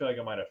 I feel like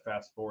I might have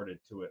fast forwarded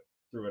through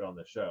it on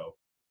the show.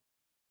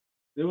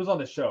 It was on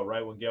the show,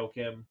 right? When Gail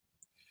Kim,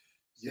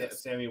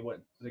 Yes. Sammy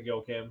went to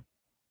Gail Kim,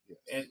 Yes.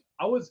 and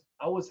I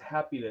was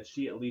happy that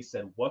she at least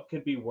said, what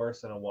could be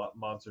worse than a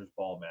Monsters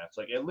Ball match?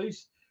 Like at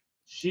least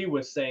she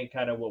was saying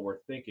kind of what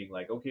we're thinking.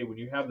 Like, okay, when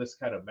you have this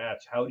kind of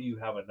match, how do you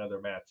have another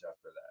match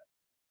after that?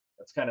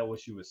 That's kind of what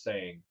she was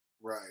saying.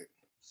 Right.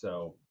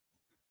 So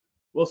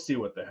we'll see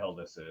what the hell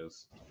this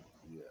is.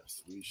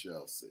 Yes, we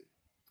shall see.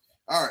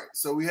 All right,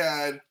 so we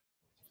had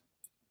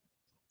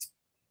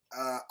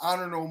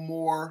Honor No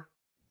More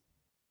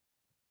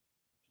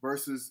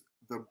versus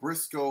the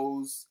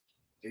Briscoes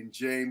and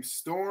James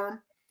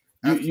Storm.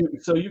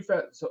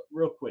 So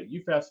real quick,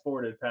 you fast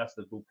forwarded past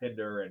the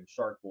Bhupinder and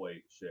Shark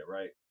Boy shit,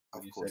 right?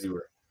 Of You course, said you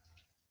were.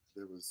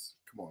 There was.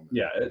 Come on, man.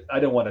 Yeah, I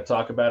didn't want to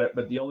talk about it,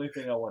 but the only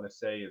thing I want to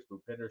say is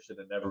Bhupinder should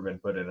have never been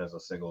put in as a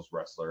singles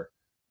wrestler.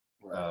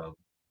 Right.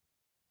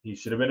 He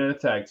should have been in a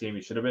tag team.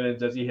 He should have been in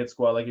Desi Hit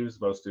Squad like he was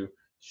supposed to.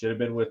 Should have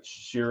been with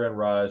Shira and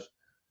Raj.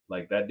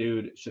 Like that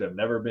dude should have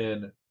never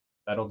been.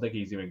 I don't think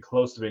he's even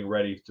close to being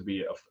ready to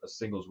be a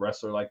singles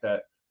wrestler like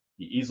that.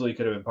 He easily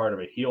could have been part of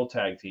a heel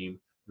tag team.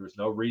 There was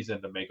no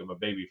reason to make him a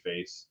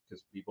babyface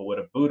because people would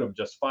have booed him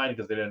just fine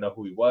because they didn't know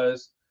who he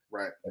was.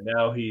 Right. And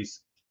now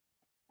he's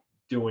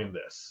doing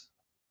this.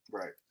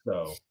 Right.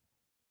 So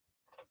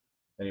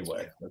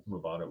anyway, let's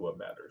move on to what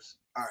matters.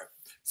 All right.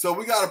 So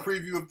we got a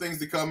preview of things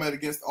to come at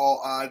Against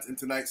All Odds in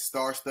tonight's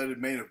star-studded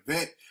main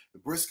event. The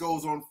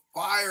Briscoes on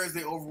fire as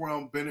they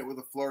overwhelm Bennett with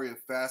a flurry of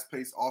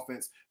fast-paced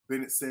offense.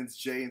 Bennett sends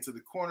Jay into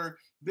the corner,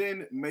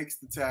 then makes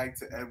the tag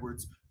to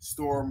Edwards.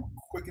 Storm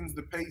quickens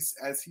the pace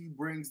as he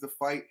brings the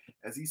fight,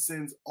 as he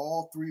sends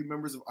all three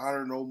members of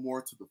Honor No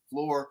More to the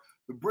floor.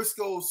 The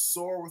Briscoes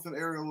soar with an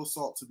aerial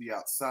assault to the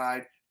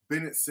outside.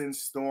 Bennett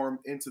sends Storm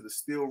into the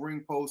steel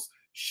ring post,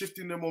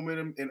 shifting the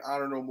momentum in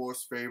Honor No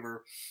More's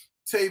favor.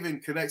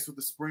 Taven connects with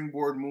the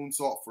springboard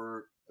moonsault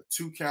for a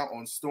 2 count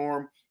on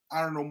Storm.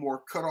 Honor No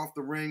More cut off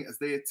the ring as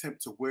they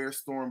attempt to wear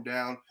Storm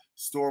down.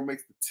 Storm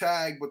makes the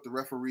tag, but the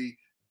referee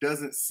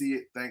doesn't see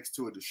it thanks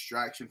to a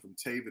distraction from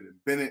Taven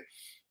and Bennett.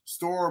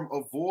 Storm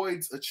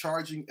avoids a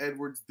charging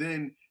Edwards,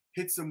 then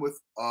hits him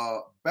with a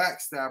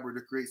backstabber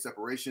to create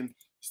separation.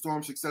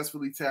 Storm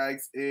successfully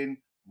tags in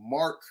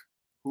Mark,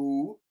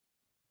 who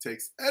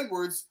takes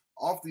Edwards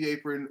off the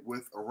apron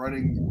with a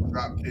running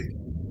drop kick.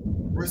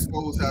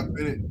 Briscoes have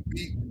Bennett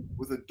beat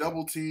with a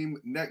double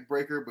team neck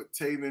breaker, but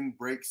Taven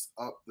breaks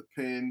up the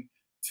pin.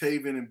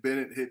 Taven and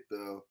Bennett hit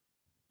the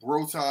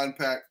Broton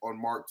pack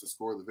on Mark to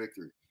score the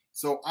victory.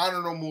 So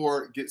Honor No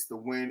More gets the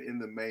win in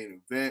the main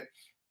event.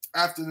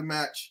 After the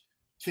match,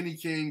 Kenny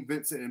King,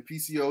 Vincent, and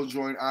PCO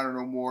join Honor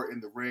No More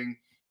in the ring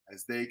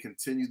as they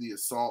continue the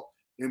assault.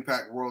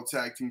 Impact World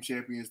Tag Team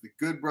Champions, the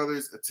Good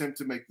Brothers, attempt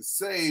to make the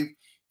save,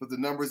 but the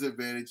numbers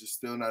advantage is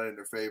still not in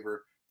their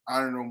favor.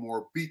 Honor No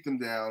More beat them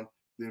down,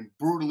 then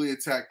brutally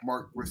attack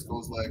Mark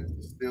Briscoe's leg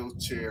with a steel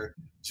chair,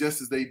 just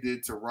as they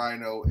did to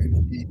Rhino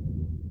and Heath.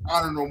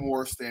 Honor No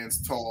More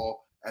stands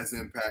tall as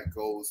Impact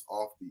goes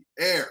off the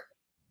air.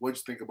 What'd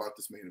you think about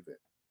this main event?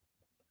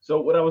 So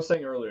what I was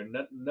saying earlier,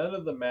 none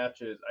of the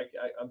matches,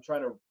 I'm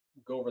trying to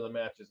go over the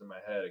matches in my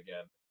head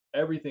again.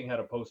 Everything had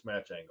a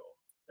post-match angle.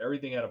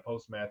 Everything had a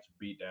post-match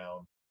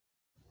beatdown.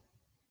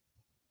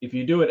 If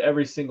you do it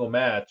every single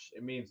match,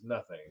 it means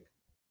nothing.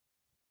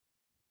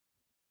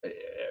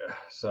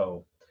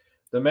 So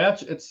the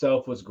match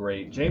itself was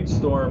great. James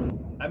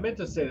Storm, I meant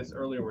to say this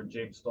earlier when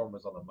James Storm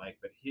was on the mic,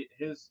 but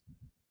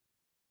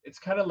it's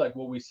kind of like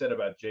what we said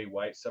about Jay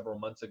White several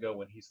months ago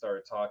when he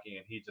started talking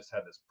and he just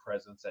had this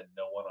presence that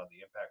no one on the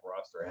Impact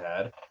roster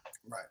had.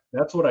 Right.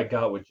 That's what I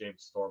got with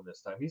James Storm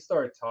this time. He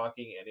started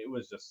talking and it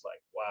was just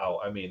like, wow.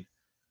 I mean,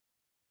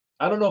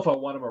 I don't know if I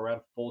want him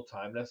around full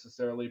time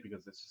necessarily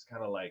because it's just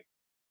kind of like,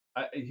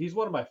 he's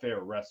one of my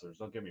favorite wrestlers.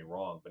 Don't get me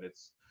wrong, but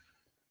it's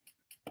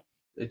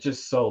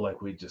just so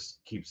like we just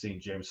keep seeing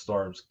James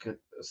Storm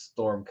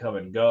come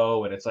and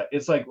go, and it's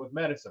like with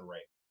Madison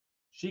Rain,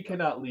 she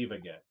cannot leave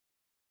again.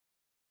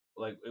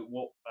 Like,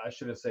 I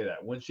shouldn't say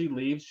that. When she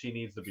leaves, she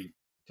needs to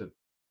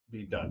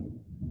be done.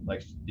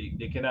 Like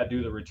they cannot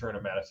do the return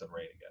of Madison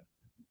Rain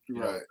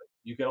again. Right.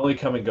 You can only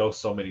come and go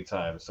so many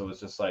times. So it's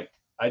just like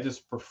I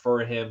just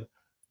prefer him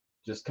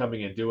just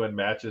coming and doing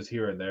matches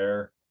here and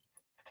there.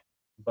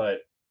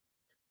 But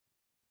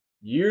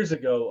years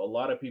ago, a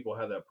lot of people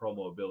had that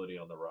promo ability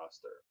on the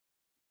roster.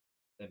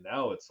 And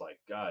now it's like,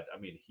 God, I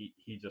mean,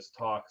 he just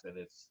talks and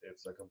it's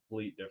a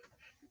complete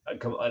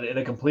different in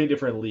a complete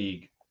different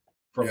league.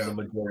 from the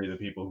majority of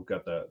the people who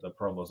got the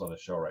promos on the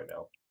show right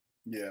now.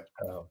 Yeah.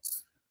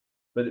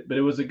 But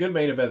it was a good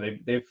main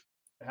event. They've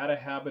had a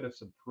habit of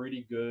some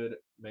pretty good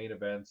main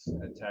events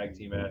and tag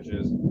team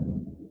matches.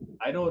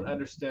 I don't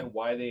understand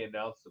why they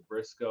announced the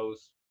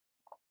Briscoes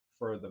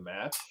for the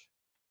match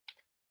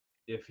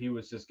if he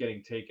was just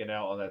getting taken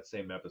out on that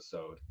same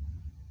episode.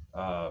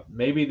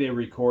 Maybe they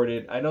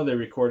recorded. I know they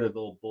recorded a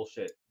little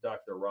bullshit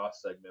Dr.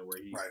 Ross segment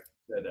where he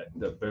said that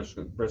the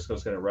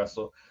Briscoe's going to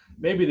wrestle.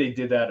 Maybe they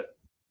did that.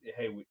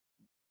 Hey,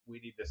 we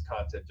need this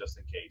content just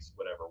in case.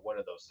 Whatever, one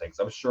of those things.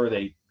 I'm sure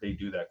they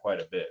do that quite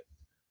a bit.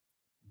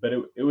 But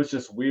it was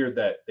just weird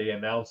that they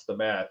announced the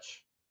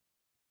match,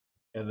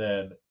 and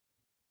then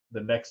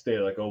the next day,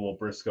 like, oh well,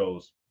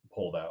 Briscoe's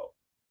pulled out.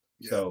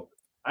 Yeah. So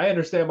I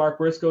understand Mark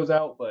Briscoe's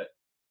out, but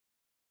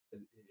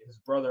his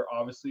brother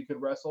obviously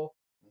could wrestle.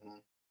 Mm-hmm.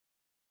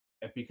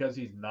 And because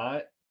he's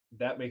not,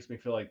 that makes me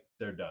feel like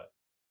they're done.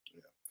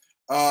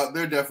 Yeah.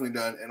 They're definitely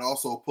done. And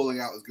also pulling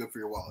out is good for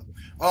your wallet.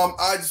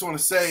 I just want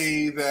to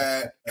say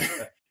that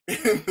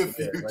in the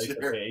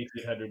future. I pay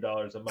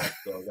 $1,800 a month,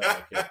 so I got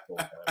my kids full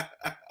time.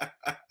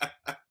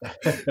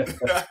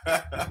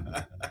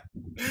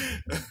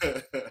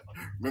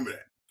 Remember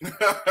that.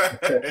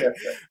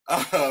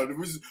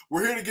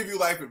 We're here to give you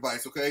life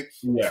advice, okay?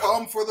 Yeah.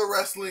 Come for the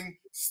wrestling,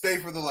 stay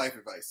for the life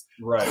advice.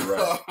 Right.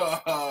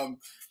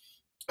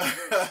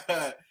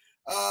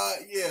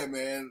 Yeah,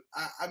 man.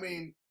 I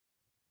mean,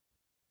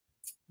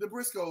 the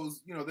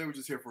Briscoes, they were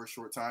just here for a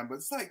short time, but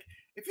it's like,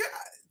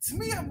 to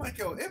me, I'm like,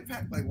 yo,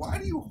 Impact, like, why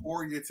do you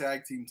hoard your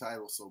tag team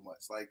titles so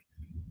much? Like,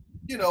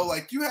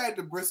 like you had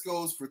the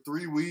Briscoes for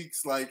 3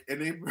 weeks, like,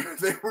 and they were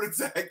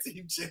the tag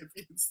team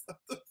champions. What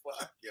the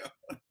fuck, yo?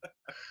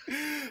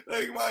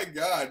 Like, my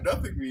God,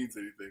 nothing means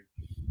anything.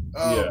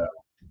 Yeah.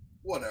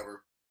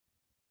 Whatever.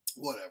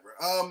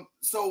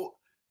 So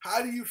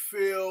how do you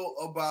feel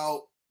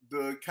about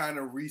the kind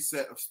of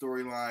reset of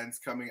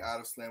storylines coming out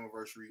of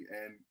Slammiversary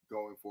and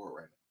going forward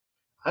right now?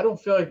 I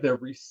don't feel like they're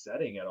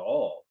resetting at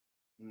all.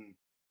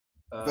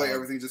 I feel like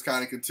everything's just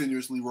kind of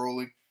continuously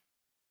rolling.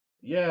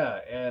 Yeah,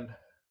 and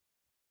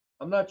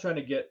I'm not trying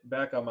to get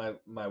back on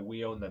my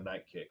we own the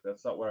night kick.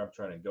 That's not where I'm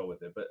trying to go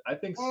with it. But I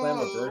think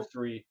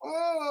Slammiversary.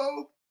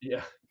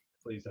 Yeah,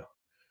 please don't.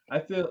 I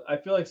feel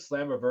like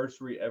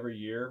Slammiversary every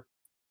year.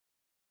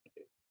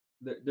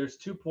 There's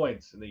 2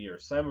 points in the year: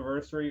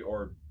 Slammiversary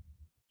or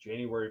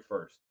January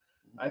 1st.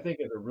 I think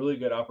it's a really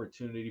good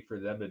opportunity for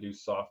them to do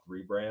soft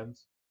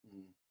rebrands.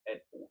 And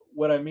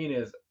what I mean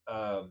is,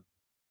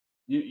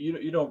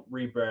 you don't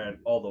rebrand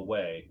all the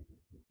way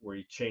where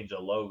you change a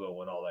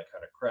logo and all that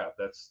kind of crap.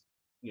 That's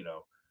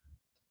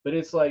but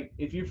it's like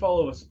if you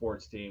follow a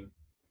sports team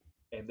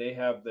and they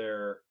have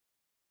their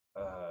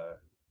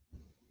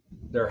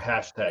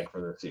hashtag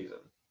for their season.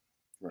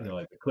 Right.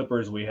 Like the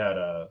Clippers, we had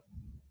a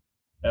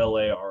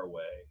LA our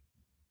way.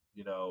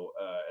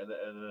 And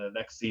then the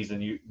next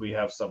season we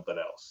have something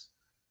else.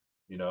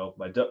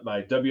 My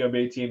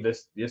WNBA team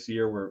this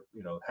year we're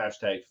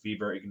hashtag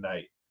Fever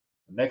Ignite.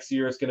 Next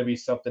year it's going to be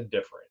something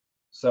different.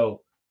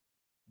 So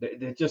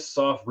they're just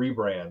soft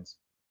rebrands,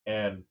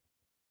 and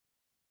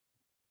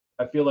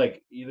I feel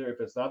like either if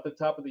it's not the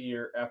top of the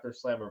year after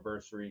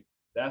Slammiversary,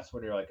 that's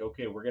when you're like,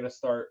 okay, we're going to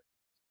start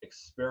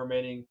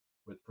experimenting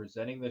with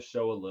presenting the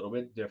show a little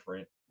bit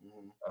different.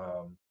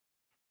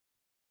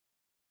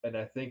 And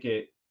I think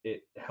it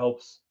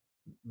helps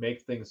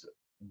make things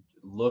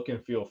look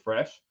and feel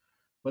fresh,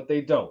 but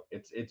they don't.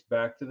 It's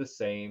back to the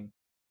same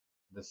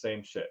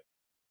shit.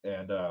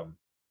 And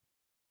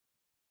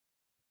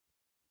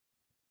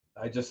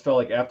I just felt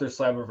like after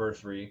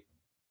Slammiversary,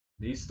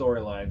 these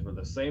storylines were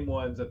the same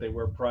ones that they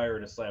were prior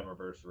to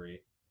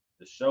Slammiversary.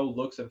 The show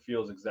looks and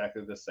feels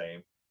exactly the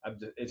same.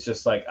 It's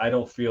just like I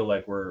don't feel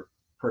like we're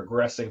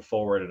progressing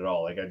forward at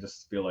all. Like I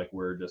just feel like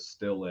we're just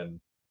still in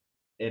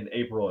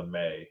April and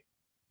May,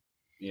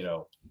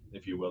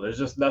 if you will. There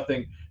was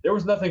nothing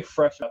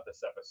fresh about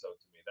this episode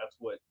to me. That's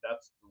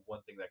the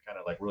one thing that kind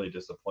of like really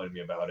disappointed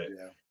me about it.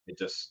 Yeah. It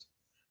just,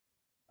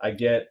 I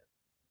get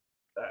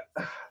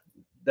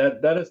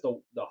that is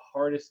the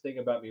hardest thing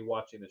about me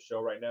watching the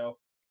show right now,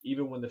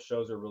 even when the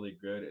shows are really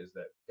good, is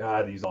that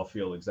God, these all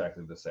feel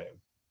exactly the same.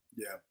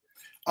 Yeah.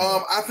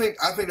 I think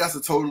that's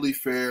a totally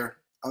fair.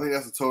 I think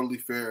that's a totally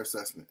fair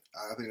assessment.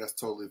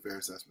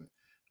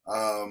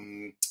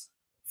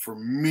 For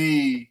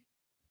me,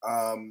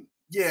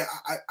 yeah,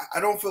 I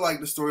don't feel like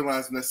the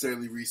storylines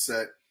necessarily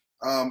reset.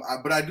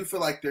 But I do feel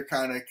like they're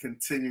kind of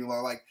continuing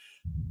on, like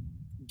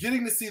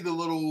getting to see the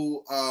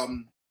little,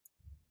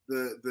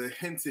 the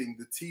hinting,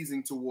 the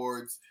teasing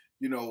towards,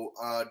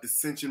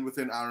 dissension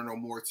within I don't know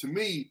more. To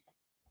me,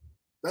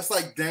 that's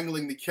like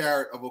dangling the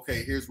carrot of,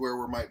 okay, here's where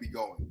we might be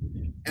going.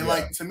 And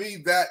like, to me,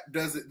 that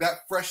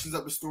freshens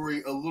up the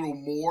story a little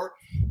more.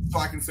 So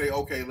I can say,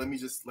 okay, let me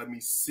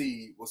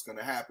see what's going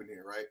to happen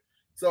here. Right.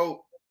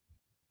 So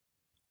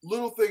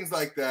little things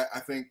like that, I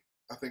think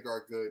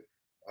are good.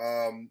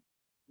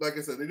 Like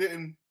I said, they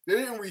didn't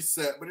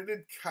reset, but it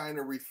did kind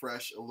of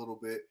refresh a little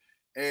bit.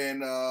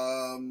 And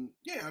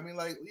yeah, I mean,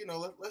 like,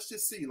 let's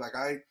just see. Like,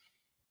 I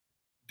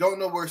don't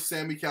know where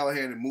Sami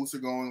Callihan and Moose are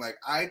going. Like,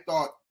 I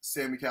thought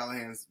Sami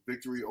Callihan's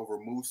victory over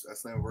Moose at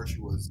Slammiversary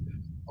was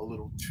a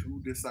little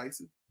too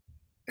decisive.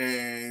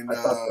 And I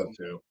thought so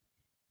too.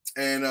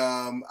 And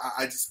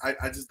I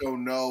just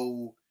don't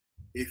know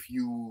if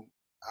you.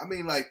 I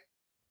mean, like,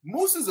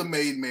 Moose is a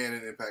made man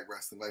in Impact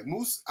Wrestling. Like,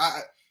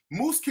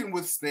 Moose can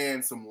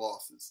withstand some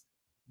losses,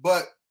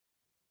 but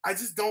I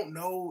just don't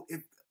know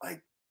if,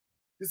 like,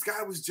 this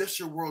guy was just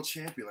your world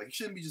champion. Like, he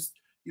shouldn't be just,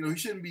 he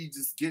shouldn't be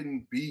just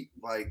getting beat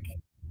like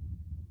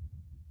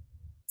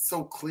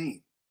so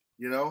clean.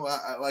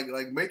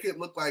 Like make it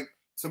look like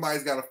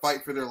somebody's got to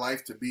fight for their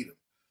life to beat him.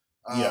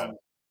 Yeah.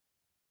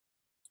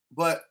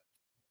 But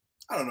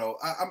I don't know.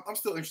 I'm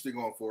still interested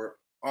going for it.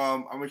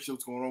 I'm interested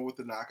what's going on with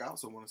the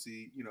knockouts. I want to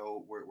see,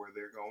 where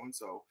they're going.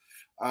 So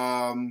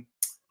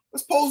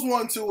let's pose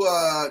one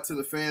to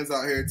the fans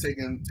out here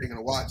taking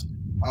a watch.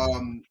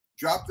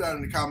 Drop down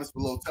in the comments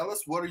below. Tell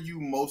us, what are you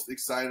most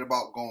excited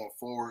about going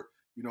forward?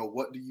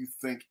 What do you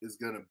think is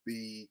going to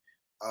be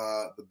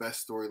the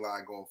best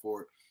storyline going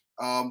forward?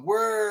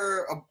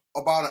 We're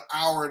about an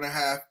hour and a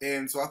half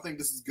in, so I think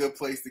this is a good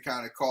place to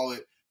kind of call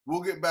it.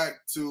 We'll get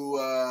back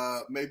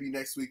to maybe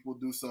next week. We'll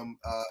do some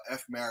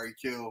F, Marry,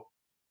 Kill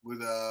with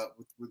the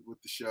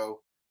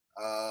show,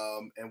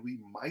 and we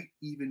might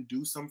even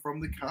do some from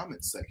the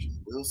comments section.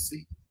 We'll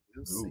see.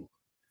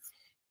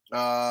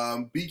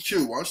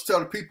 BQ, why don't you tell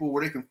the people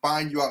where they can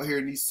find you out here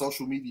in these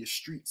social media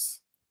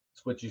streets?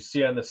 It's what you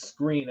see on the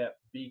screen at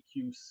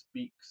BQ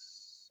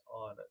Speaks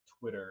on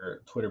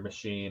Twitter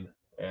machine,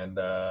 and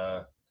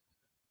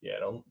yeah,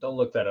 don't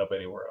look that up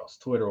anywhere else.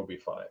 Twitter will be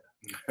fine.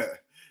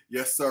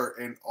 Yes, sir.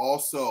 And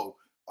also,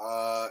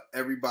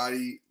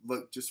 everybody,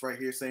 look, just right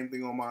here, same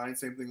thing on mine.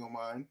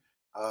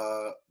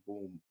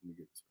 Boom, let me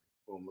get this.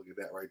 Boom, look at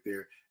that right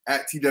there.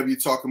 At TW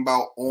Talking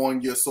About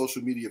on your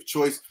social media of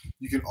choice.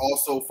 You can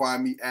also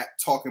find me at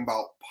Talking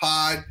About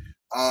Pod.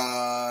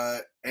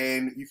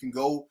 And you can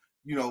go,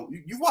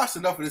 you've watched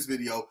enough of this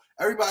video.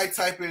 Everybody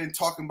type in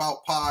Talking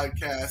About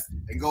Podcast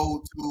and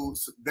go to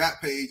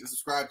that page and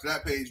subscribe to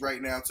that page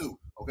right now too.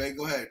 Okay,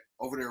 go ahead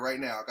over there right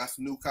now. I got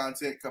some new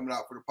content coming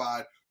out for the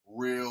pod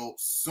real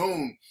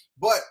soon.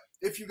 But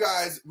if you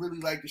guys really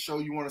like the show,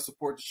 you want to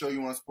support the show,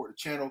 you want to support the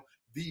channel,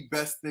 the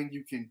best thing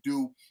you can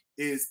do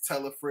is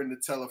tell a friend to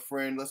tell a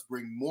friend. Let's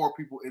bring more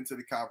people into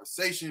the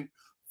conversation.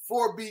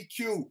 For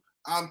BQ,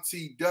 I'm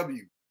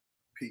TW.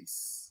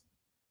 Peace.